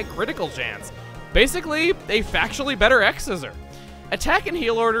with a high critical chance. Basically, a factually better X-Scissor. Attack and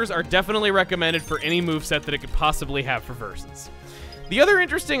Heal Orders are definitely recommended for any moveset that it could possibly have for Versus. The other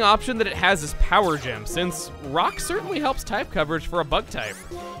interesting option that it has is Power Gem, since Rock certainly helps type coverage for a bug type.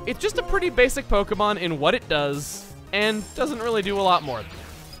 It's just a pretty basic Pokemon in what it does, and doesn't really do a lot more than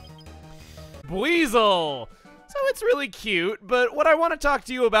that. Buizel! So it's really cute, but what I want to talk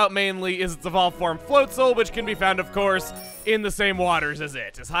to you about mainly is its evolved form Floatzel, which can be found, of course, in the same waters as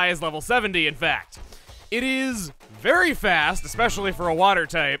it, as high as level 70, in fact. It is very fast, especially for a water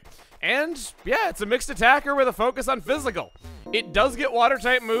type, and yeah, it's a mixed attacker with a focus on physical. It does get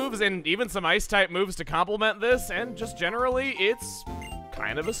water-type moves and even some ice-type moves to complement this, and just generally, it's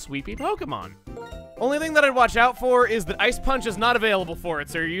kind of a sweepy Pokemon. Only thing that I'd watch out for is that Ice Punch is not available for it,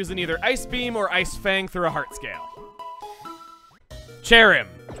 so you're using either Ice Beam or Ice Fang through a Heart Scale. Cherrim.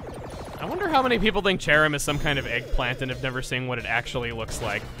 I wonder how many people think Cherrim is some kind of eggplant and have never seen what it actually looks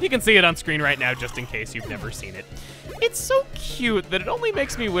like. You can see it on screen right now just in case you've never seen it. It's so cute that it only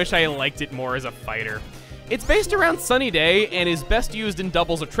makes me wish I liked it more as a fighter. It's based around Sunny Day and is best used in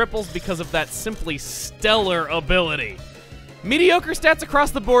doubles or triples because of that simply stellar ability. Mediocre stats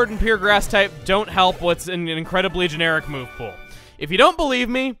across the board in pure grass type don't help what's an incredibly generic move pool. If you don't believe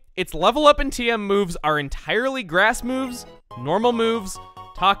me, its level up and TM moves are entirely grass moves, normal moves,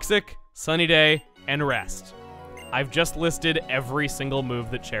 toxic, Sunny Day, and rest. I've just listed every single move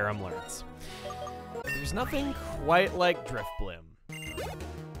that Cherrim learns. There's nothing quite like Drifblim.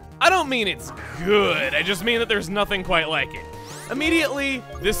 I don't mean it's good, I just mean that there's nothing quite like it. Immediately,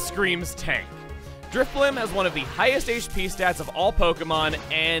 this screams tank. Drifblim has one of the highest HP stats of all Pokemon,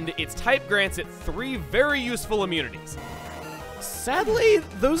 and its type grants it 3 very useful immunities. Sadly,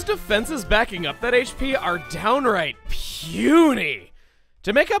 those defenses backing up that HP are downright puny.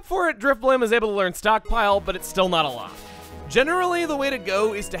 To make up for it, Drifblim is able to learn Stockpile, but it's still not a lot. Generally, the way to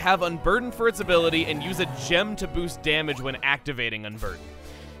go is to have Unburden for its ability and use a gem to boost damage when activating Unburden.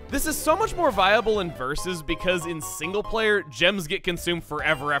 This is so much more viable in Versus because in single player, gems get consumed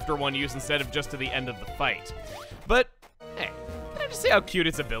forever after one use instead of just to the end of the fight. But, hey, can I just say how cute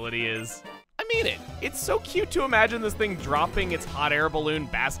its ability is? I mean it. It's so cute to imagine this thing dropping its hot air balloon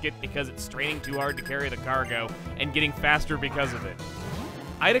basket because it's straining too hard to carry the cargo and getting faster because of it.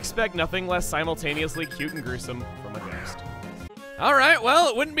 I'd expect nothing less simultaneously cute and gruesome from a ghost. Alright, well,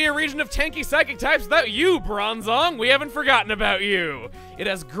 it wouldn't be a region of tanky psychic types without you, Bronzong. We haven't forgotten about you. It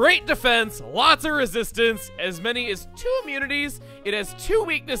has great defense, lots of resistance, as many as 2 immunities. It has 2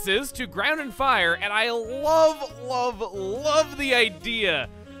 weaknesses, to ground and fire, and I love the idea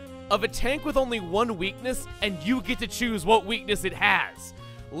of a tank with only 1 weakness, and you get to choose what weakness it has.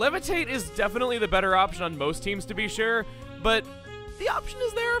 Levitate is definitely the better option on most teams, to be sure, but the option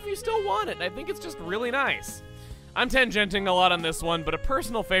is there if you still want it, and I think it's just really nice. I'm tangenting a lot on this one, but a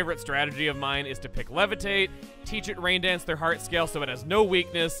personal favorite strategy of mine is to pick Levitate, teach it Rain Dance their heart scale so it has no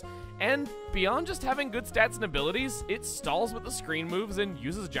weakness, and beyond just having good stats and abilities, it stalls with the screen moves and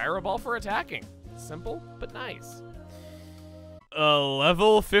uses Gyro Ball for attacking. Simple, but nice. A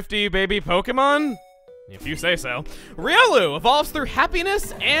level 50 baby Pokemon? If you say so. Riolu evolves through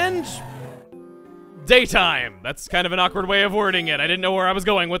happiness and daytime. That's kind of an awkward way of wording it. I didn't know where I was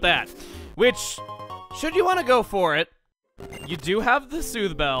going with that. Which, should you want to go for it, you do have the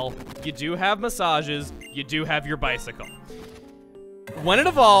Soothe Bell, you do have massages, you do have your bicycle. When it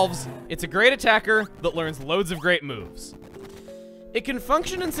evolves, it's a great attacker that learns loads of great moves. It can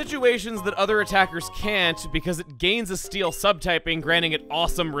function in situations that other attackers can't because it gains a steel subtyping, granting it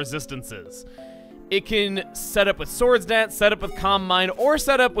awesome resistances. It can set up with Swords Dance, set up with Calm Mind, or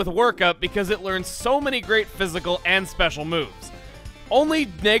set up with Workup because it learns so many great physical and special moves.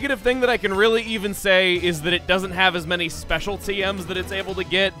 Only negative thing that I can really even say is that it doesn't have as many special TMs that it's able to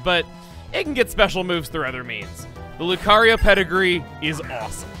get, but it can get special moves through other means. The Lucario pedigree is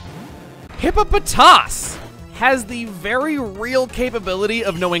awesome. Hippopotas has the very real capability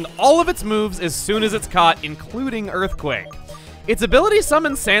of knowing all of its moves as soon as it's caught, including Earthquake. Its ability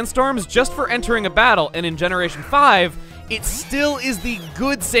summons Sandstorms just for entering a battle, and in Generation 5, it still is the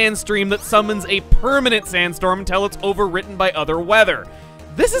good Sandstream that summons a permanent Sandstorm until it's overwritten by other weather.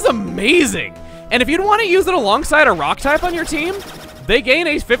 This is amazing! And if you'd want to use it alongside a Rock type on your team, they gain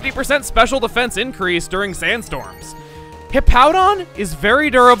a 50% special defense increase during Sandstorms. Hippowdon is very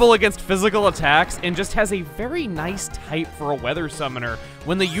durable against physical attacks and just has a very nice type for a weather summoner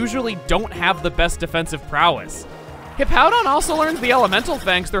when they usually don't have the best defensive prowess. Hippowdon also learns the Elemental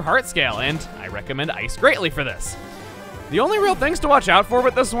Fangs through Heart Scale, and I recommend Ice greatly for this. The only real things to watch out for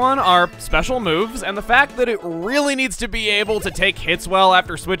with this one are special moves and the fact that it really needs to be able to take hits well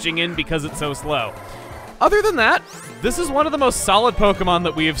after switching in because it's so slow. Other than that, this is one of the most solid Pokemon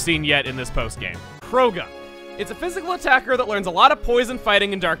that we have seen yet in this postgame. Croagunk. It's a physical attacker that learns a lot of poison,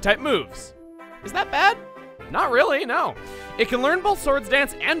 fighting, and dark type moves. Is that bad? Not really, no. It can learn both Swords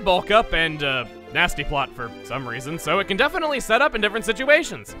Dance and Bulk Up and Nasty Plot for some reason, so it can definitely set up in different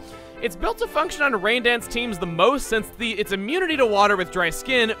situations. It's built to function on Rain Dance teams the most since its immunity to water with dry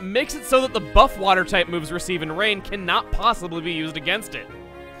skin makes it so that the buff water type moves receive in rain cannot possibly be used against it.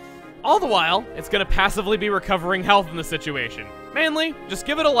 All the while, it's going to passively be recovering health in the situation. Mainly, just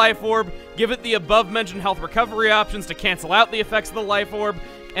give it a Life Orb, give it the above-mentioned health recovery options to cancel out the effects of the Life Orb,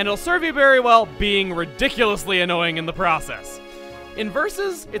 and it'll serve you very well, being ridiculously annoying in the process. In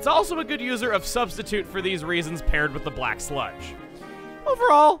Versus, it's also a good user of Substitute for these reasons paired with the Black Sludge.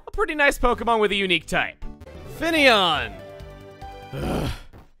 Overall, a pretty nice Pokemon with a unique type. Finneon! Ugh,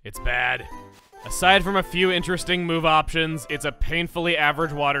 it's bad. Aside from a few interesting move options, it's a painfully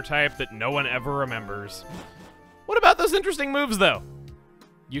average water type that no one ever remembers. What about those interesting moves, though?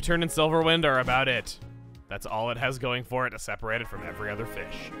 U-Turn and Silverwind are about it. That's all it has going for it to separate it from every other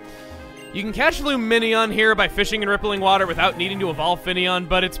fish. You can catch Lumineon here by fishing in rippling water without needing to evolve Finneon,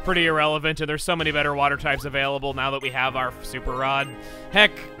 but it's pretty irrelevant, and there's so many better water types available now that we have our Super Rod.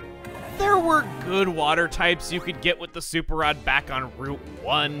 Heck, there were good water types you could get with the Super Rod back on Route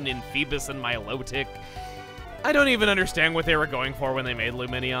 1 in Phoebus and Milotic. I don't even understand what they were going for when they made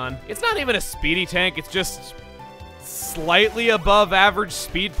Lumineon. It's not even a speedy tank, it's just slightly above average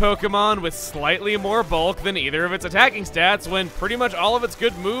speed Pokemon with slightly more bulk than either of its attacking stats when pretty much all of its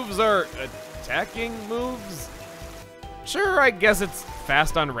good moves are attacking moves. Sure, I guess it's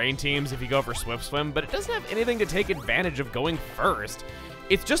fast on rain teams if you go for Swift Swim, but it doesn't have anything to take advantage of going first.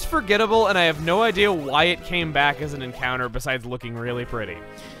 It's just forgettable, and I have no idea why it came back as an encounter besides looking really pretty.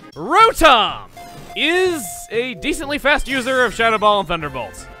 Rotom is a decently fast user of Shadow Ball and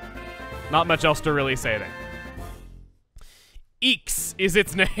Thunderbolt. Not much else to really say there. Eeks is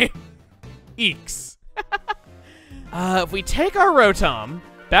its name. Eeks. If we take our Rotom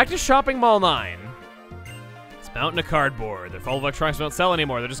back to Shopping Mall 9, it's mounting a cardboard. Their full electronics don't sell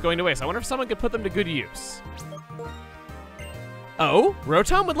anymore. They're just going to waste. I wonder if someone could put them to good use. Oh,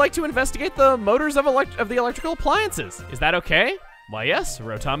 Rotom would like to investigate the motors of the electrical appliances. Is that okay? Why, yes.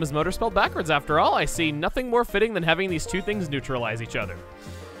 Rotom is motor spelled backwards after all. I see nothing more fitting than having these two things neutralize each other.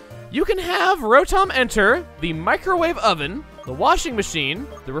 You can have Rotom enter the microwave oven the washing machine,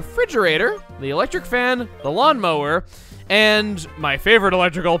 the refrigerator, the electric fan, the lawnmower, and my favorite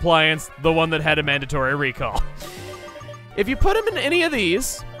electrical appliance, the one that had a mandatory recall. If you put him in any of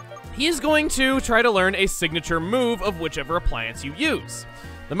these, he is going to try to learn a signature move of whichever appliance you use.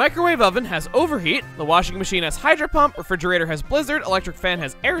 The microwave oven has overheat, the washing machine has hydro pump, refrigerator has blizzard, electric fan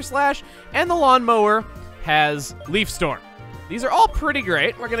has air slash, and the lawnmower has leaf storm. These are all pretty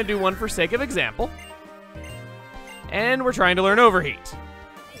great. We're gonna do one for sake of example. And we're trying to learn overheat.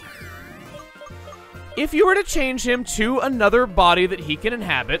 If you were to change him to another body that he can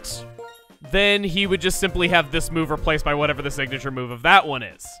inhabit, then he would just simply have this move replaced by whatever the signature move of that one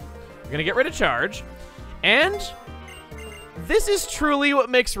is. We're gonna get rid of charge, and this is truly what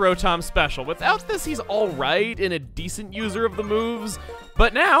makes Rotom special. Without this, he's alright and a decent user of the moves,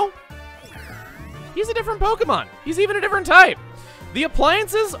 but now, he's a different Pokemon. He's even a different type. The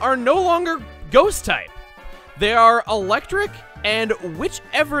appliances are no longer ghost type. They are electric and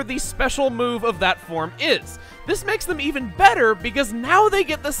whichever the special move of that form is. This makes them even better because now they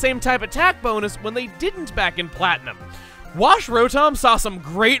get the same type attack bonus when they didn't back in Platinum. Wash Rotom saw some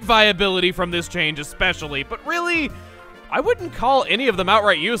great viability from this change especially, but really, I wouldn't call any of them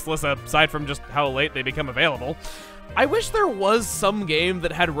outright useless aside from just how late they become available. I wish there was some game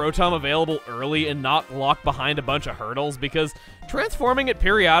that had Rotom available early and not locked behind a bunch of hurdles, because transforming it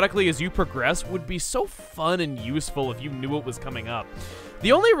periodically as you progress would be so fun and useful if you knew it was coming up.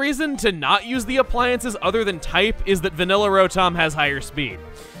 The only reason to not use the appliances other than type is that vanilla Rotom has higher speed.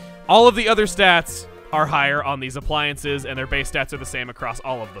 All of the other stats are higher on these appliances, and their base stats are the same across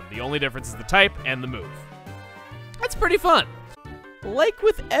all of them. The only difference is the type and the move. That's pretty fun. Like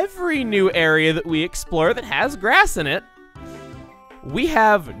with every new area that we explore that has grass in it, we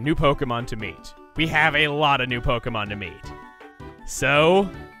have new Pokemon to meet. We have a lot of new Pokemon to meet. So,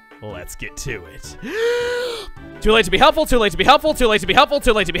 let's get to it. Too late to be helpful, too late to be helpful, too late to be helpful,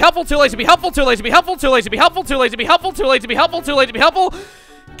 too late to be helpful, too late to be helpful, too late to be helpful, too late to be helpful, too late to be helpful, too late to be helpful, too late to be helpful.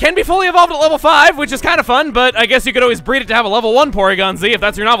 Can be fully evolved at level 5, which is kind of fun, but I guess you could always breed it to have a level 1 Porygon Z if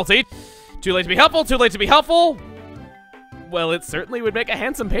that's your novelty. Too late to be helpful, too late to be helpful. Well, it certainly would make a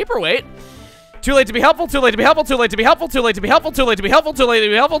handsome paperweight. Too late to be helpful, too late to be helpful, too late to be helpful, too late to be helpful, too late to be helpful, too late to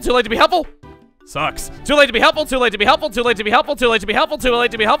be helpful, too late to be helpful. Sucks. Too late to be helpful, too late to be helpful, too late to be helpful, too late to be helpful, too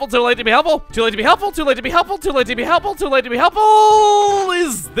late to be helpful, too late to be helpful, too late to be helpful, too late to be helpful, too late to be helpful, too late to be helpful.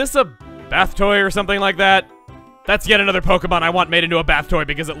 Is this a bath toy or something like that? That's yet another Pokemon I want made into a bath toy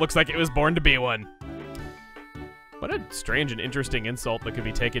because it looks like it was born to be one. What a strange and interesting insult that could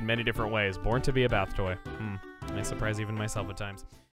be taken many different ways. Born to be a bath toy. I surprise even myself at times.